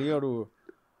 brasileiro,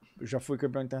 já fui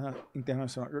campeão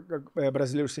internacional,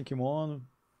 brasileiro sem kimono.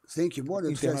 Sem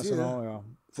kimono? Internacional, né?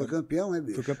 Foi campeão, né,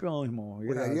 bicho? Fui campeão, irmão.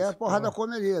 Ali é porrada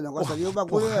come ali, o negócio ali, o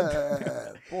bagulho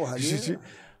porra, ali...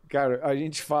 Cara, a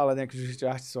gente fala, né, que o jiu-jitsu é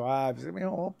arte suave, é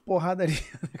uma porrada ali,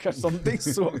 cara, só não tem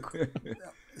soco.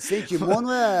 Sem kimono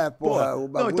porra, o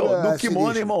bagulho não, então, no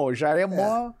kimono, sinistro. Irmão, já é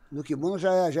mó... No kimono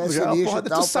já é sinistro porra, e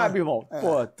tal. Tu sabe, irmão.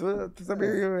 Pô, tu sabe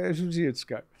é jiu-jitsu,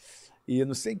 cara. E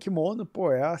no sem kimono,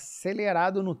 pô, é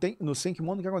acelerado, no sem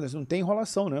kimono o que acontece? Não tem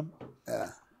enrolação, né?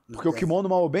 Porque o kimono,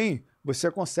 mal ou bem, você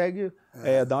consegue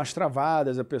dar umas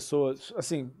travadas, a pessoa...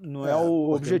 Assim, não é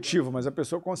o objetivo, mas a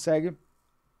pessoa consegue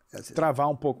travar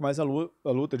um pouco mais a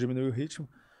luta, diminuir o ritmo.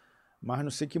 Mas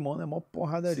no sem kimono é mó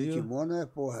porradaria. Sem kimono é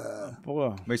porra...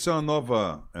 Mas isso é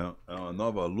uma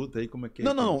nova luta aí? Como é que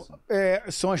é? Não.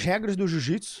 São as regras do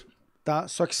jiu-jitsu, tá?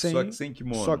 Só que sem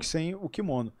kimono. Só que sem o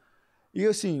kimono. E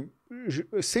assim,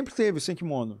 sempre teve sem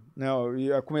kimono, né?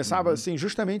 E começava assim,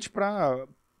 justamente para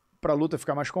a luta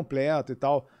ficar mais completa e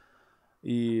tal.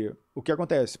 E o que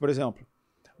acontece? Por exemplo,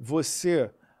 você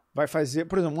vai fazer,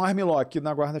 por exemplo, um armlock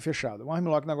na guarda fechada. Um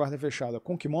armlock na guarda fechada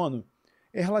com kimono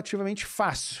é relativamente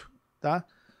fácil, tá?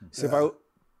 Você vai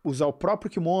usar o próprio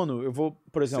kimono, eu vou,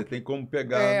 por exemplo... Você tem como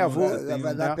pegar...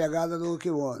 vai dar a pegada no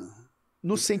kimono.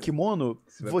 No sem kimono,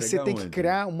 você tem que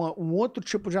criar um outro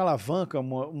tipo de alavanca,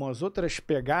 umas outras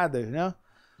pegadas, né?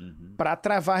 para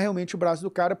travar realmente o braço do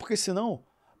cara, porque senão,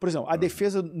 por exemplo, a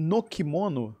defesa no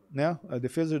kimono, né? A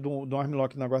defesa do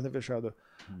armlock na guarda fechada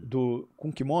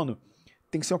com kimono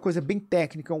tem que ser uma coisa bem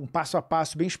técnica, um passo a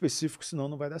passo bem específico, senão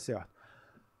não vai dar certo.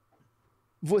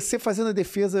 Você fazendo a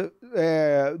defesa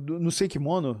no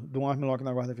seikimono, de um armlock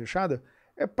na guarda fechada,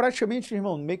 é praticamente,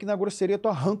 irmão, meio que na grosseria tu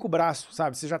arranca o braço,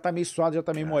 sabe? Você já tá meio suado, já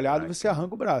tá meio molhado, você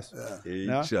arranca o braço.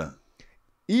 Né?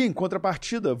 E em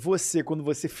contrapartida, quando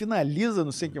você finaliza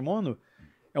no seikimono,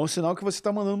 é um sinal que você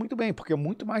tá mandando muito bem, porque é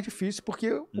muito mais difícil,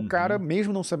 porque o cara,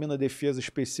 mesmo não sabendo a defesa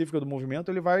específica do movimento,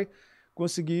 ele vai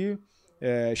conseguir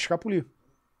escapulir.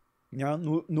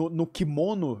 No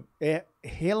kimono é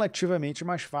relativamente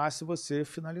mais fácil você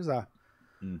finalizar.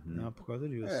 Por causa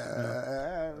disso.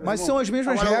 Mas são as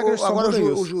mesmas regras. Agora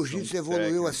o jiu-jitsu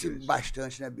evoluiu assim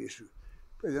bastante, né, bicho?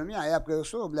 Por exemplo, na minha época, eu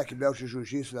sou black belt de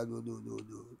jiu-jitsu lá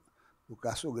do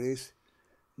Carson Gracie,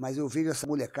 mas eu vejo essa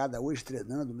molecada hoje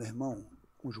treinando, meu irmão,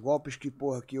 uns golpes que,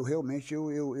 porra, que eu realmente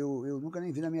eu nunca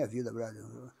nem vi na minha vida, brother.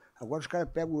 Agora os caras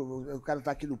pegam, o cara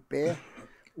tá aqui no pé,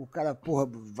 o cara, porra,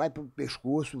 vai pro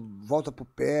pescoço, volta pro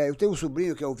pé. Eu tenho um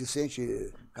sobrinho que é o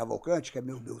Vicente Cavalcante, que é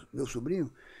meu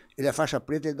sobrinho, ele é faixa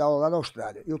preta, ele dá aula lá na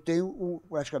Austrália. Eu tenho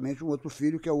praticamente um outro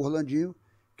filho, que é o Orlandinho,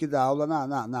 que dá aula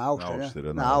na Áustria,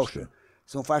 né? Na Áustria.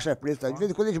 São faixas pretas. De vez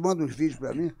em quando eles mandam uns vídeos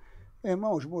pra mim. Meu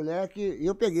irmão, os moleques... E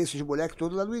eu peguei esses moleques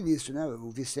todos lá no início, né? O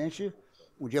Vicente,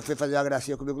 um dia foi fazer uma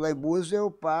gracinha comigo lá em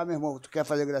Búzios, pá, meu irmão, tu quer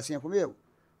fazer gracinha comigo?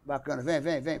 Bacana,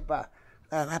 vem, pá.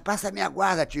 Passa a minha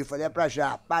guarda, tio. Falei, pra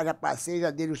já. Pá, já passei, já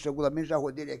dei o seguramento, já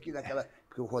rodei ele aqui naquela...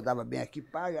 Porque eu rodava bem aqui,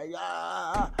 pá, aí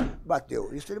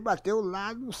bateu. Isso ele bateu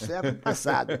lá no século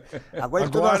passado. Agora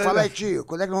ele toda hora fala, tio,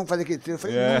 quando é que nós vamos fazer aquele treino? Eu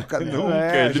falei, nunca, meu.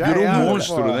 Nunca, ele virou um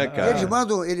monstro, né, cara?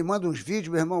 Ele manda uns vídeos,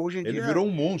 meu irmão, hoje em dia... Ele virou um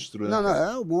monstro, né? Não,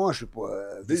 é um monstro, pô.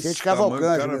 Vicente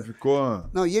Cavalcante. O cara ficou...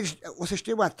 Não, e vocês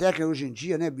têm uma técnica hoje em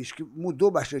dia, né, bicho, que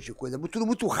mudou bastante coisa. Tudo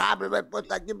muito rápido, vai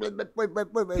botar aqui,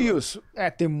 Isso,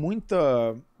 tem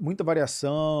muita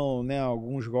variação, né,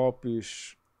 alguns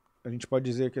golpes, a gente pode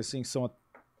dizer que, assim,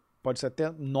 pode ser até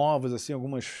novos, assim,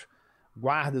 algumas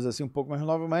guardas, assim, um pouco mais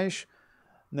novas, mas,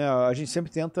 né, a gente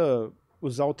sempre tenta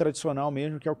usar o tradicional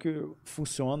mesmo, que é o que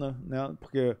funciona, né,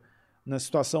 porque na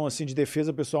situação, assim, de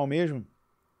defesa pessoal mesmo,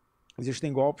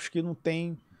 existem golpes que não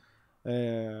tem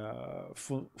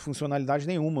funcionalidade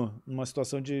nenhuma numa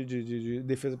situação de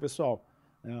defesa pessoal,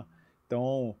 né,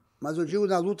 então... Mas eu digo,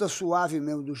 na luta suave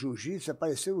mesmo do jiu-jitsu,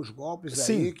 apareceram os golpes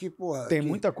aí que, porra... Tem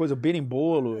muita coisa,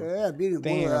 berimbolo. Berimbolo.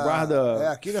 Tem a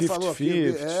guarda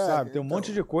 50-50, sabe? Então, tem um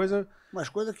monte de coisa... Umas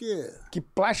coisas que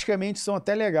plasticamente são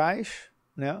até legais,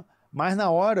 né? Mas na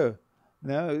hora,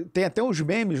 né? Tem até os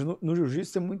memes no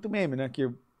jiu-jitsu, tem muito meme, né?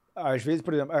 Que, às vezes,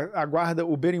 por exemplo, a guarda,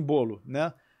 o berimbolo,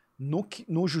 né?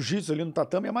 No jiu-jitsu, ali no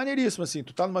tatame, é maneiríssimo, assim.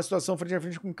 Tu tá numa situação frente a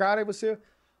frente com um cara e você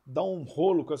dá um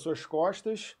rolo com as suas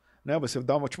costas... Né? Você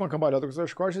dá uma cambalhota com as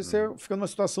suas costas e você fica numa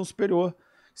situação superior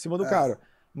em cima do cara.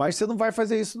 Mas você não vai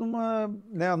fazer isso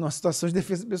numa situação de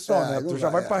defesa pessoal, né? Tu já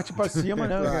vai partir para cima,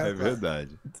 né? É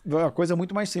verdade. É uma coisa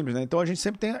muito mais simples, né? Então a gente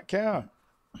sempre quer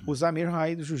usar a mesma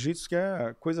raiz do jiu-jitsu, que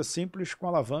é coisa simples com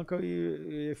alavanca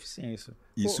e eficiência.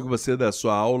 Isso que você dá, a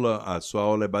sua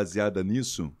aula é baseada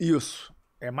nisso? Isso.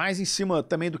 É mais em cima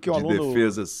também do que o aluno... De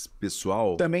defesa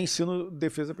pessoal? Também ensino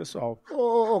defesa pessoal.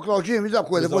 Ô Claudinho, me diz uma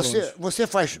coisa. Você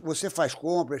faz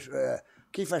compras...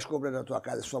 quem faz compras na tua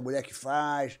casa? Sua mulher que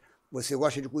faz? Você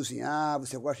gosta de cozinhar?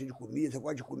 Você gosta de comida? Você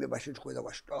gosta de comer bastante coisa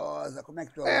gostosa? Como é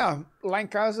que tu... Lá em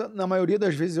casa, na maioria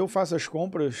das vezes, eu faço as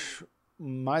compras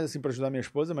mais assim para ajudar minha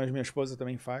esposa, mas minha esposa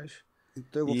também faz.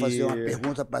 Então eu vou fazer uma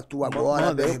pergunta pra tu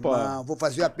agora, meu irmão. Vou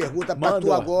fazer uma pergunta pra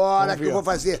tu agora, que eu vou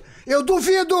fazer. Eu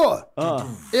duvido!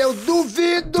 Eu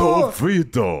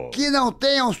duvido! Que não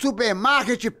tenha um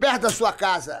supermarket perto da sua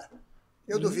casa.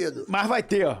 Eu duvido. Mas vai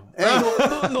ter.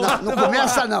 Não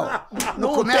começa, não.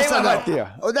 Não começa, não. Vai ter.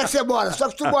 Onde é que você mora? Só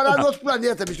que tu morar no outro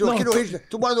planeta, bicho. Aqui no Rio.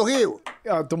 Tu mora no Rio?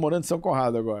 Eu tô morando em São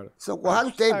Conrado agora. São Conrado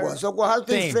tem, pô. São Conrado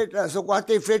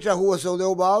tem frente à rua São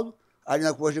Leobaldo. Ali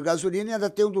na posto de gasolina, e ainda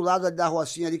tem um do lado da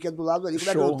Rocinha ali, que é do lado ali. Como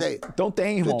é que não tem? Então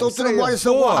tem, irmão. Então tu não mora em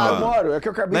São Conrado. Eu moro, é que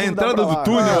eu acabei de mudar pra lá. Na entrada do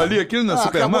túnel ali, aqui no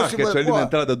supermarket, ali na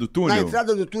entrada do túnel? Na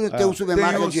entrada do túnel tem um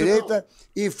supermarket à direita,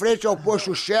 e em frente ao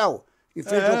posto Shell,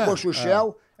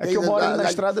 É que eu moro ali na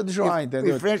Estrada do Joá,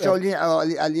 entendeu? Em frente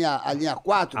à linha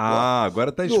 4,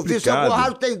 agora tá explicado. No São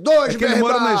Conrado tem 2, meu irmão. Ele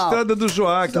mora na Estrada do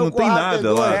Joá, que não tem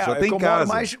nada lá, só tem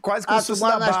casa. Quase que tu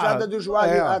mora na Estrada do Joá.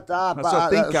 Mas só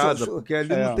tem casa, porque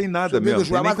ali não tem nada mesmo,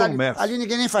 tem nem comércio. Ali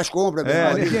ninguém nem faz compra.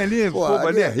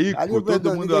 Ali é rico,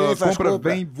 todo mundo compra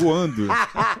vem voando.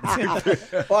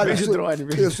 Olha,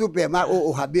 o supermercado,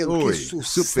 o Rabelo,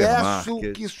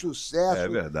 que sucesso. É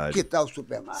verdade. Que tal o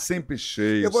supermercado? Sempre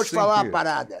cheio. Eu vou te falar uma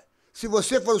parada. Se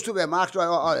você for no supermercado,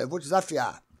 olha, eu vou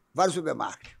desafiar. Vários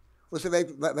supermercados.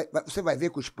 Você vai ver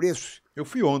que os preços... Eu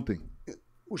fui ontem.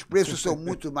 Os preços são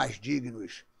muito mais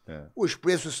dignos. Os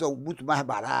preços são muito mais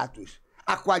baratos.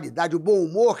 A qualidade, o bom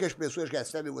humor que as pessoas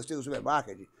recebem você no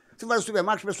supermercado. Você vai no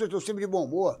supermercado, as pessoas estão sempre de bom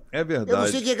humor. É verdade. Eu não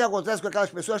sei o que acontece com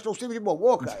aquelas pessoas, estão sempre de bom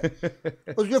humor, cara.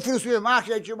 Outro dia eu fui no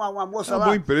supermercado, aí tinha uma moça lá.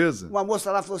 Boa empresa. Uma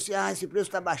moça lá falou assim: esse preço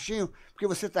está baixinho, porque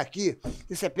você está aqui.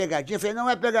 Isso é pegadinha. Eu falei: não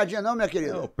é pegadinha, não, minha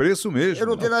querida. É o preço mesmo. Eu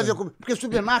não tenho nada a ver com. Porque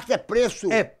supermercado é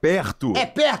preço. É perto. É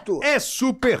perto. É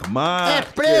supermarket.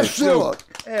 É preço.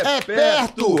 É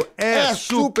perto. É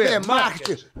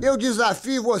supermarket. Eu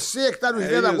desafio você que está nos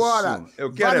vendo agora.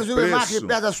 Eu quero vários supermarkets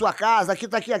perto da sua casa. Aqui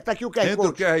está aqui o QR Entra Code.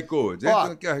 o QR Code. Entra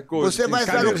no QR Code. Você vai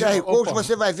entrar no QR Code,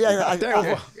 você vai ver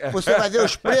você vai ver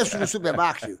os preços do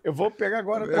supermarket. Eu vou pegar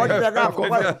agora. Pode pegar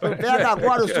agora. Pega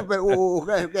agora o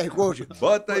QR Code.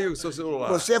 Bota aí o seu celular.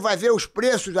 Você vai ver os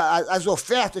preços, as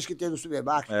ofertas que tem no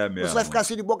supermarket. É mesmo. Você vai ficar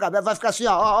assim de boca aberta, vai ficar assim,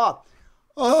 ó.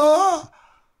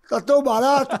 Tá tão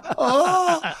barato.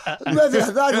 Não é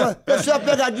verdade, deve ser uma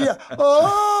pegadinha.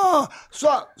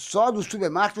 Só no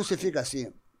supermarket você fica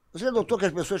assim. Você notou que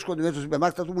as pessoas, quando entram no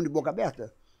supermarket, tá todo mundo de boca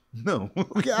aberta? Não.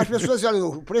 Porque as pessoas olham,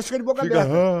 o preço fica de boca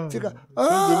aberta. Fica.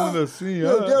 Todo mundo assim.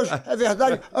 Meu Deus, é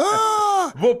verdade.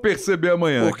 Vou perceber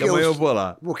amanhã, que amanhã eu vou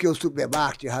lá. Porque o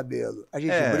supermarket, Rabelo, a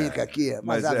gente brinca aqui,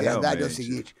 mas a verdade realmente é o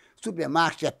seguinte: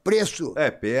 supermarket é preço.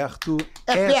 É perto.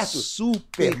 É perto.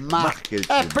 Supermarket.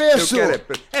 É preço.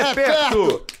 É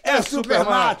perto. É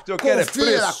supermarket. Eu quero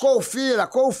preço. Confira.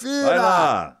 Vai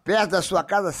lá. Perto da sua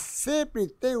casa sempre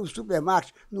tem um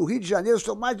supermarket. No Rio de Janeiro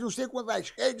são mais de não sei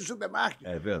quantas redes de supermarket.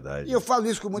 É verdade. E eu falo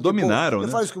isso com muita Dominaram, Eu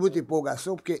falo isso com muita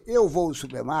empolgação, porque eu vou no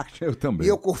supermarket. Eu também. E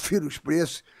eu confiro os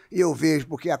preços e eu vejo,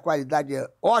 porque a qualidade é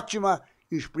ótima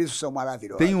e os preços são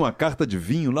maravilhosos. Tem uma carta de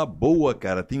vinho lá boa,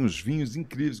 cara. Tem uns vinhos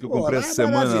incríveis que eu comprei essa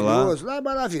semana lá. Lá é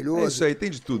maravilhoso. É isso aí, tem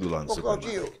de tudo lá no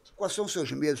supermercado. Claudinho, quais são os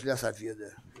seus medos nessa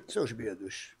vida? Seus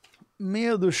medos?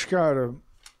 Medos, cara...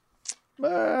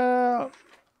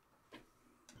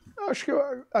 Acho que,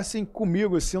 assim,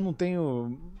 comigo, assim, eu não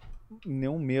tenho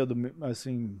nenhum medo,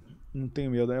 assim, não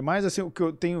tenho medo. É mais, assim, o que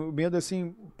eu tenho medo,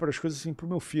 assim, para as coisas, assim, pro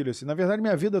meu filho, assim. Na verdade,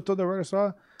 minha vida toda agora é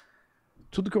só...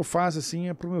 Tudo que eu faço, assim,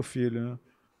 é pro meu filho,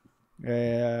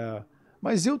 né?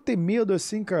 Mas eu tenho medo,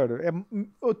 assim, cara...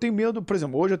 eu tenho medo, por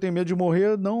exemplo, hoje eu tenho medo de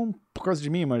morrer, não por causa de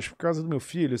mim, mas por causa do meu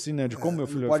filho, assim, né? De como meu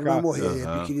filho vai ficar. Não pode mais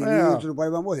morrer, pequenininho, tu não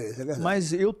pode mais morrer, isso é verdade.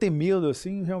 Mas eu tenho medo,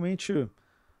 assim, realmente...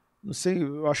 Não sei,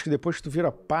 eu acho que depois que tu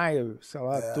vira pai, sei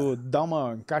lá, tu dá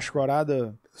uma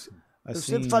encascorada... Assim, eu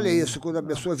sempre falei isso, quando a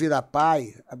pessoa vira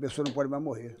pai, a pessoa não pode mais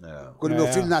morrer. Quando meu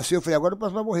filho nasceu, eu falei, agora eu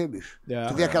posso mais morrer, bicho.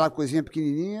 Tu vê aquela coisinha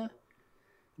pequenininha,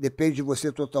 depende de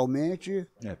você totalmente.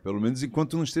 Pelo menos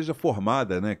enquanto não esteja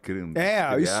formada, né?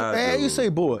 Isso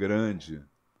aí, boa. Grande.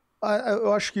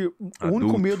 Eu acho que o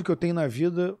único medo que eu tenho na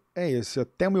vida é esse.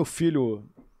 Até o meu filho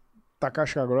tá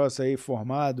casca grossa aí,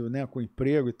 formado, né, com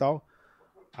emprego e tal.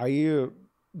 Aí,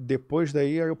 depois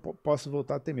daí, eu posso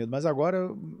voltar a ter medo. Mas agora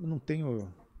eu não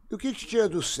tenho... E o que te tira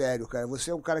do sério, cara?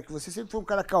 Você é um cara que... Você sempre foi um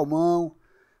cara calmão.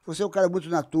 Você é um cara muito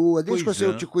na tua. Desde que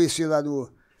eu te conheci lá no...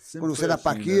 Quando você era assim,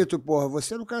 Paquito, né? Porra,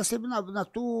 você era um cara sempre na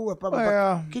tua.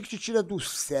 O que te tira do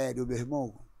sério, meu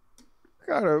irmão?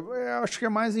 Cara, eu acho que é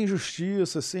mais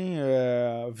injustiça, assim,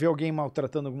 ver alguém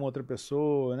maltratando alguma outra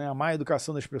pessoa, né? A má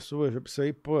educação das pessoas. Isso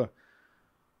aí, pô...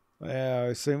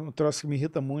 isso aí é um troço que me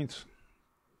irrita muito.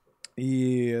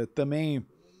 E também,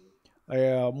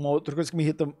 uma outra coisa que me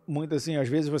irrita muito, assim, às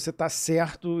vezes você tá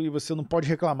certo e você não pode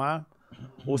reclamar,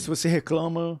 ou se você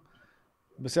reclama,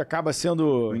 você acaba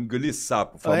sendo... Engolir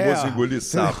sapo, o famoso engolir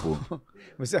sapo.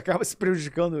 Você acaba se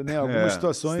prejudicando, né, em algumas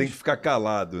situações. Você tem que ficar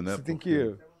calado, né? Você tem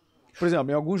que... Por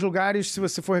exemplo, em alguns lugares, se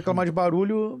você for reclamar de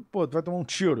barulho, pô, tu vai tomar um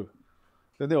tiro,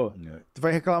 entendeu? Tu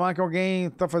vai reclamar que alguém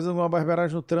tá fazendo uma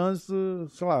barbeiragem no trânsito,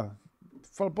 sei lá...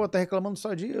 Fala, pô, tá reclamando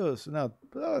só disso, né?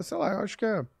 Sei lá, eu acho que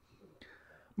é...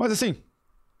 Mas assim,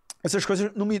 essas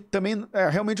coisas não me... Também,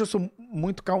 realmente eu sou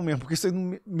muito calmo mesmo, porque isso aí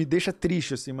não me deixa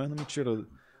triste, assim, mas não me tira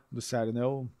do sério, né?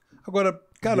 Agora,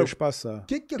 cara, o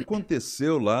que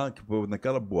aconteceu lá,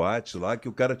 naquela boate lá, que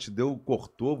o cara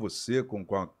cortou você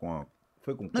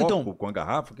foi com um copo, com a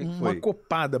garrafa? O que foi? Uma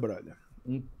copada, brother.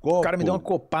 Um copo? O cara me deu uma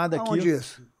copada aqui. Onde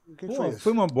isso?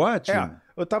 Foi uma boate?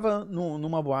 Eu tava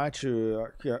numa boate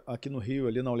aqui no Rio,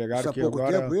 ali na Olegário. Há pouco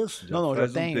tempo isso? Já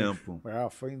tem. Tempo.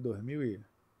 Foi em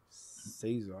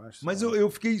 2006, eu acho. Mas eu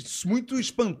fiquei muito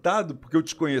espantado, porque eu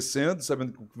te conhecendo,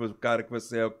 sabendo que o cara que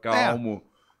você é calmo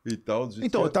e tal.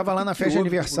 Então, eu tava lá na festa de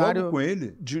aniversário com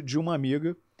ele? De uma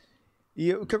amiga.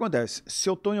 E o que acontece? Se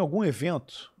eu tô em algum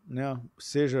evento, né,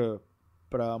 seja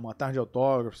para uma tarde de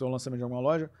autógrafos ou um lançamento de alguma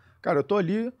loja, cara, eu tô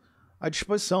ali à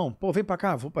disposição. Pô, vem pra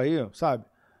cá, vou pra aí, sabe?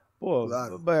 Pô,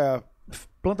 claro.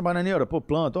 Planta bananeira, pô,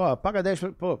 planta, ó, paga 10,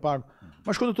 pô, pago.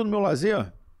 Mas quando eu tô no meu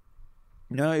lazer,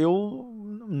 né,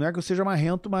 não é que eu seja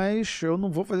marrento, mas eu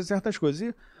não vou fazer certas coisas.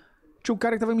 E tinha um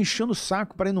cara que tava me enchendo o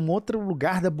saco para ir num outro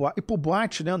lugar da boate. E pro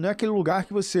boate, né, não é aquele lugar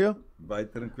que você... Vai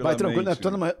tranquilamente. Vai tranquilo,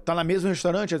 né? Tá na mesma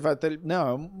restaurante, vai ter... Não,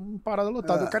 é uma parada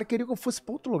lotada. O cara queria que eu fosse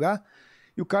pra outro lugar.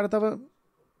 E o cara tava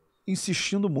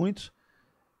insistindo muito.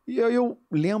 E aí eu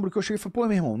lembro que eu cheguei e falei, pô,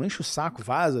 meu irmão, não enche o saco,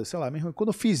 vaza, sei lá, meu irmão. Quando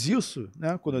eu fiz isso,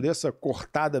 né, quando eu dei essa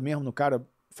cortada mesmo no cara,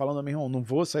 falando, meu irmão, não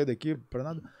vou sair daqui pra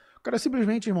nada, o cara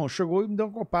simplesmente, irmão, chegou e me deu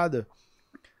uma copada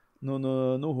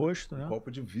no rosto, né? Copo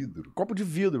de vidro. Copo de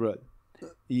vidro, brother.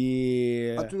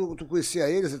 E... Mas tu conhecia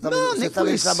ele? Você tava nem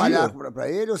indo trabalhar pra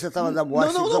ele ou você tava da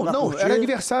boate? Não, era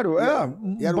aniversário. Era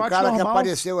um cara normal, que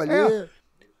apareceu ali...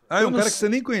 Ah, é um cara que você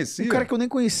nem conhecia? Um cara que eu nem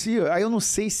conhecia. Aí eu não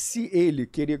sei se ele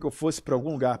queria que eu fosse pra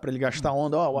algum lugar pra ele gastar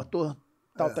onda. Ó, o ator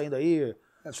tal tá indo aí.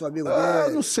 É seu amigo dele.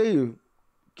 Eu não sei o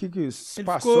que se ele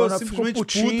passou. Ficou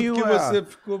putinho. Porque você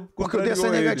ficou porque eu dei essa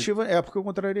negativa. Porque eu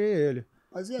contrariei ele.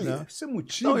 Mas e aí? Né? Isso é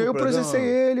motivo? Não, eu processei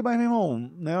ele, mas, meu irmão,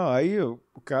 né? Aí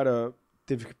o cara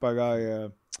teve que pagar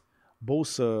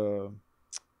bolsa...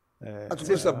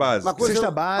 cesta básica.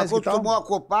 Cesta básica. Mas quando tu tomou uma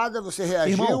copada, você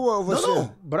reagiu ou você...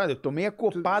 Não, brother, eu tomei a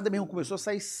copada mesmo, começou a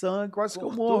sair sangue, quase que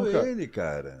eu morro, cara. Ele,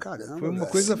 cara. Caramba, foi uma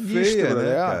coisa sinistro, feia,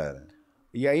 né, cara?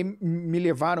 E aí me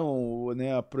levaram,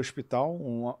 né, pro hospital,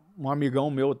 um amigão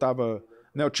meu tava...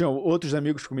 Né, eu tinha outros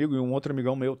amigos comigo e um outro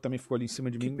amigão meu também ficou ali em cima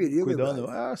de mim, perigo, cuidando.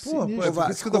 Por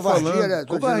isso que eu tô falando. Né?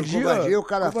 Covardia, o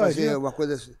cara fazer uma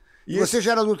coisa assim. E você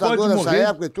já era lutador nessa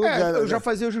época e tudo? Eu já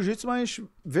fazia jiu-jitsu, mas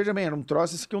veja bem, era um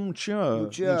troço assim que eu não tinha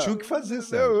o que fazer,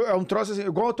 Sérgio. É um troço assim,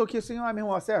 igual eu tô aqui assim, meu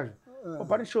irmão, Sérgio, pô,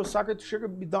 para de encher o saco, aí tu chega e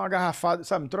me dá uma garrafada,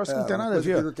 sabe? Um troço que não tem nada a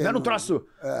ver. Não era um troço.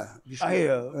 Aí,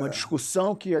 uma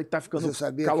discussão que tá ficando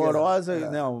calorosa,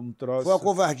 né? Um troço. Foi a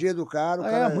covardia do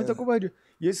cara. Muita covardia.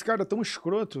 E esse cara tão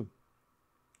escroto,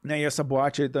 né? E essa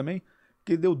boate aí também,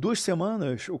 que deu 2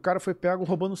 semanas, o cara foi pego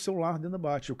roubando o celular dentro da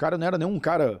boate. O cara não era nenhum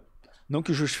cara. Não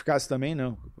que justificasse também,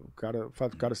 não. O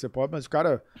fato do cara ser pobre, mas o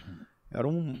cara era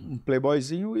um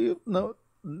playboyzinho e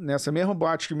nessa mesma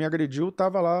boate que me agrediu,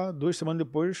 tava lá 2 semanas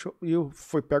depois e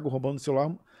foi pego roubando o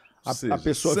celular. A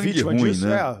pessoa vítima ruim, disso,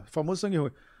 né? Famoso sangue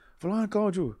ruim. Falou,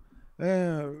 Cláudio,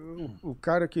 o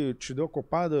cara que te deu a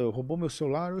copada roubou meu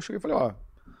celular. Eu cheguei e falei,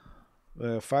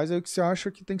 faz aí o que você acha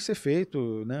que tem que ser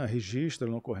feito, né? Registra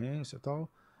na ocorrência e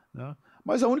tal, né?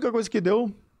 Mas a única coisa que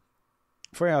deu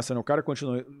foi essa, né? O cara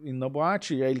continuou indo na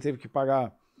boate e aí ele teve que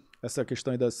pagar essa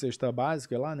questão aí da cesta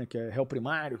básica lá, né? Que é réu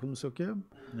primário, não sei o quê.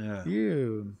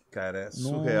 E... Cara, é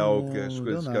surreal que as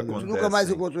coisas que acontecem. Tu nunca mais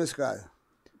encontrou esse cara?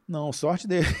 Não, sorte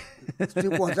dele. Se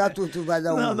tu encontrar, tu vai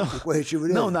dar um corretivo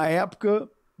nele? Não, na época,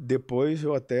 depois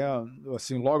eu até,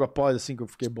 assim, logo após, assim, que eu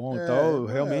fiquei bom e tal,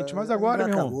 realmente, mas agora,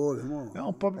 meu irmão, é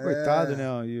um pobre coitado, né?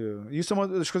 E isso é uma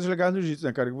das coisas legais do jiu-jitsu,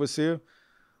 né, cara? Que você...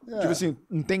 Tipo assim,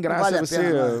 não tem graça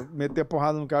você meter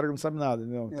porrada no cara que não sabe nada,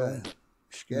 entendeu? Então,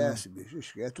 esquece, bicho,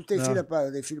 esquece. Tu tem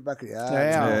filho pra criar.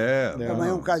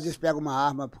 Amanhã um cara desse pega uma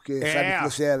arma porque sabe que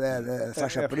você é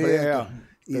faixa preta.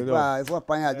 Eu vou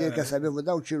apanhar dele, quer saber? Eu vou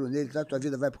dar um tiro nele, tá? Tua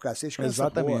vida vai pro cacete.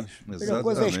 Exatamente. Tem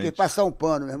coisa é passar um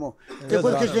pano, meu irmão. Tem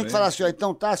coisa que a gente tem que falar assim,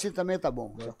 então tá, assim também tá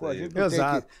bom. A gente não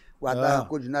tem que guardar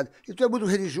rancor de nada. E tu é muito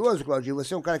religioso, Claudinho?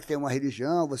 Você é um cara que tem uma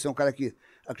religião? Você é um cara que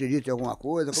acredita em alguma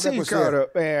coisa? Como é que você cara,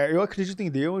 eu acredito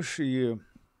em Deus e,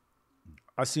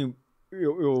 assim,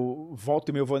 eu volto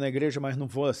e meio vou na igreja, mas não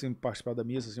vou, assim, participar da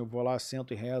missa, assim, eu vou lá,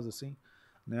 sento e rezo, assim,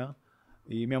 né?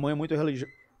 E minha mãe é muito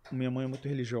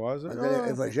religiosa. Mas ela é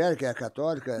evangélica, é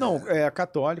católica? Não, é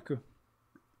católica,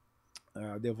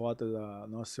 é devota da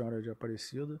Nossa Senhora de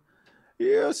Aparecida.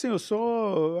 E, assim, eu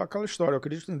sou aquela história, eu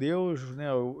acredito em Deus, né?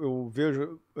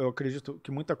 Eu acredito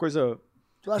que muita coisa...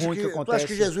 Tu acha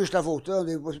que Jesus está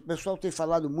voltando? O pessoal tem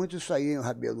falado muito isso aí, hein,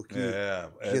 Rabelo, que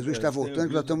Jesus está voltando,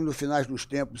 que nós estamos no final dos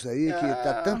tempos aí, que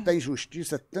está tanta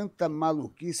injustiça, tanta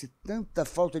maluquice, tanta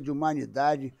falta de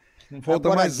humanidade. Não falta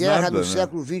agora mais a guerra nada, no né?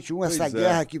 século XXI, essa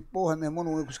guerra que, porra, meu irmão,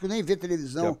 não consigo nem ver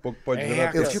televisão. Daqui a pouco pode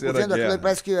virar a eu fico vendo guerra. aquilo,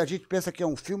 parece que a gente pensa que é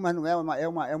um filme, mas não é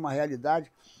uma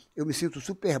realidade. Eu me sinto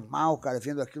super mal, cara,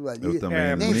 vendo aquilo ali. Eu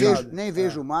também. Nem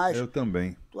vejo mais. Eu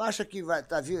também. Tu acha que vai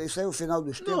tá vindo? Isso aí é o final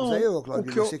dos tempos aí,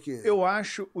 Claudio? Eu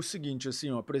acho o seguinte,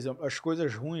 assim, ó, por exemplo, as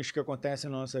coisas ruins que acontecem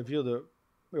na nossa vida,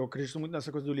 eu acredito muito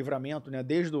nessa coisa do livramento, né?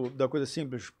 Desde da coisa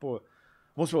simples, pô,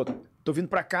 vamos supor, tô vindo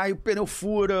pra cá e o pneu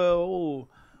fura, ou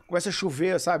começa a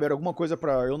chover, sabe? Era alguma coisa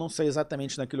pra eu não sei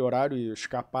exatamente naquele horário e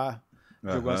escapar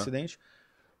de algum acidente.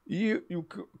 E o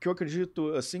que eu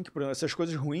acredito, assim, que por exemplo, essas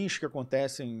coisas ruins que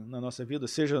acontecem na nossa vida,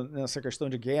 seja nessa questão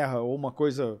de guerra ou uma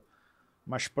coisa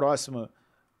mais próxima,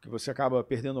 que você acaba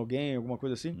perdendo alguém, alguma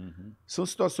coisa assim, são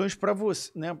situações para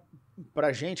você, né,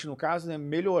 pra gente, no caso, né,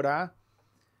 melhorar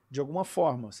de alguma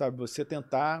forma, sabe? Você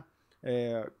tentar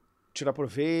tirar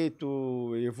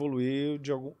proveito, evoluir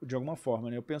de alguma forma,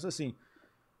 né? Eu penso assim,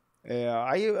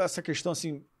 aí essa questão,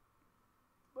 assim,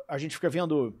 a gente fica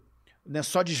vendo, né,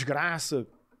 só desgraça.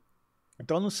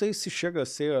 Então, eu não sei se chega a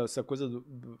ser essa coisa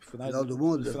do final do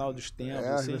mundo, do final dos tempos.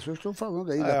 Assim. As pessoas estão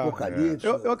falando aí do apocalipse.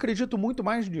 Eu acredito muito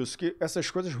mais nisso, que essas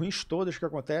coisas ruins todas que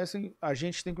acontecem, a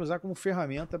gente tem que usar como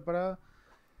ferramenta para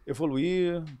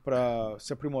evoluir, para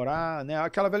se aprimorar, né?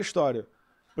 Aquela velha história.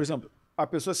 Por exemplo, a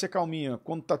pessoa ser calminha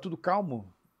quando tá tudo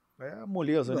calmo, é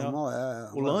moleza, né?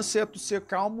 O lance é tu ser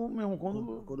calmo mesmo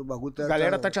quando o bagulho a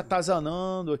galera tá te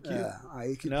atazanando aqui.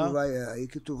 Aí que, né? aí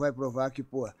que tu vai provar que,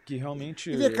 pô... Que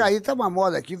realmente... E vem cá, aí tá uma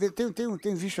moda aqui,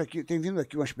 tem vindo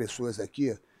aqui umas pessoas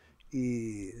aqui,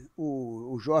 e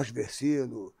o Jorge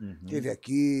Versilo teve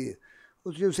aqui,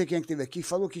 outro dia não sei quem é que teve aqui,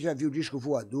 falou que já viu o disco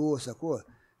voador, sacou?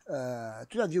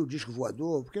 Tu já viu o disco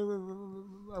voador? Porque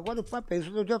agora o papo é isso.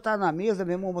 Outro dia eu tava na mesa,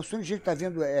 meu irmão, uma monte de gente tá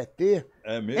vendo ET.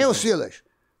 É mesmo? Hein, ô Silas?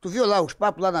 Tu viu lá os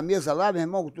papos lá na mesa, lá, meu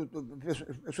irmão? As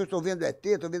pessoas estão vendo ET,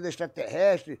 estão vendo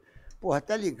extraterrestre. Porra,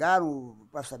 até ligaram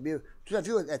pra saber. Tu já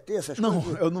viu ET, essas coisas?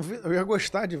 Não, eu não vi. Eu ia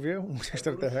gostar de ver um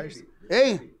extraterrestre.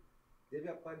 Hein? Teve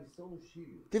aparição no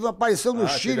Chile. Teve uma aparição no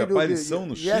Chile. Teve aparição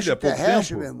no Chile há pouco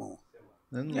tempo? Meu irmão.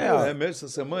 É mesmo essa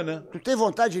semana? Tu tem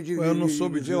vontade de eu não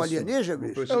soube ver um alienígena,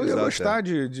 bicho? Eu ia gostar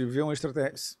de ver um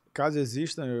extraterrestre. Caso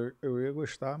exista, eu ia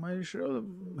gostar, mas eu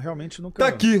realmente nunca... Tá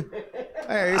aqui!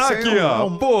 Esse aqui, ó,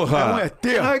 porra! É um ET!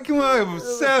 Aqui,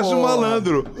 Sérgio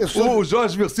Malandro! O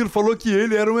Jorge Versilo falou que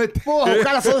ele era um ET. Porra, o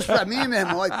cara falou isso pra mim, meu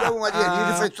irmão. Aí tem um alienígena.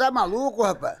 Eu falei, tu é maluco,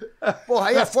 rapaz? Porra,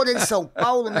 aí a Folha de São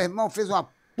Paulo, meu irmão, fez uma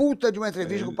puta de uma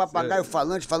entrevista com o Papagaio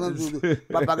Falante, falando do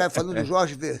Papagaio falando do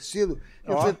Jorge Versilo.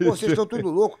 Eu falei, pô, vocês estão tudo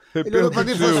loucos. Ele olhou pra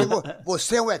mim e falou assim,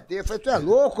 você é um ET. Eu falei, tu é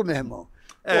louco, meu irmão.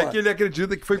 Que ele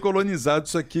acredita que foi colonizado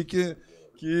isso aqui,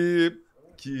 que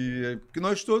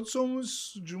nós todos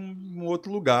somos de um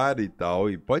outro lugar e tal.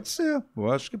 E pode ser,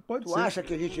 eu acho que pode ser. Tu acha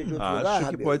que a gente é de outro lugar, Acho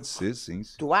que pode ser, sim.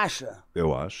 Tu acha?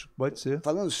 Eu acho, pode ser.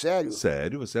 Falando sério?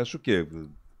 Sério? Você acha o quê?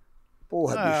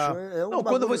 Porra, bicho, não,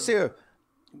 quando você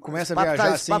começa a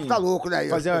viajar assim, papo tá louco, né?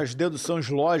 Fazer as deduções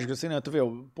lógicas, assim, né? Tu vê,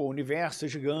 pô, o universo é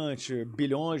gigante,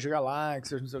 bilhões de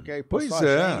galáxias, não sei o que, aí, pô, pois só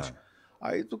a gente.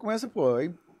 Aí tu começa, pô,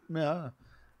 aí,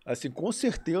 assim, com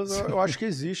certeza eu acho que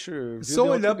existe vida. Só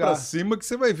olhar pra cima que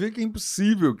você vai ver que é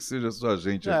impossível que seja só a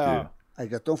gente aqui. Aí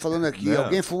já estão falando aqui, né?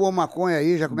 Alguém fumou maconha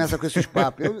aí, já começa com esses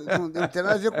papos. Eu não tenho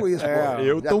nada a ver com isso, pô.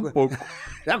 Eu tô um pouco.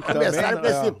 Já começaram com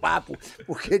esse papo,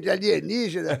 porque de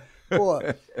alienígena, pô...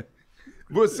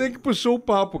 Você que puxou o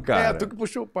papo, cara. Tu que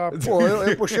puxou o papo. Pô,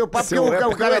 eu puxei o papo porque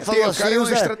o cara falou assim,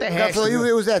 o cara falou,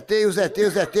 e os ET,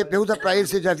 pergunta pra ele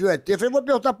se ele já viu ET. Eu falei, vou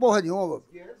perguntar porra nenhuma.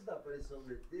 E antes da aparição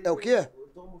do ET, é o quê?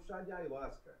 eu tomo chá de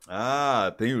ayahuasca.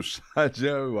 Tem o chá de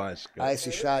ayahuasca.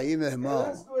 Esse chá aí, meu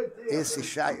irmão. Esse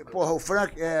chá. Porra, o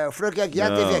Frank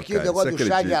Aguiar teve aqui o negócio do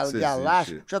chá de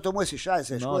ayahuasca. Já tomou esse chá,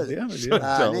 essas coisas?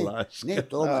 Nem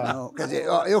toma, não. Quer dizer,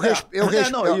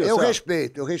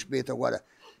 eu respeito agora.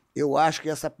 Eu acho que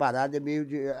essa parada é meio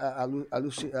de...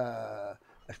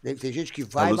 Tem gente que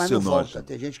vai, mas não volta.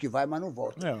 Tem gente que vai, mas não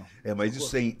volta. Mas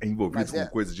isso é envolvido com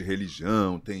coisa de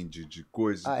religião, tem de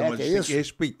coisas. Então a gente tem que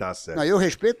respeitar, certo? Não, eu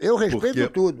respeito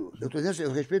tudo. Eu tô dizendo,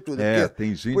 eu respeito tudo. Porque,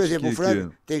 tem gente por exemplo, o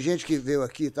Frank, tem gente que veio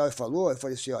aqui e tal e falou, eu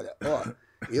falei assim, olha,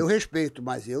 eu respeito,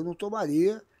 mas eu não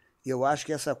tomaria. E eu acho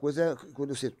que essa coisa,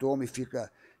 quando você toma e fica...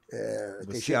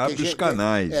 Você abre os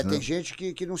canais, né? Tem gente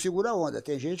que não segura a onda,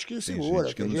 tem gente que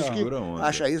segura, tem gente que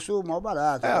acha isso mal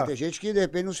barato, tem gente que de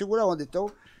repente não segura a onda. Então,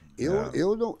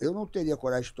 eu não teria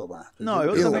coragem de tomar. Não,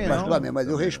 eu também não. Mas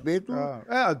eu respeito...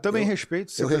 eu também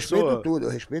respeito. Eu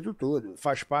respeito tudo.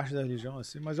 Faz parte da religião,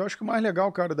 assim. Mas eu acho que o mais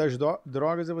legal, cara, das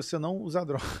drogas é você não usar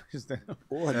drogas, entendeu?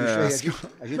 Porra, bicho,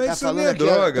 a gente tá falando aqui...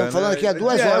 Estamos falando aqui há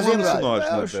 2 horas, hein,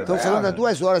 brother? Estamos falando há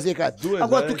 2 horas, hein, cara?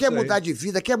 Agora, tu quer mudar de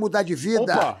vida? Quer mudar de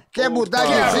vida? Quer mudar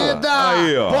de vida?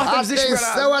 Aí, ó.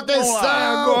 Atenção!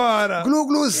 Agora!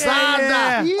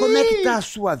 Glugluzada! Como é que tá a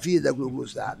sua vida,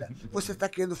 Glugluzada? Você tá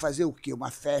querendo fazer o quê?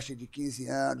 Uma festa de 15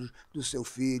 anos do seu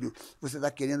filho, você está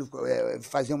querendo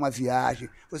fazer uma viagem,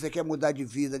 você quer mudar de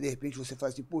vida, de repente você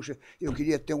fala assim, puxa, eu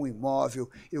queria ter um imóvel,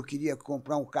 eu queria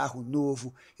comprar um carro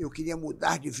novo, eu queria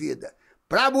mudar de vida.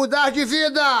 Para mudar de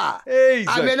vida,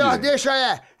 a melhor deixa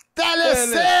é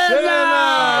Telecena!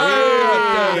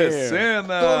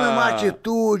 Telecena! Tome uma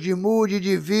atitude, mude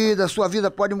de vida, sua vida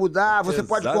pode mudar, você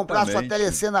pode comprar sua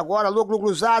Telecena agora, Lucro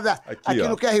Cruzada, aqui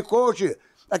no QR Code.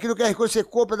 Aqui no QR Code você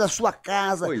compra da sua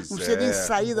casa, não precisa nem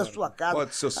sair da sua casa.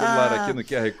 Bota seu celular aqui no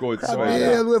QR Code.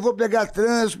 Cabelo, eu vou pegar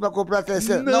trânsito para comprar a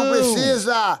Telecena. Não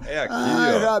precisa! É aqui,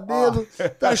 ó. Cabelo,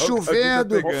 tá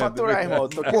chovendo. Vou faturar, irmão.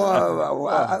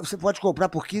 Você pode comprar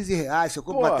por R$15, você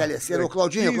compra uma Telecena. Ô,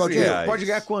 Claudinho, pode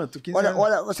ganhar quanto?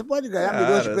 Olha, você pode ganhar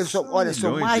milhões de prêmios. Olha,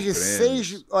 são mais de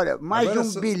 6... Olha, mais de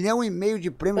 1,5 bilhão de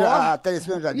prêmios a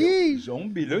Telecena já deu. Já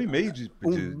 1,5 bilhão de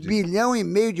 1,5 bilhão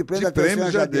de prêmios a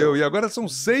Telecena já deu. E agora são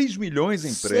 6 milhões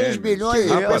em prêmios. 6 milhões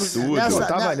Rapa tudo.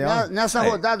 Nessa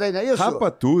rodada aí, não é isso? Rapa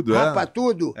tudo, Rapa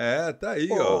tudo. Tá aí,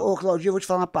 ó. Ô, Claudinho, eu vou te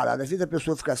falar uma parada. Às vezes a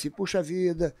pessoa fica assim, puxa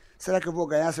vida, será que eu vou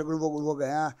ganhar? Será que eu não vou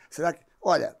ganhar? Será que...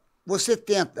 Olha, você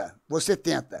tenta.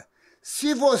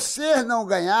 Se você não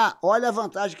ganhar, olha a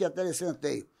vantagem que a Telecena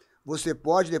tem. Você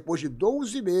pode, depois de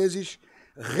 12 meses,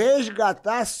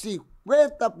 resgatar 50%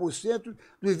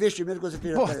 do investimento que você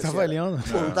fez na Telecena. Tá valendo.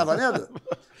 Pô, não tá valendo?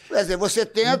 Quer dizer, você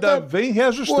tenta... Ainda vem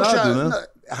reajustado, né?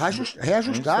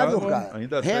 Reajustável, cara.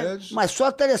 Ainda mas só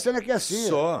a Telecena que é assim.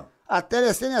 Só. A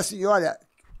Telecena é assim, olha...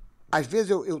 Às vezes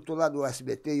eu tô lá do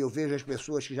SBT e eu vejo as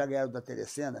pessoas que já ganharam da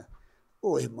Telecena.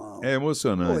 Ô, irmão. É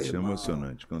emocionante,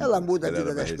 emocionante. Ela muda a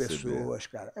vida das pessoas,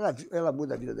 cara. Ela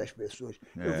muda a vida das pessoas.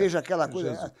 Eu vejo aquela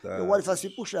coisa, eu olho e falo assim,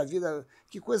 puxa vida,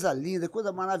 que coisa linda,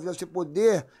 coisa maravilhosa, você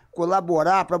poder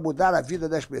colaborar para mudar a vida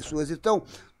das pessoas. Então,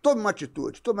 tome uma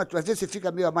atitude. Às vezes você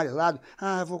fica meio amarelado,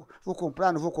 vou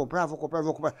comprar, não vou comprar, vou comprar, não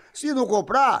vou comprar. Se não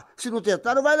comprar, se não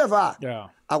tentar, não vai levar.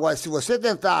 Agora, se você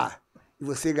tentar e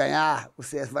você ganhar,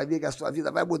 você vai ver que a sua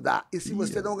vida vai mudar. E se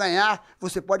você não ganhar,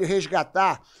 você pode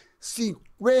resgatar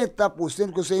 50%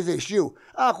 que você investiu.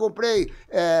 Comprei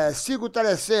 5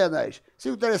 telecenas.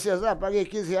 5 telecenas, paguei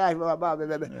R$15. Blá, blá,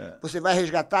 blá, blá. Você vai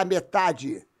resgatar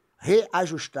metade.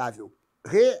 Reajustável.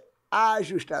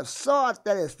 Só a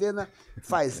Telecena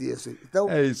faz isso. Então,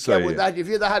 quer mudar de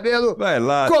vida, Rabelo? Vai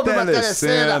lá, compra uma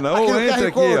Telecena. Ou entra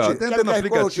aqui, ó. Tenta no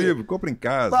aplicativo, compra em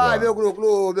casa. Vai, meu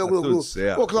glu-glu. Tudo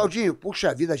certo. Ô, Claudinho,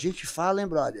 puxa vida, a gente fala, hein,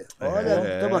 brother?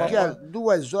 Olha, estamos aqui há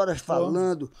 2 horas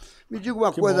falando. Me diga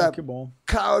uma coisa. Que bom.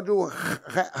 Cláudio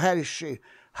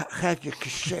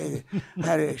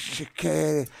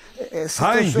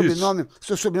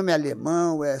seu sobrenome é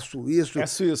alemão, é suíço? É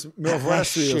suíço, meu avô é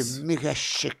suíço. Coisa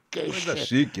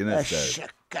chique, né,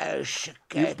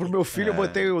 E pro meu filho eu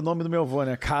botei o nome do meu avô,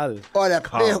 né? Karl. Olha,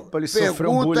 perguntas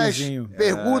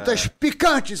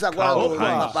picantes agora no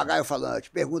Papagaio Falante.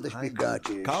 Perguntas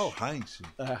picantes. Karl Heinz.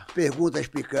 Perguntas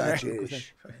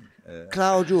picantes.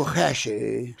 Cláudio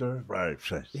Reche.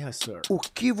 Yes, sir. O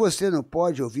que você não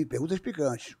pode ouvir? Perguntas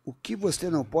picantes. O que você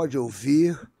não pode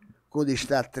ouvir quando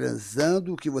está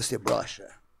transando que você brocha?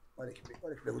 Olha que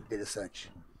pergunta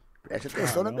interessante. Preste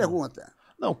atenção na pergunta.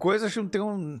 Não, coisas que não tem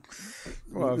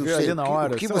ali na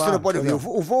hora. O que você não pode ouvir?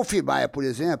 O Wolf Maia, por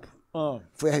exemplo,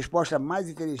 foi a resposta mais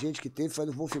inteligente que teve, foi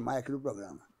do Wolf Maia aqui no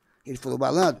programa. Ele falou,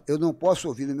 Malandro, eu não posso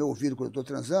ouvir no meu ouvido quando eu estou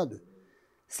transando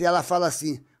se ela fala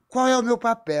assim, qual é o meu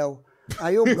papel?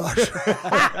 Aí eu brocho.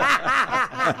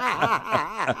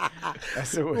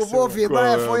 O Wolf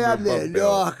Maia foi a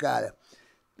melhor, cara.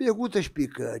 Perguntas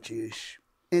picantes.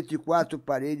 Entre 4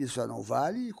 paredes só não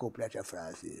vale? Complete a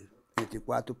frase. Entre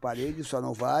 4 paredes só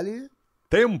não vale...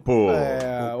 Tempo!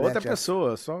 Outra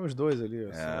pessoa, só os dois ali.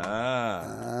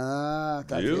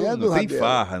 Tá viu? vendo, Não tem Rabelo?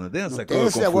 farra, não tem essa coisa,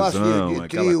 esse negócio de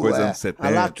aquela trio, coisa anos 70. A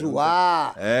La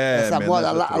Trois, essa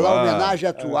moda, a homenagem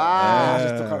a Trois.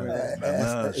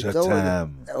 Então,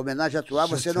 homenagem a Trois,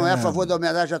 você não é a favor da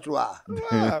homenagem a Trois?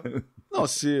 Não,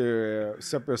 se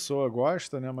a pessoa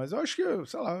gosta, né? Mas eu acho que,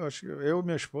 sei lá, eu e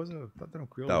minha esposa tá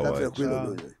tranquilo. Tá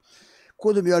tranquilo.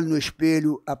 Quando me olho no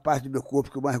espelho, a parte do meu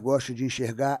corpo que eu mais gosto de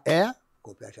enxergar é...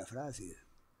 Complete a frase.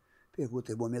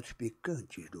 Pergunta em momentos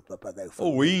picantes do Papagaio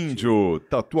Falante. O índio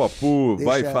Tatuapu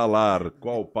vai falar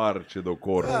qual parte do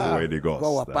corpo ele gosta.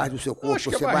 Qual a parte do seu corpo acho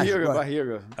que você mais gosta?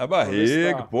 barriga. A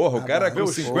barriga, porra. O cara com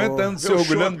 50 anos se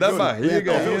orgulhando da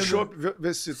barriga.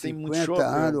 Ver se tem muito chope. 50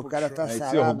 anos, o cara tá sarado.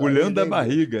 Se orgulhando da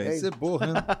barriga. Isso é porra,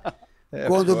 né?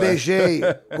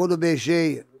 Quando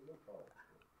beijei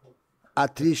a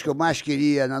atriz que eu mais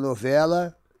queria na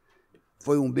novela,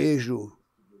 foi um beijo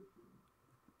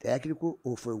técnico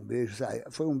ou foi um beijo?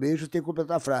 Foi um beijo, tem que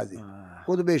completar a frase.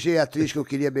 Quando beijei a atriz que eu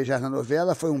queria beijar na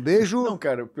novela, foi um beijo... Não,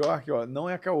 cara, o pior que, ó, não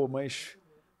é caô, mas...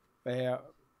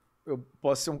 eu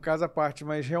posso ser um caso à parte,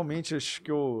 mas realmente acho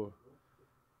que eu...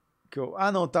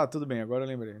 Ah, não, tá, tudo bem, agora eu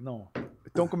lembrei. Não.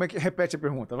 Então, como é que... Repete a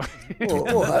pergunta, vai.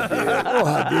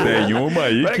 Rabelo. Tem uma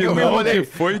aí que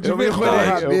foi de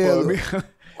verdade. Tem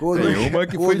uma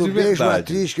que foi de verdade. Quando beijo a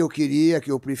atriz que eu queria,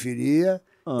 que eu preferia,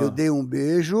 eu dei um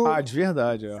beijo... Ah, de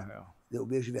verdade, Deu um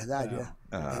beijo de verdade, é mesmo,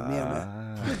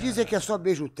 Porque dizem que é só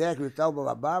beijo técnico e tal,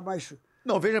 bababá, mas...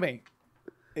 Não, veja bem,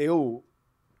 eu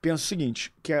penso o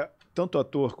seguinte, que tanto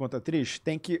ator quanto atriz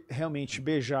tem que realmente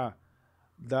beijar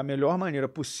da melhor maneira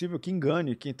possível, que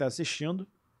engane quem está assistindo,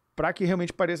 para que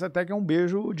realmente pareça até que é um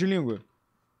beijo de língua,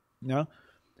 né?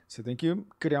 Você tem que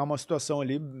criar uma situação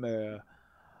ali...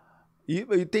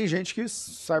 E tem gente que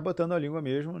sai botando a língua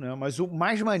mesmo, né? Mas o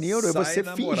mais maneiro é você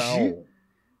fingir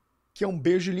que é um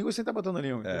beijo de língua sem estar botando a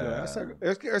língua. Essa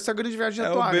é a grande viagem de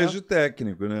atuar, um beijo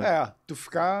técnico, né? Tu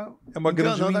ficar... É uma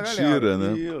grande mentira,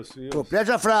 né? Isso.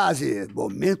 Complete a frase.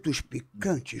 Momentos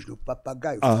picantes do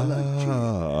papagaio falante.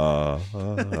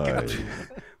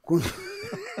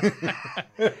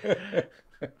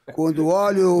 Quando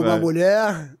olho uma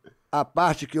mulher, a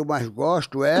parte que eu mais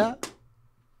gosto é...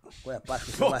 Qual é a parte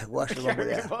que você mais gosta de uma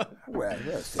mulher?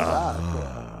 Sei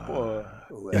lá,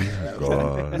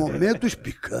 momentos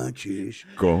picantes.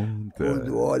 Conta.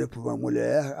 Quando olho para uma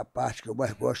mulher, a parte que eu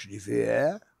mais gosto de ver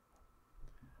é...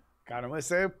 Cara, mas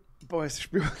você... Pô, esses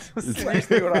perguntas...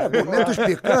 Momentos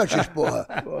picantes, porra.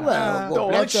 Então,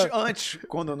 antes,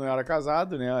 quando eu não era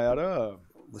casado, né, era...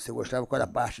 Você gostava qual era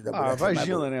a parte da mulher? A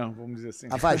vagina, né? Vamos dizer assim.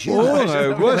 A vagina?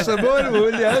 Eu gosto,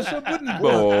 ele acha bonito.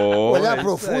 Olhar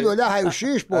profundo, olhar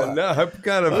raio-x, pô. Olhar,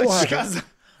 cara, antes de casar.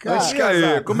 Antes de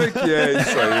cair, como é que é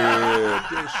isso aí?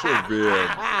 Deixa eu ver.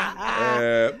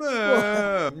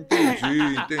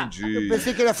 Entendi. Eu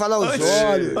pensei que ele ia falar os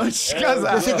olhos. Antes de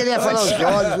casar. Pensei que ele ia falar os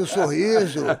olhos, o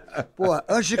sorriso. Porra,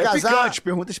 antes de casar... Picante,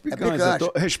 perguntas picantes.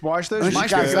 Respostas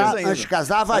mais picantes ainda. Antes de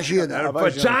casar, a vagina. A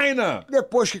vagina.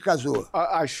 Depois que casou.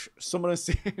 As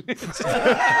sobrancelhas.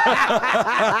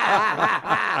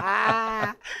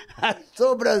 A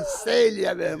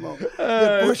sobrancelha, meu irmão.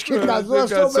 Depois que casou, a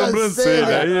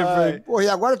sobrancelha. Porra, e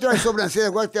agora tem umas sobrancelhas,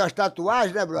 agora tem umas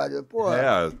tatuagens, né, brother?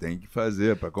 Porra. Tem que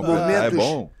fazer pra completar, é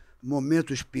bom.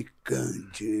 Momentos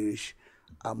picantes.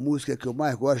 A música que eu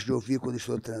mais gosto de ouvir quando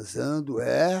estou transando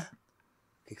é...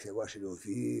 O que você gosta de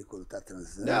ouvir quando tá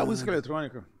transando? É a música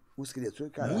eletrônica. Música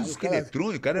eletrônica, caralho. Música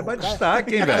eletrônica? O cara é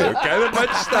batistaca, hein, velho? O cara é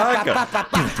batistaca.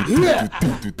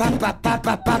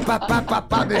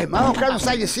 Meu irmão, o cara não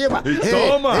sai de cima.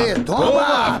 Toma!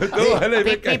 Toma! Olha aí,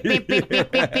 vem cá.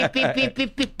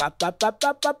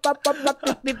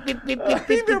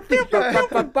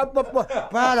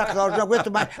 Para, Cláudio, não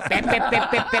aguento mais.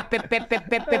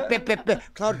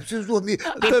 Cláudio, preciso dormir.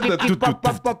 Eu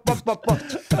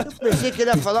pensei que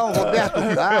ele ia falar um Roberto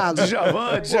Carlos.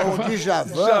 Djavan.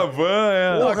 Djavan,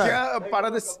 Aqui é a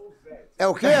parada... É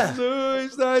o quê?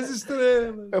 Luz das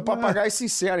estrelas. É o papagaio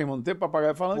sincero, irmão. Não tem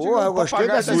papagaio falando. Porra, eu gostei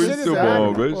dessa Muito sinceridade.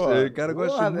 bom, gostei. O cara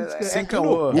gosta muito. Sem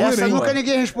caô. Essa nunca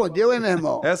ninguém respondeu, hein, meu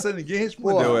irmão? Essa ninguém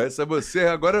respondeu. Porra. Essa você...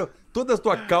 Agora, toda a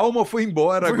tua calma foi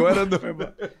embora. Agora não...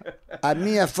 A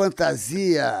minha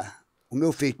fantasia, o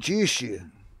meu fetiche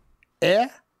é...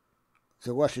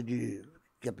 Você gosta de...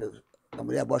 Que a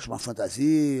mulher gosta de uma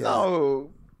fantasia?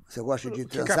 Não, Você gosta de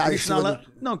transar em cima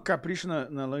Não, capricho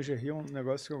na lingerie é um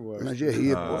negócio que eu gosto.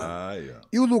 Lingerie, pô.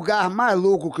 E o lugar mais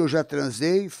louco que eu já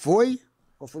transei foi...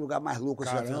 Qual foi o lugar mais louco que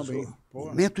você já transou?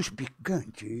 Momentos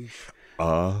picantes.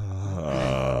 O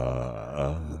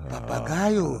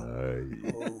papagaio.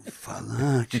 O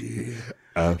falante.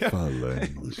 A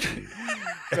falante.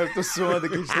 Eu tô suando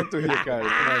aqui de tanto rir, cara.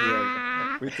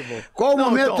 Muito bom. Qual o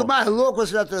momento mais louco que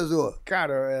você já transou?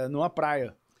 Cara, numa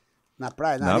praia. Na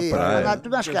praia, na areia? Praia.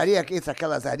 Tudo nas areias,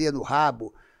 aquelas areias no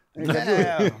rabo.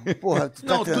 Porra, tu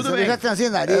tá transando. Tudo bem. Eu já transei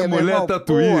na areia, meu mulher irmão.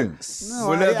 tatuí.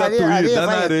 Mulher tatuí, dá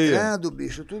na areia. Entrando,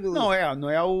 bicho, tudo... Não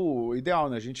é o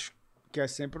ideal, né? A gente quer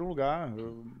sempre um lugar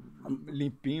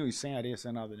limpinho e sem areia,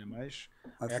 sem nada, né? Mas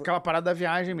é aquela parada da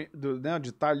viagem, né? De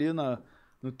estar ali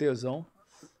no tesão.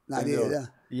 Na areia, né?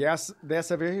 E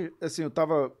dessa vez, assim, eu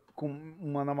tava com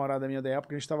uma namorada minha da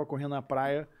época, a gente tava correndo na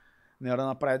praia, né? Era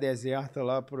na praia deserta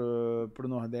lá pro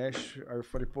Nordeste. Aí eu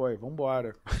falei, pô,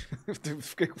 vambora.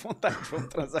 Fiquei com vontade, vamos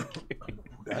transar aqui.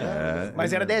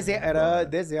 Mas era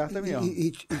deserta mesmo.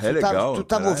 Legal. Tu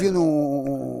tava ouvindo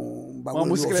um bagulho uma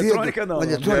música ouvido, eletrônica, não. Me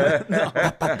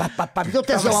deu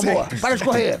tesão, amor. Para de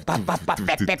correr.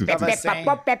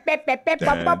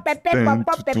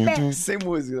 Sem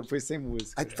música, foi sem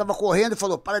música. Aí tu tava correndo e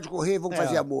falou, para de correr, vamos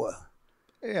fazer amor.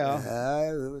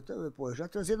 Pô, já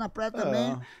transei na praia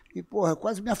também. E, porra,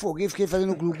 quase me afoguei. Fiquei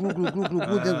fazendo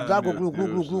glu-glu dentro d'água,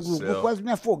 glu-glu, quase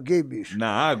me afoguei, bicho. Na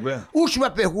água?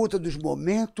 Última pergunta dos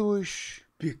momentos...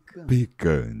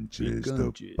 Picantes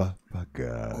do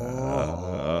papagaio.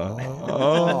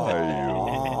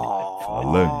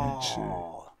 Falante.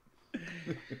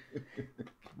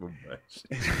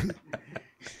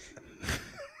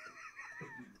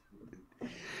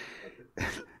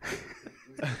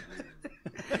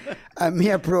 A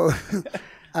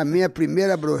minha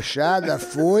primeira brochada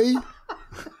foi...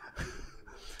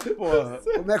 Porra,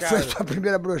 como é que foi a tua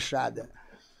primeira brochada?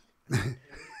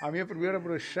 A minha primeira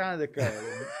brochada, cara...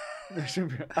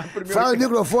 Fala no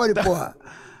microfone, porra.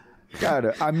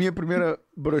 Cara, a minha primeira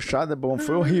brochada, bom,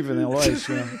 foi horrível, né?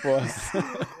 Lógico, né? Porra.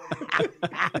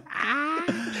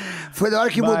 Foi na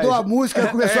hora que mudou a música e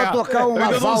começou a tocar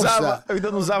uma valsa. Eu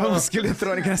ainda não usava música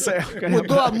eletrônica nessa época.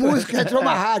 Mudou a música e entrou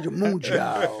uma rádio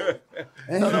mundial.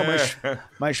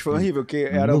 Mas foi horrível, porque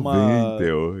era uma...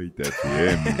 98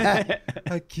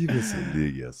 FM. Aqui você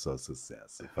liga, é só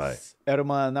sucesso, vai. Era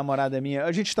uma namorada minha.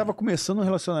 A gente estava começando um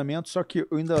relacionamento, só que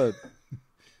eu ainda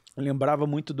lembrava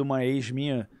muito de uma ex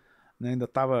minha, né? Ainda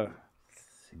estava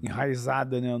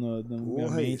enraizada, né, na minha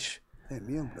mente. É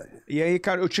mesmo, velho? E aí,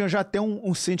 cara, eu tinha já até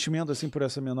um sentimento, assim, por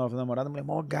essa minha nova namorada. Mulher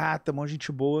mó gata, mó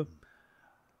gente boa.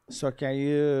 Só que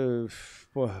aí,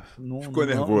 porra, ficou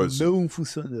nervoso. Não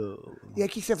funcionou. E aí,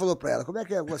 o que você falou pra ela? Como é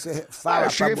que você fala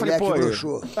pra mulher que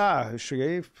broxou? Eu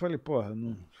cheguei e falei, porra,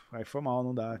 aí foi mal,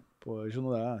 não dá. Pô, hoje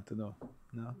não dá, entendeu?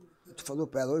 Não. Tu falou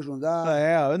pra ela, hoje não dá?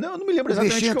 Eu não me lembro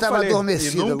exatamente o que eu falei. O bichinho tava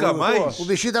adormecido. E nunca mais? O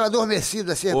bichinho tava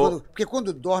adormecido, assim, porque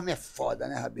quando dorme é foda,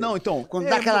 né, Rabelo? Não, então... Quando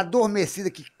dá aquela adormecida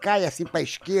que cai assim pra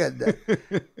esquerda,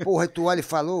 porra, tu olha e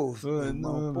falou...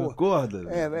 Acorda,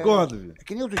 acorda, velho. É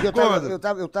que nem outro dia,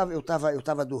 eu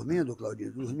tava dormindo,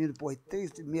 Claudinho, porra,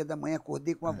 3h30 da manhã,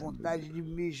 acordei com uma vontade de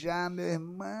mijar, meu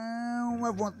irmão,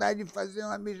 uma vontade de fazer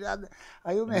uma mijada.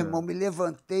 Aí eu, meu irmão, me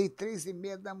levantei,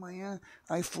 3h30 da manhã,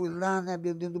 aí fui lá, né,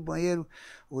 dentro do banheiro,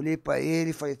 olhei pra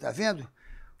ele e falei, tá vendo?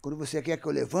 Quando você quer que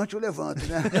eu levante, eu levanto,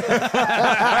 né?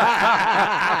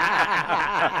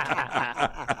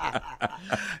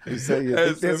 Isso aí.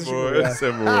 Essa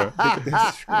é boa.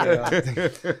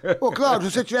 Ô, Cláudio,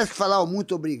 se você tivesse que falar o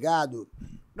muito obrigado,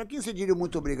 pra quem você diria o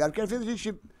muito obrigado? Porque às vezes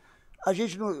a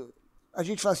gente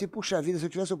fala assim, puxa vida, se eu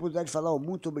tivesse a oportunidade de falar o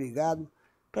muito obrigado,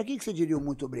 pra quem que você diria o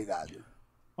muito obrigado?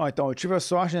 Então, eu tive a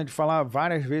sorte, né, de falar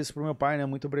várias vezes pro meu pai, né,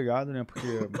 muito obrigado, né, porque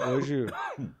hoje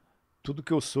tudo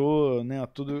que eu sou, né,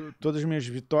 todas as minhas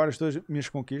vitórias, todas as minhas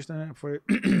conquistas, né, foi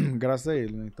graças a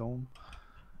ele, né, então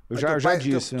eu já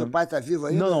disse. Teu pai tá vivo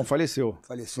ainda? Não, faleceu.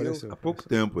 Faleceu? Há pouco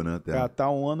tempo, né? Até. Tá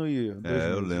 1 ano e 2 meses.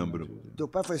 Eu lembro. Né, teu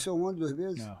pai faleceu 1 ano e 2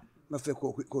 meses? Mas foi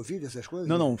Covid, essas coisas?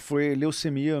 Não, foi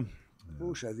leucemia.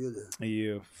 Puxa vida.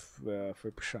 E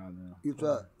foi puxado, né? E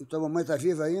tua mamãe tá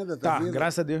viva ainda? Tá, viva?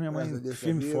 Graças a Deus, minha mãe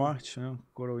firme e forte, né?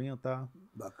 Coroinha tá...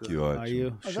 Bacana. Que ótimo.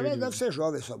 Aí, mas ela deve ser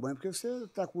jovem, sua mãe, porque você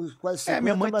tá com quase 50.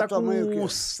 Minha mãe tá com mãe,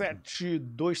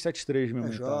 72, 73, minha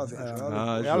mãe. Jovem, tá.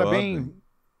 jovem. Ela é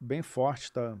bem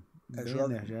forte, tá bem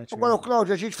jovem. energética. Agora,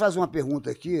 Cláudio, a gente faz uma pergunta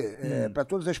aqui para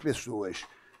todas as pessoas.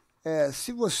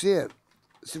 Se você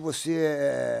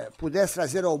pudesse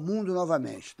trazer ao mundo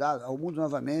novamente, tá? Ao mundo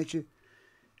novamente,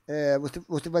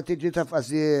 você vai ter direito a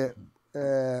fazer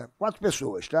 4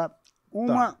 pessoas, tá?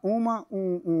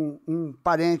 Um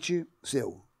parente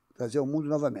seu, trazer ao mundo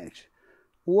novamente.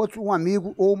 O outro, um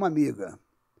amigo ou uma amiga.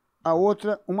 A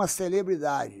outra, uma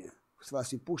celebridade. Você fala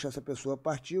assim, puxa, essa pessoa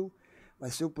partiu,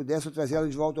 mas se eu pudesse, eu trazia ela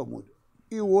de volta ao mundo.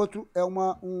 E o outro é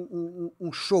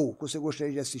um show que você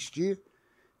gostaria de assistir,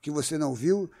 que você não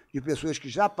viu, de pessoas que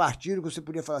já partiram, que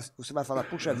você vai falar,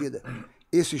 puxa vida,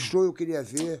 esse show eu queria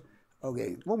ver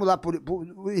alguém. Vamos lá por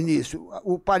início.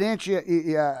 O parente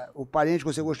o parente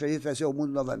que você gostaria de trazer ao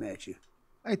mundo novamente.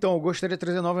 Então, eu gostaria de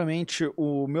trazer novamente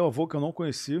o meu avô, que eu não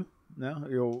conheci, né?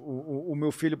 O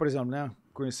meu filho, por exemplo, né?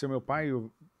 Conheceu meu pai,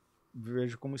 eu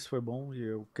vejo como isso foi bom, e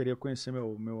eu queria conhecer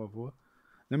meu avô.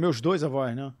 Meus 2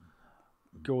 avós, né?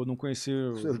 Que eu não conheci.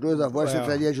 Seus 2 avós você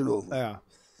traria de novo.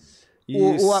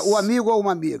 O amigo ou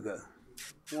uma amiga?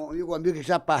 Um amigo ou uma amiga que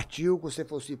já partiu, que você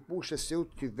falou assim, puxa, se eu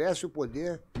tivesse o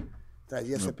poder,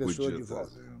 trazia essa pessoa de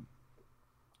volta.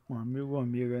 Um amigo ou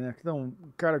amiga, né? Então,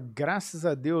 cara, graças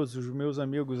a Deus, os meus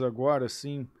amigos agora,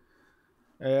 assim,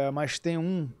 mas tem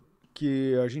um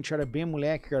que a gente era bem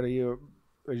moleque, cara, e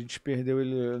a gente perdeu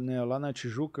ele, né, lá na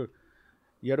Tijuca,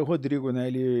 E era o Rodrigo, né?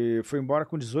 Ele foi embora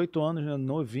com 18 anos, né?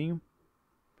 Novinho.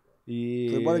 E...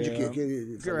 Foi embora de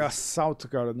quê? Assalto,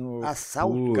 cara.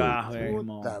 Assalto? No carro,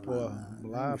 irmão.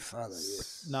 Lá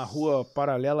na rua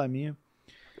paralela a minha.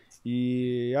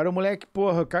 E era um moleque,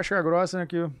 porra, casca grossa, né?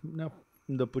 Que né,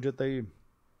 ainda podia estar aí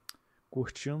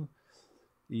curtindo.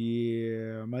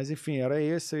 Mas enfim, era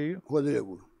esse aí.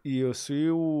 Rodrigo. Isso,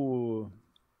 e o...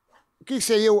 O que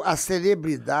seria a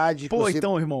celebridade? Pô,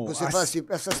 então, irmão... Você fala assim,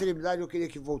 essa celebridade eu queria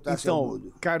que voltasse ao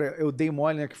mundo. Cara, eu dei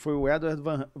mole, né? Que foi o Edward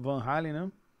Van Halen,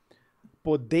 né?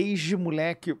 Pô, desde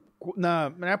moleque...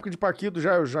 Na época de Paquito,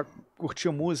 eu já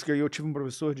curtia música e eu tive um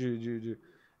professor de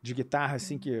guitarra,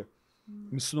 assim, que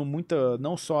me ensinou muito,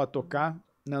 não só a tocar...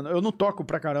 Eu não toco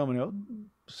pra caramba, né? Eu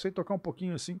sei tocar um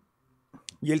pouquinho, assim.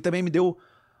 E ele também me deu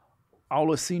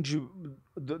aula, assim,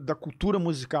 da cultura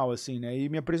musical, assim, né? E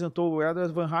me apresentou o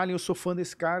Edward Van Halen, eu sou fã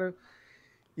desse cara.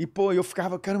 E, pô, eu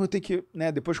ficava, caramba, eu tenho que... Né?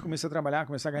 Depois que comecei a trabalhar,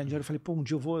 comecei a ganhar dinheiro, eu falei, pô, um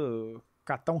dia eu vou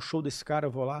catar um show desse cara,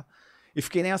 eu vou lá. E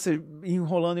fiquei nessa,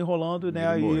 enrolando, né?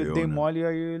 Aí morreu, dei mole, e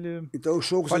aí ele... Então o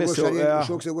show que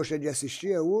você gostaria de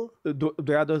assistir é o... Do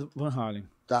Edward Van Halen.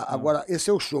 Tá, agora, esse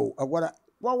é o show. Agora,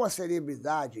 qual a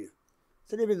celebridade?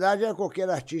 Celebridade é qualquer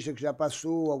artista que já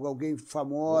passou, alguém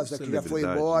famosa que já foi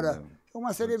embora. Né? É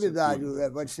uma celebridade.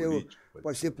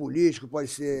 Pode ser político, pode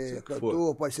ser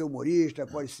cantor, pode ser humorista,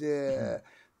 pode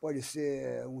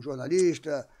ser um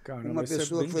jornalista. Caramba, uma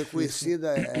pessoa que foi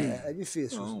conhecida. É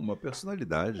difícil. Não, uma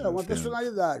personalidade. É uma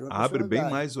personalidade. Abre bem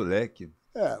mais o leque.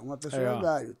 É, uma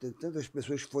personalidade. Tem tantas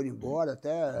pessoas que foram embora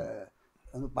até...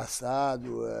 ano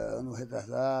passado, ano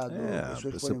retrasado.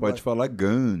 Você pode falar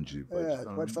Gandhi.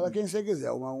 Pode falar quem você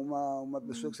quiser. Uma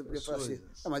pessoa que você podia falar assim.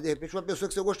 Mas de repente uma pessoa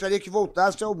que você gostaria que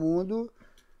voltasse ao mundo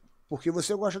porque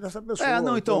você gosta dessa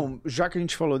pessoa. Então, já que a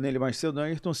gente falou nele mais cedo,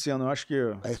 Ayrton Senna, eu acho que...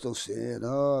 Ayrton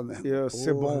Senna, meu irmão. Ia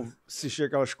ser bom assistir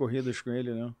aquelas corridas com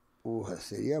ele, né? Porra,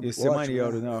 seria ótimo. Ia ser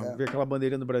maneiro, né? Ver aquela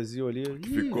bandeirinha do Brasil ali. Que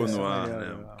ficou no ar,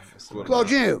 né?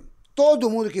 Claudinho, todo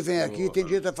mundo que vem aqui tem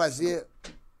direito a fazer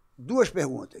 2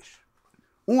 perguntas.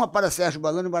 Uma para Sérgio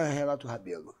Malandro e para Renato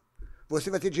Rabelo.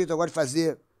 Você vai ter direito agora de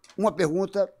fazer uma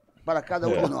pergunta para cada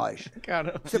um de nós.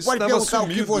 Cara, você pode perguntar o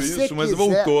que você quiser. Mas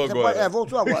voltou agora.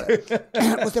 Voltou agora.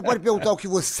 Você pode perguntar o que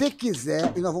você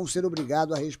quiser e nós vamos ser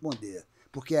obrigados a responder.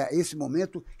 Porque esse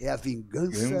momento é a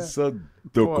vingança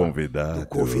do convidado.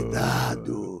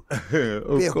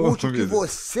 Pergunte o que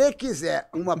você quiser.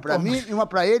 Uma pra mim, uma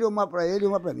pra ele, uma pra ele e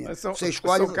uma pra mim. Você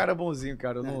escolhe. Eu sou um cara bonzinho,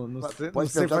 cara. Eu não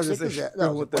sei fazer essas perguntas.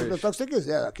 Pode perguntar o que você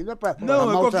quiser. Aqui não é pra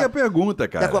qualquer pergunta,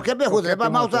 cara. É qualquer pergunta. Não é pra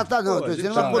maltratar, não. Estou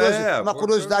dizendo uma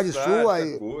curiosidade sua.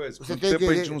 Você tem que...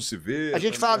 a gente não se vê. A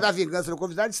gente fala da vingança do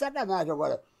convidado de sacanagem.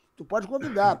 Agora, tu pode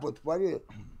convidar, pô. Tu pode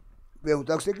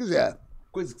perguntar o que você quiser.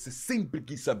 Coisa que você sempre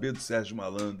quis saber do Sérgio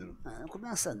Malandro. Não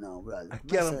começa não, brother.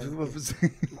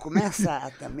 Não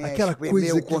começa também aquela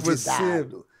coisa o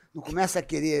convidado. Não começa a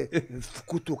querer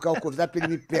cutucar o convidado para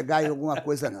ele me pegar em alguma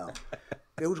coisa, não.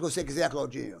 Pergunta o que você quiser,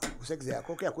 Claudinho. O que você quiser.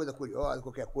 Qualquer coisa curiosa,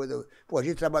 qualquer coisa. Pô, a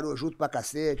gente trabalhou junto pra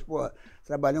cacete, pô.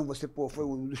 Trabalhamos, você, pô, foi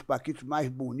um dos paquitos mais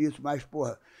bonitos, mais,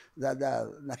 porra,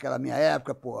 naquela minha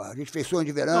época, pô. A gente fez sonho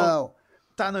de verão.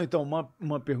 Então,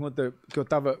 uma pergunta que eu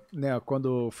tava, né,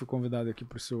 quando eu fui convidado aqui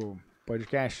pro seu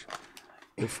podcast,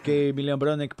 eu fiquei me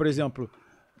lembrando, né, que, por exemplo,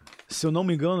 se eu não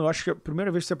me engano, eu acho que a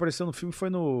primeira vez que você apareceu no filme foi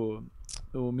no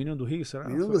Menino do Rio, será?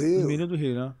 Menino do Rio. Menino do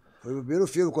Rio, né? Foi o primeiro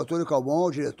filme com o Antônio Calmon,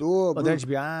 o diretor. André de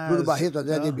Biasi. Bruno Barreto,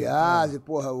 André de Biasi,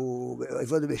 porra, o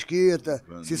Evandro Mesquita,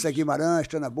 Cissa Guimarães,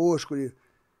 Tana Boscoli.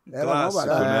 Era mal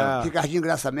barato. Né? Ricardinho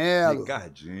Graça Mello. Pô,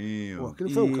 aquilo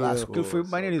foi um clássico. Aquilo foi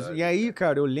maneiríssimo. E aí,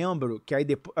 cara, eu lembro que aí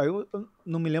depois... Aí eu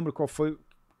não me lembro qual foi,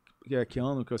 que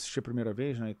ano que eu assisti a primeira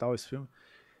vez, né, e tal, esse filme.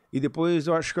 E depois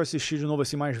eu acho que eu assisti de novo,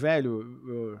 assim, mais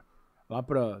velho, lá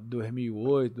pra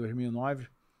 2008, 2009.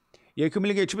 E aí que eu me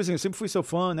liguei, tipo assim, eu sempre fui seu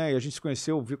fã, né, e a gente se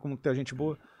conheceu, vi como tem gente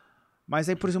boa. Mas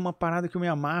aí, por exemplo, uma parada que eu me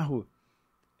amarro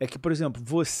é que, por exemplo,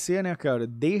 você, né, cara,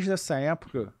 desde essa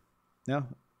época, né...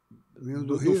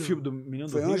 Do filme do Menino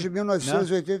do Rio. Foi antes de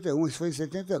 1981, isso foi em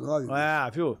 79.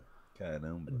 Viu?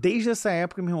 Caramba. Desde essa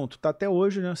época, meu irmão, tu tá até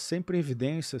hoje, né? Sempre em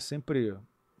evidência, sempre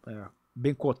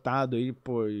bem cotado aí,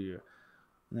 pô,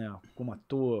 né? Como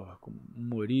ator, como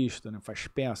humorista, né? Faz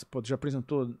peça. Pô, tu já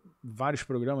apresentou vários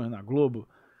programas na Globo,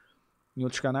 em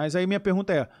outros canais. Aí minha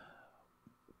pergunta é,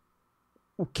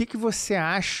 o que você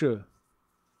acha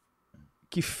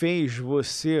que fez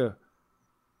você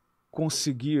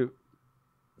conseguir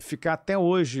ficar até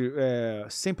hoje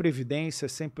sempre evidência,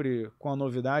 sempre com a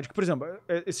novidade? Por exemplo,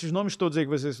 esses nomes todos aí que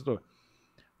você citou, a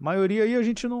maioria aí a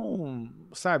gente não,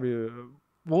 sabe,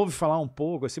 ouve falar um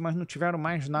pouco, assim, mas não tiveram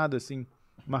mais nada, assim,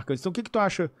 marcante. Então, o que tu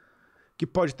acha que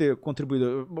pode ter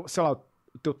contribuído? Sei lá,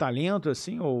 o teu talento,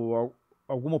 assim, ou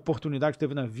alguma oportunidade que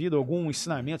teve na vida, algum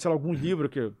ensinamento, sei lá, algum livro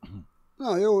que...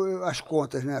 Não, as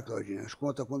contas, né, Claudinho? As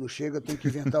contas, quando chega, tem que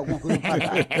inventar alguma coisa pra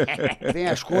pagar. Vem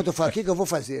as contas, eu falo, o que eu vou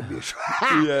fazer, bicho?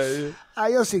 E aí?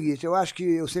 Aí é o seguinte, eu acho que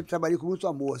eu sempre trabalhei com muito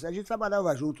amor. A gente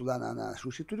trabalhava junto lá na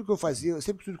Xuxa, e tudo que eu fazia,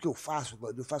 sempre tudo que eu faço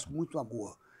com muito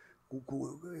amor.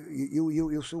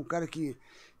 Eu sou um cara que...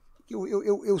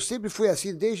 Eu sempre fui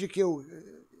assim, desde que eu...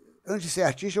 Antes de ser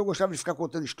artista, eu gostava de ficar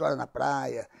contando história na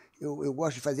praia. Eu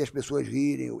gosto de fazer as pessoas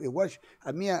rirem. Eu gosto,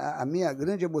 a minha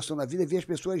grande emoção na vida é ver as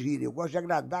pessoas rirem. Eu gosto de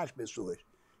agradar as pessoas.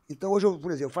 Então, hoje,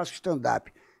 por exemplo, eu faço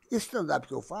stand-up. Esse stand-up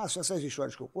que eu faço, essas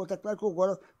histórias que eu conto, é claro que eu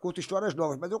agora conto histórias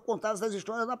novas, mas eu contava essas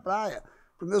histórias na praia.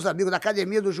 Para os meus amigos da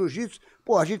academia do jiu-jitsu,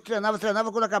 pô, a gente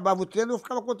treinava, quando acabava o treino, eu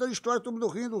ficava contando história, todo mundo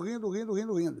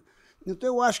rindo. Então,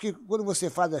 eu acho que quando você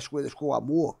faz as coisas com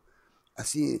amor,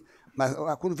 assim... Mas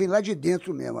quando vem lá de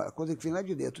dentro mesmo, a coisa que vem lá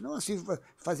de dentro. Não assim,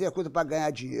 fazer a coisa para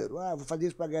ganhar dinheiro. Vou fazer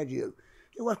isso para ganhar dinheiro.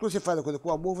 Eu acho que quando você faz a coisa com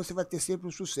amor, você vai ter sempre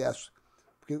um sucesso.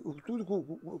 Porque tudo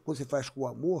que você faz com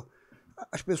amor,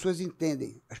 as pessoas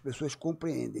entendem, as pessoas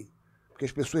compreendem. Porque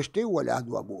as pessoas têm o olhar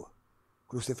do amor.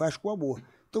 Quando você faz com amor.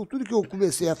 Então, tudo que eu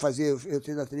comecei a fazer, eu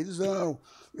entrei na televisão,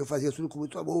 eu fazia tudo com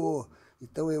muito amor.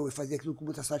 Então, eu fazia aquilo com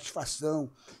muita satisfação.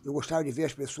 Eu gostava de ver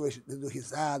as pessoas dando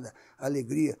risada,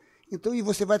 alegria. Então, e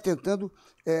você vai tentando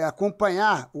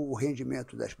acompanhar o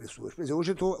rendimento das pessoas. Por exemplo,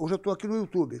 hoje eu estou aqui no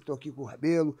YouTube, estou aqui com o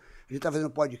Rabelo, a gente está fazendo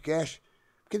podcast,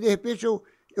 porque, de repente, eu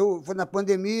na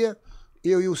pandemia,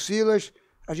 eu e o Silas,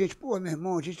 a gente, pô, meu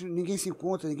irmão, ninguém se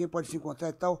encontra, ninguém pode se encontrar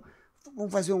e tal,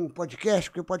 vamos fazer um podcast,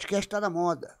 porque o podcast está na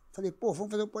moda. Falei, pô, vamos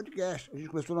fazer um podcast. A gente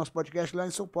começou o nosso podcast lá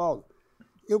em São Paulo.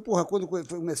 Eu, porra, quando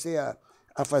comecei a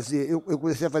fazer, eu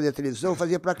comecei a fazer a televisão, eu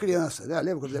fazia para criança, né?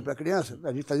 Lembra que eu fazia para criança?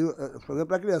 A gente fazia o programa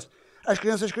para criança. As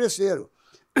crianças cresceram.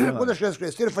 Quando as crianças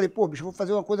cresceram, eu falei, pô, bicho, vou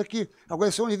fazer uma coisa que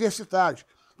agora são universitários.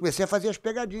 Comecei a fazer as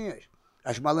pegadinhas.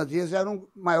 As malandrinhas eram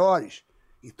maiores.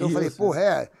 Então eu falei,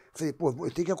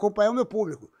 eu tenho que acompanhar o meu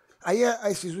público. Aí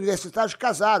esses universitários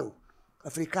casaram. Eu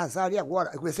falei, casaram, e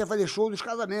agora? Aí comecei a fazer show dos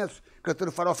casamentos,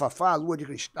 cantando Farofafá, Lua de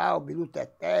Cristal, Bilu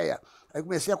Teteia. Aí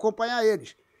comecei a acompanhar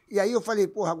eles. E aí eu falei,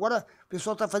 porra, agora o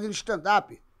pessoal tá fazendo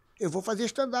stand-up. Eu vou fazer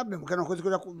stand-up mesmo, que era uma coisa que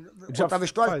eu já contava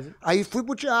história. Faz. Aí fui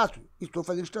pro teatro e estou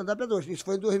fazendo stand-up há 2 anos. Isso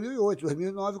foi em 2008,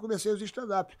 2009 eu comecei os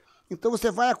stand-up. Então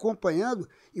você vai acompanhando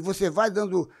e você vai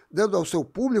dando ao seu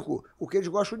público o que eles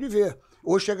gostam de ver.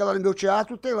 Hoje chega lá no meu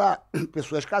teatro, tem lá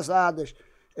pessoas casadas,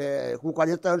 com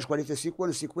 40 anos, 45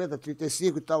 anos, 50,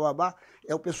 35 e tal, babá.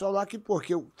 É o pessoal lá que,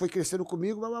 porque foi crescendo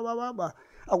comigo, babá.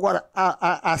 Agora,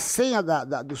 a senha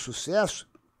do sucesso,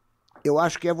 eu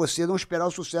acho que é você não esperar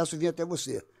o sucesso vir até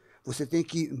você. Você tem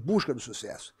que ir em busca do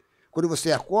sucesso. Quando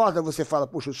você acorda, você fala,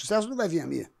 poxa, o sucesso não vai vir a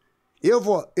mim. Eu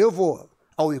vou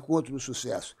ao encontro do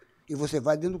sucesso. E você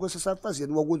vai dentro do que você sabe fazer.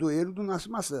 No algodoeiro não nasce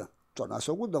maçã, só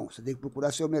nasce algodão. Você tem que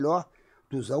procurar ser o melhor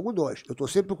dos algodões. Eu estou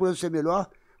sempre procurando ser melhor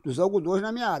dos algodões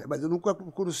na minha área, mas eu nunca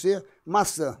procuro ser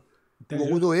maçã. Entendi. No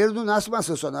algodoeiro não nasce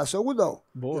maçã, só nasce algodão.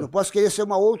 Boa. Eu não posso querer ser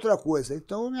uma outra coisa.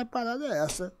 Então, minha parada é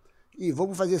essa. E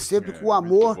vamos fazer sempre com o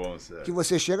amor que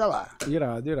você chega lá.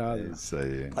 Irado. É isso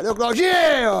aí. Valeu,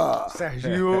 Claudinho!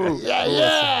 Serginho!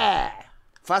 Yeah!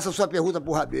 Faça sua pergunta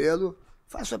pro Rabelo.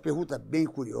 Faça sua pergunta bem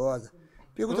curiosa.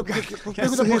 Pergunta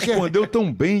Essa respondeu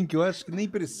tão bem que eu acho que nem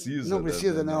precisa. Não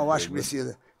precisa, não. Eu acho que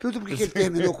precisa. Pergunta por que ele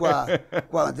terminou com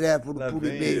a André por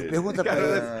e-mail. Pergunta pra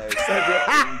ele.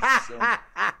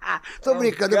 Tô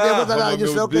brincando, não pergunta nada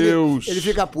disso não, porque ele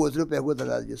fica puto. Não pergunta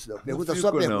nada disso não. Pergunta só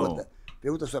a pergunta.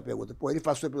 Pergunta a sua pergunta. Pô, ele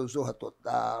passou pelo Zorra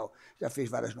Total, já fez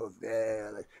várias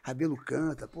novelas. Rabelo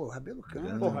canta, pô, Rabelo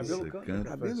canta. Pô,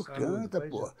 Rabelo canta,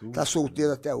 pô. Tá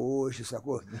solteiro até hoje,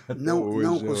 sacou?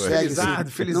 Não consegue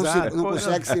felizado. Não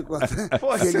consegue se encontrar.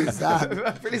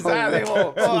 Felizado,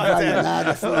 irmão. Não vale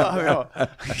nada,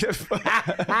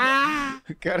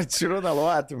 O cara tirou da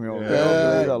lota, meu.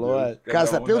 Da lota.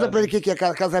 Pergunta pra ele o que é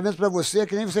casamento pra você,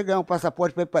 que nem você ganhar um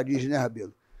passaporte pra ir pra Disney, né,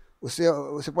 Rabelo?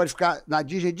 Você pode ficar na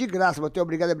Disney de graça, mas é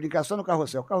obrigado a brincar só no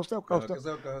carrossel. Carrossel.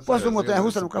 Posso ver a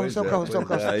montanha-russa no carrossel?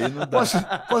 Aí não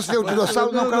dá. Posso ver o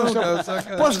dinossauro? Não, carrossel.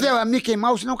 Posso ver a Mickey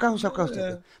Mouse? Não, carrossel.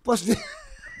 Posso ver...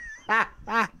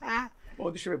 Pô,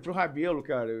 deixa eu ver, pro Rabelo,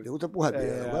 cara. Pergunta pro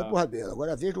Rabelo, agora pro Rabelo.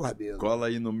 Agora é a vez do Rabelo. Cola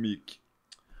aí no mic.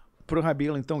 Pro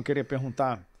Rabelo, então, eu queria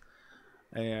perguntar...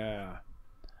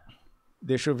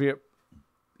 Deixa eu ver...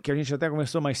 Que a gente até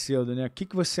conversou mais cedo, né? O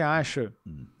que você acha...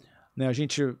 Né, a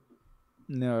gente...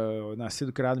 nascido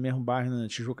e criado no mesmo bairro, na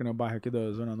Tijuca, no bairro aqui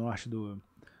da Zona Norte do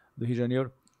Rio de Janeiro.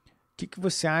 O que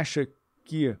você acha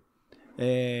que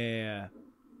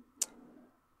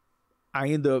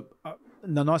ainda,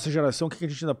 na nossa geração, o que a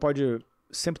gente ainda pode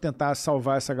sempre tentar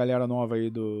salvar essa galera nova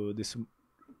aí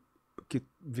que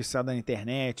viciada na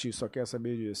internet, só quer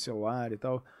saber de celular e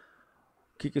tal. O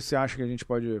que você acha que a gente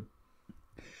pode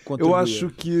contribuir? Eu acho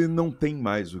que não tem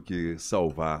mais o que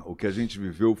salvar. O que a gente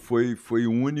viveu foi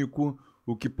único.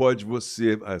 O que pode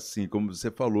você, assim, como você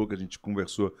falou, que a gente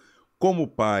conversou, como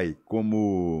pai,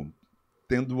 como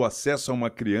tendo acesso a uma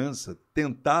criança,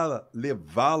 tentar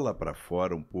levá-la para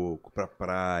fora um pouco, para a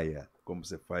praia, como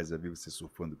você faz, já vi você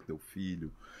surfando com teu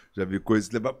filho, já vi coisas,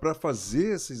 levar para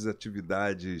fazer essas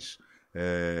atividades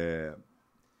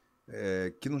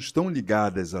que não estão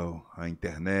ligadas à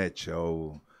internet,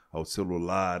 ao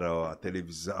celular, à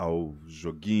televisão, ao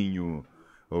joguinho,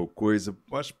 ou coisa.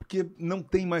 Eu acho porque não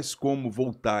tem mais como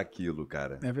voltar aquilo,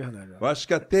 cara. É verdade. Eu acho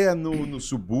que até no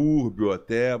subúrbio,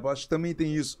 eu acho que também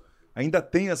tem isso. Ainda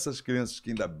tem essas crianças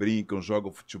que ainda brincam,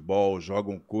 jogam futebol,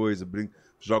 jogam coisa,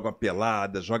 jogam a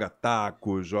pelada, jogam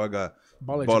taco, jogam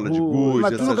bola de gude.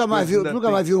 Mas tu nunca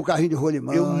mais viu um carrinho de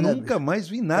rolimã? Eu nunca mais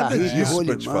vi nada disso,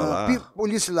 pra te falar.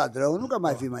 Polícia e ladrão, eu nunca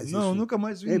mais vi mais isso. Não, nunca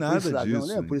mais vi nada disso.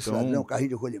 Nem polícia e ladrão, carrinho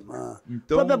de rolimã.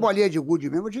 Então, própria bolinha de gude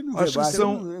mesmo, a gente não vê mais.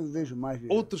 São vejo mais.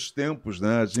 outros tempos,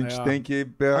 né? A gente tem que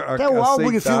até o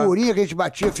álbum de figurinha, que a gente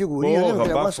batia figurinha.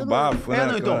 Bafo,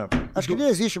 né? Então, acho que nem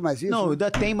existe mais isso. Não, ainda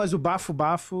tem, mas o bafo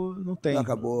não tem. Não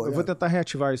acabou. Eu vou tentar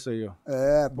reativar isso aí, ó.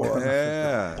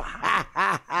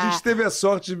 A gente teve a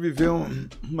sorte de viver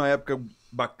uma época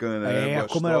bacana, né?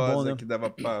 Gostosa, como era bom, né? Que dava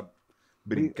pra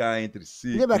brincar entre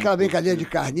si. Lembra aquela brincadeira de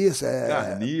carniça?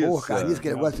 Carniça. Carniça,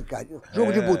 aquele negócio de carniça.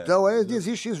 Jogo de botão,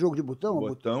 existe isso, jogo de botão?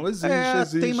 Botão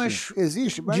existe. Tem, mas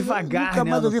existe, mas devagar, nunca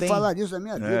mais ouvi tem? falar disso na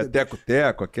minha vida.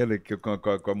 Teco-teco, aquele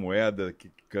com a moeda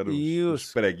que era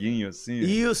os preguinhos assim.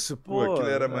 Isso, pô. Aquilo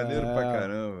era maneiro pra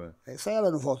caramba. Essa aí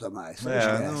ela não volta mais. Não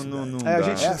dá. A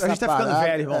gente tá ficando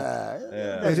velho, irmão.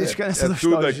 A gente quer essa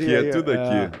nostalgia. É tudo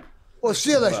aqui. Ô,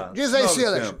 Silas, diz aí,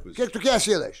 Silas. O que tu quer,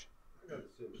 Silas?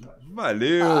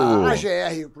 Valeu! A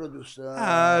GR Produção.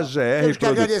 A GR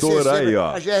Produtora aí,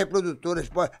 ó. A GR Produtora,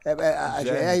 a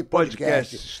GR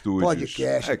Podcast Studios.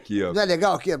 Podcast. Aqui, ó. Não é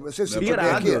legal aqui? Você aqui?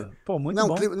 Pô, muito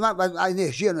bom. A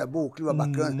energia não é boa, o clima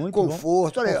bacana. Muito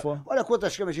conforto. Bom. Olha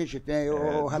quantas câmeras a gente tem,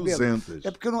 Rabelo. 200. É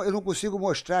porque eu não consigo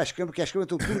mostrar as câmeras, porque as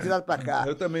câmeras estão tudo viradas pra cá.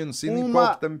 Eu também não sei nem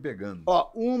qual que tá me pegando.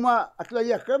 Ó, aquilo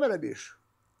ali é a câmera, bicho?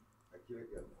 Aqui é a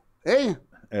câmera. Hein?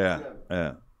 É.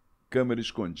 Câmera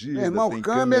escondida. Meu irmão, tem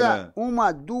câmera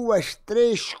 1, 2,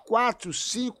 3, 4,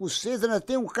 5, 6. Ainda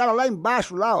tem um cara lá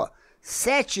embaixo, lá, ó.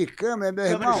 7 câmeras, meu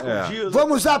irmão.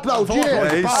 Vamos aplaudir.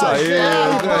 É isso aí.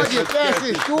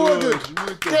 Podcast Studios.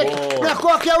 Não é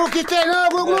qualquer um que tem, não,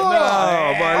 Gugu.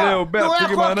 Não, valeu, Beto Não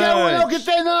é qualquer um não que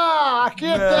tem, não.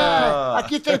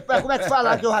 Aqui tem. Como é que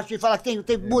fala? Que o Ratinho fala que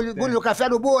tem bullying no café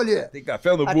no bullying. Tem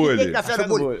café no Aqui bullying. tem café no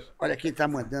bullying. Olha, quem tá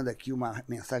mandando aqui uma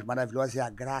mensagem maravilhosa é a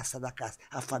Graça da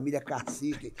a família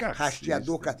Cacique.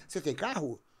 Rastreador. Você tem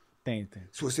carro? Tem.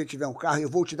 Se você tiver um carro, eu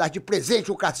vou te dar de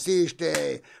presente um Cassiste,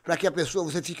 para que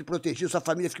você fique protegido, sua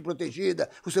família fique protegida,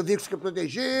 o seu veículo fique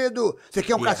protegido. Você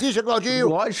quer um Cassiste, Claudinho?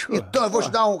 Lógico. Então eu vou te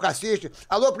dar um Cassiste.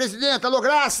 Alô, presidente, alô,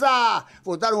 Graça!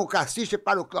 Vou dar um Cassiste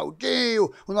para o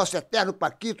Claudinho, o nosso eterno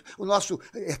Paquito, o nosso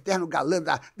eterno galã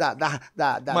da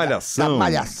Malhação.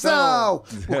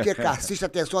 Porque Cassiste,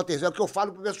 atenção, é o que eu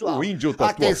falo pro pessoal. O índio tá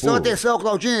Atenção,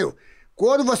 Claudinho.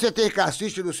 Quando você tem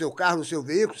Cassiste no seu carro, no seu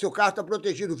veículo, seu carro está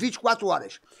protegido 24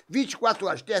 horas. 24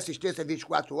 horas, tem assistência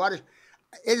 24 horas.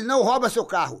 Ele não rouba seu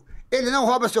carro.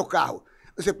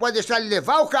 Você pode deixar ele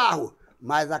levar o carro,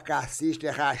 mas a Cassiste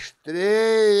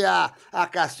rastreia. A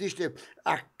Cassiste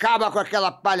acaba com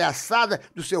aquela palhaçada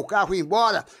do seu carro ir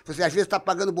embora. Você às vezes está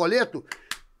pagando boleto,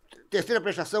 terceira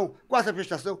prestação, quarta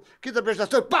prestação, quinta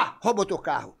prestação, e pá, rouba o teu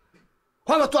carro.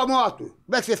 Rouba a tua moto.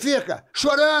 Como é que você fica?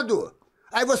 Chorando.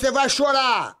 Aí você vai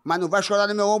chorar, mas não vai chorar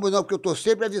no meu ombro não, porque eu tô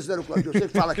sempre avisando, Claudio. Eu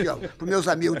sempre falo aqui, ó, pros meus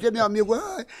amigos. Tem meu amigo,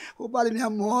 roubaram minha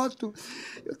moto,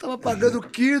 eu tava pagando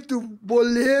quinto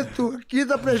boleto,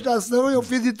 quinta prestação, eu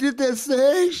fiz em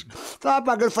 36. Tava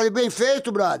pagando, falei, bem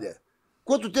feito, brother.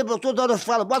 Quanto tempo eu toda hora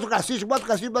falo, bota o Cassiste.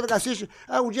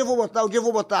 Ah, um dia eu vou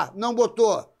botar. Não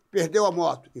botou, perdeu a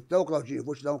moto. Então, Claudinho, eu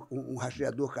vou te dar um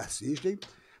rastreador Cassiste, hein?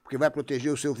 Que vai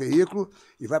proteger o seu veículo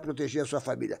e vai proteger a sua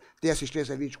família. Tem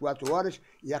assistência 24 horas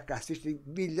e a Cassiste tem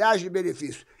milhares de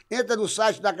benefícios. Entra no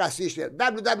site da Cassiste,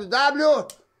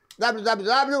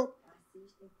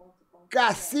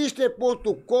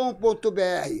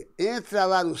 www.cassiste.com.br. Entra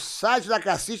lá no site da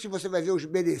Cassiste e você vai ver os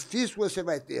benefícios que você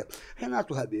vai ter.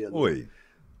 Renato Rabelo. Oi.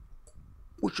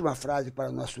 Última frase para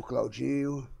o nosso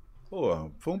Claudinho. Pô,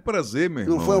 foi um prazer, meu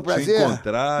irmão. Não foi um prazer? Te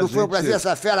encontrar. Não foi um prazer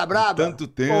essa fera braba? Tanto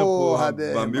tempo, porra,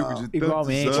 amigo de tantos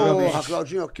igualmente, anos. Porra,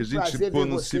 Claudinho, que a gente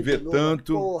não se vê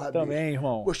tanto. Porra, também,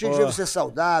 irmão. Gostei de ver você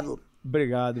saudável.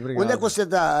 Obrigado. Onde é que você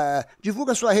dá?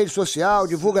 Divulga a sua rede social,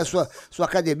 divulga a sua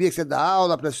academia que você dá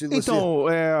aula para você. Então,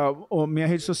 minha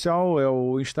rede social é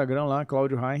o Instagram lá,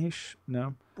 Cláudio Heinrich,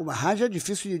 né? Pô, mas Heinrich é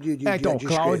difícil de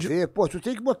Cláudio... escrever. Pô, tu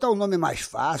tem que botar o nome mais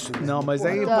fácil. Né? Não, mas pô,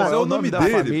 aí cara, é o nome da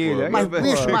dele, família. Mas,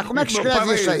 bicho, mas como é que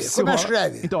escreve isso aí? Como é que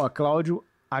escreve? Então, Cláudio,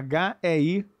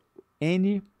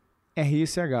 Heinrich.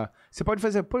 Você pode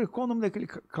fazer... Pô, qual o nome daquele?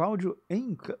 Cláudio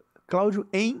em...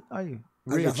 Aí...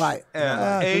 Já vai.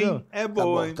 É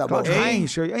boa, hein? Tá bom.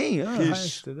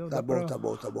 Entendeu? Tá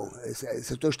bom. Esse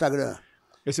é o teu Instagram.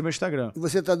 Esse é meu Instagram. E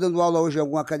você está dando aula hoje em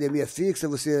alguma academia fixa?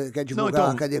 Você quer divulgar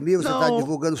a academia? Você está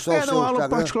divulgando só o seu Instagram? A aula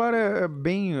particular é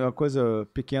bem a coisa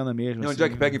pequena mesmo. E onde é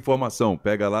que pega informação?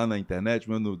 Pega lá na internet,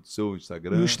 manda no seu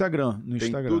Instagram? No Instagram.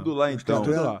 Tem tudo lá, então.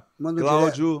 Tudo lá.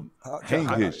 Cláudio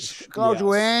Heinrich.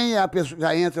 Cláudio Hen, a pessoa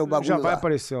já entra o bagulho já vai lá.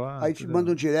 Aparecer lá. Aí te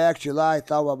manda um direct lá e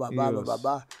tal,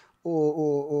 bababá.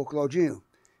 Ô, Claudinho,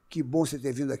 que bom você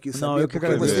ter vindo aqui, sabe?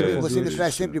 Porque você me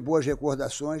traz sempre boas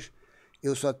recordações.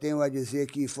 Eu só tenho a dizer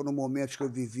que foram momentos que eu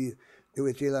vivi. Eu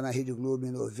entrei lá na Rede Globo em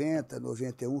 90,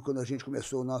 91, quando a gente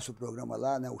começou o nosso programa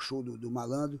lá, né, o show do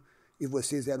Malandro, e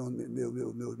vocês eram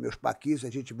meus paquis,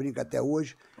 a gente brinca até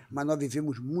hoje, mas nós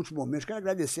vivemos muitos momentos. Quero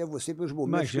agradecer a você pelos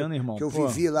momentos que eu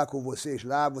vivi lá com vocês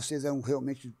lá. Vocês eram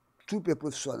realmente super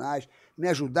profissionais, me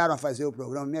ajudaram a fazer o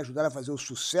programa, me ajudaram a fazer o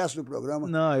sucesso do programa.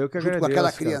 Não, eu que junto agradeço,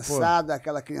 com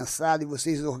aquela criançada, e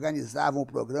vocês organizavam o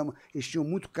programa, eles tinham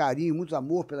muito carinho, muito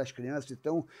amor pelas crianças,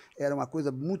 então era uma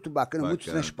coisa muito bacana, muito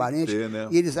transparente, né?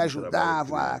 E eles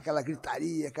ajudavam, aquela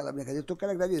gritaria, aquela brincadeira. Então eu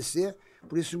quero agradecer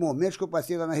por esses momentos que eu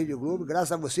passei lá na Rede Globo,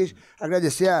 graças a vocês,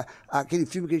 agradecer aquele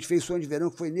filme que a gente fez, Sonho de Verão,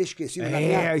 que foi inesquecível.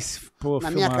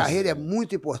 Na minha carreira é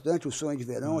muito importante o Sonho de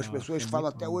Verão, as pessoas falam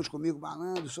até hoje comigo,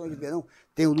 Malandro, Sonho de Verão,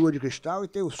 tem o Lua de Cristal e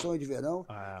tem o Sonho de Verão,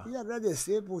 e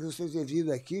agradecer por vocês terem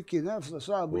vindo aqui, que né,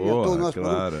 só brilhantou o nosso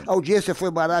programa. A audiência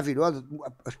foi maravilhosa,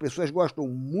 as pessoas gostam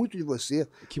muito de você,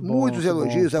 muitos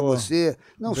elogios a você,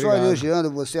 não só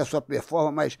elogiando você, a sua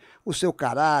performance, mas o seu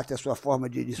caráter, a sua forma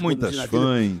de se muitas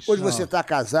fãs. Hoje você está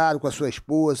casado com a sua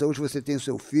esposa, hoje você tem o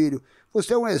seu filho.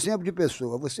 Você é um exemplo de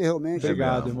pessoa. Você realmente...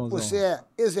 Obrigado, irmãozão. Você é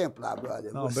exemplar,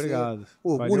 brother. Não, obrigado.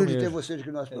 Orgulho de ter vocês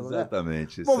aqui no nosso programa.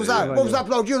 Exatamente. Vamos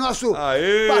aplaudir o nosso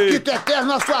Paquito Eterno,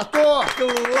 nosso ator.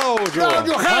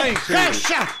 Cláudio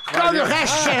Recha. Cláudio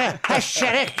Recha.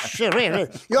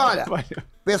 E olha,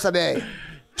 pensa bem.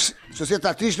 Se você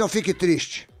está triste, não fique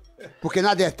triste. Porque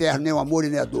nada é eterno, nem o amor e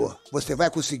nem a dor. Você vai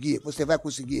conseguir.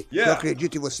 Eu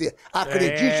acredito em você.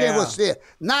 Acredite em você.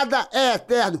 Nada é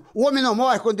eterno. O homem não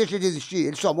morre quando deixa de existir.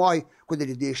 Ele só morre quando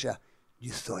ele deixa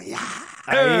de sonhar.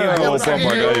 O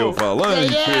Papagaio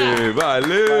Falante.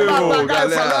 Valeu,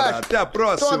 galera. Falante. Até a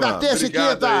próxima. Toda terça e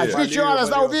quinta, às 20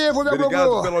 horas, ao vivo, meu Gugu.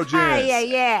 Obrigado pela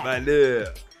audiência.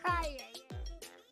 Valeu.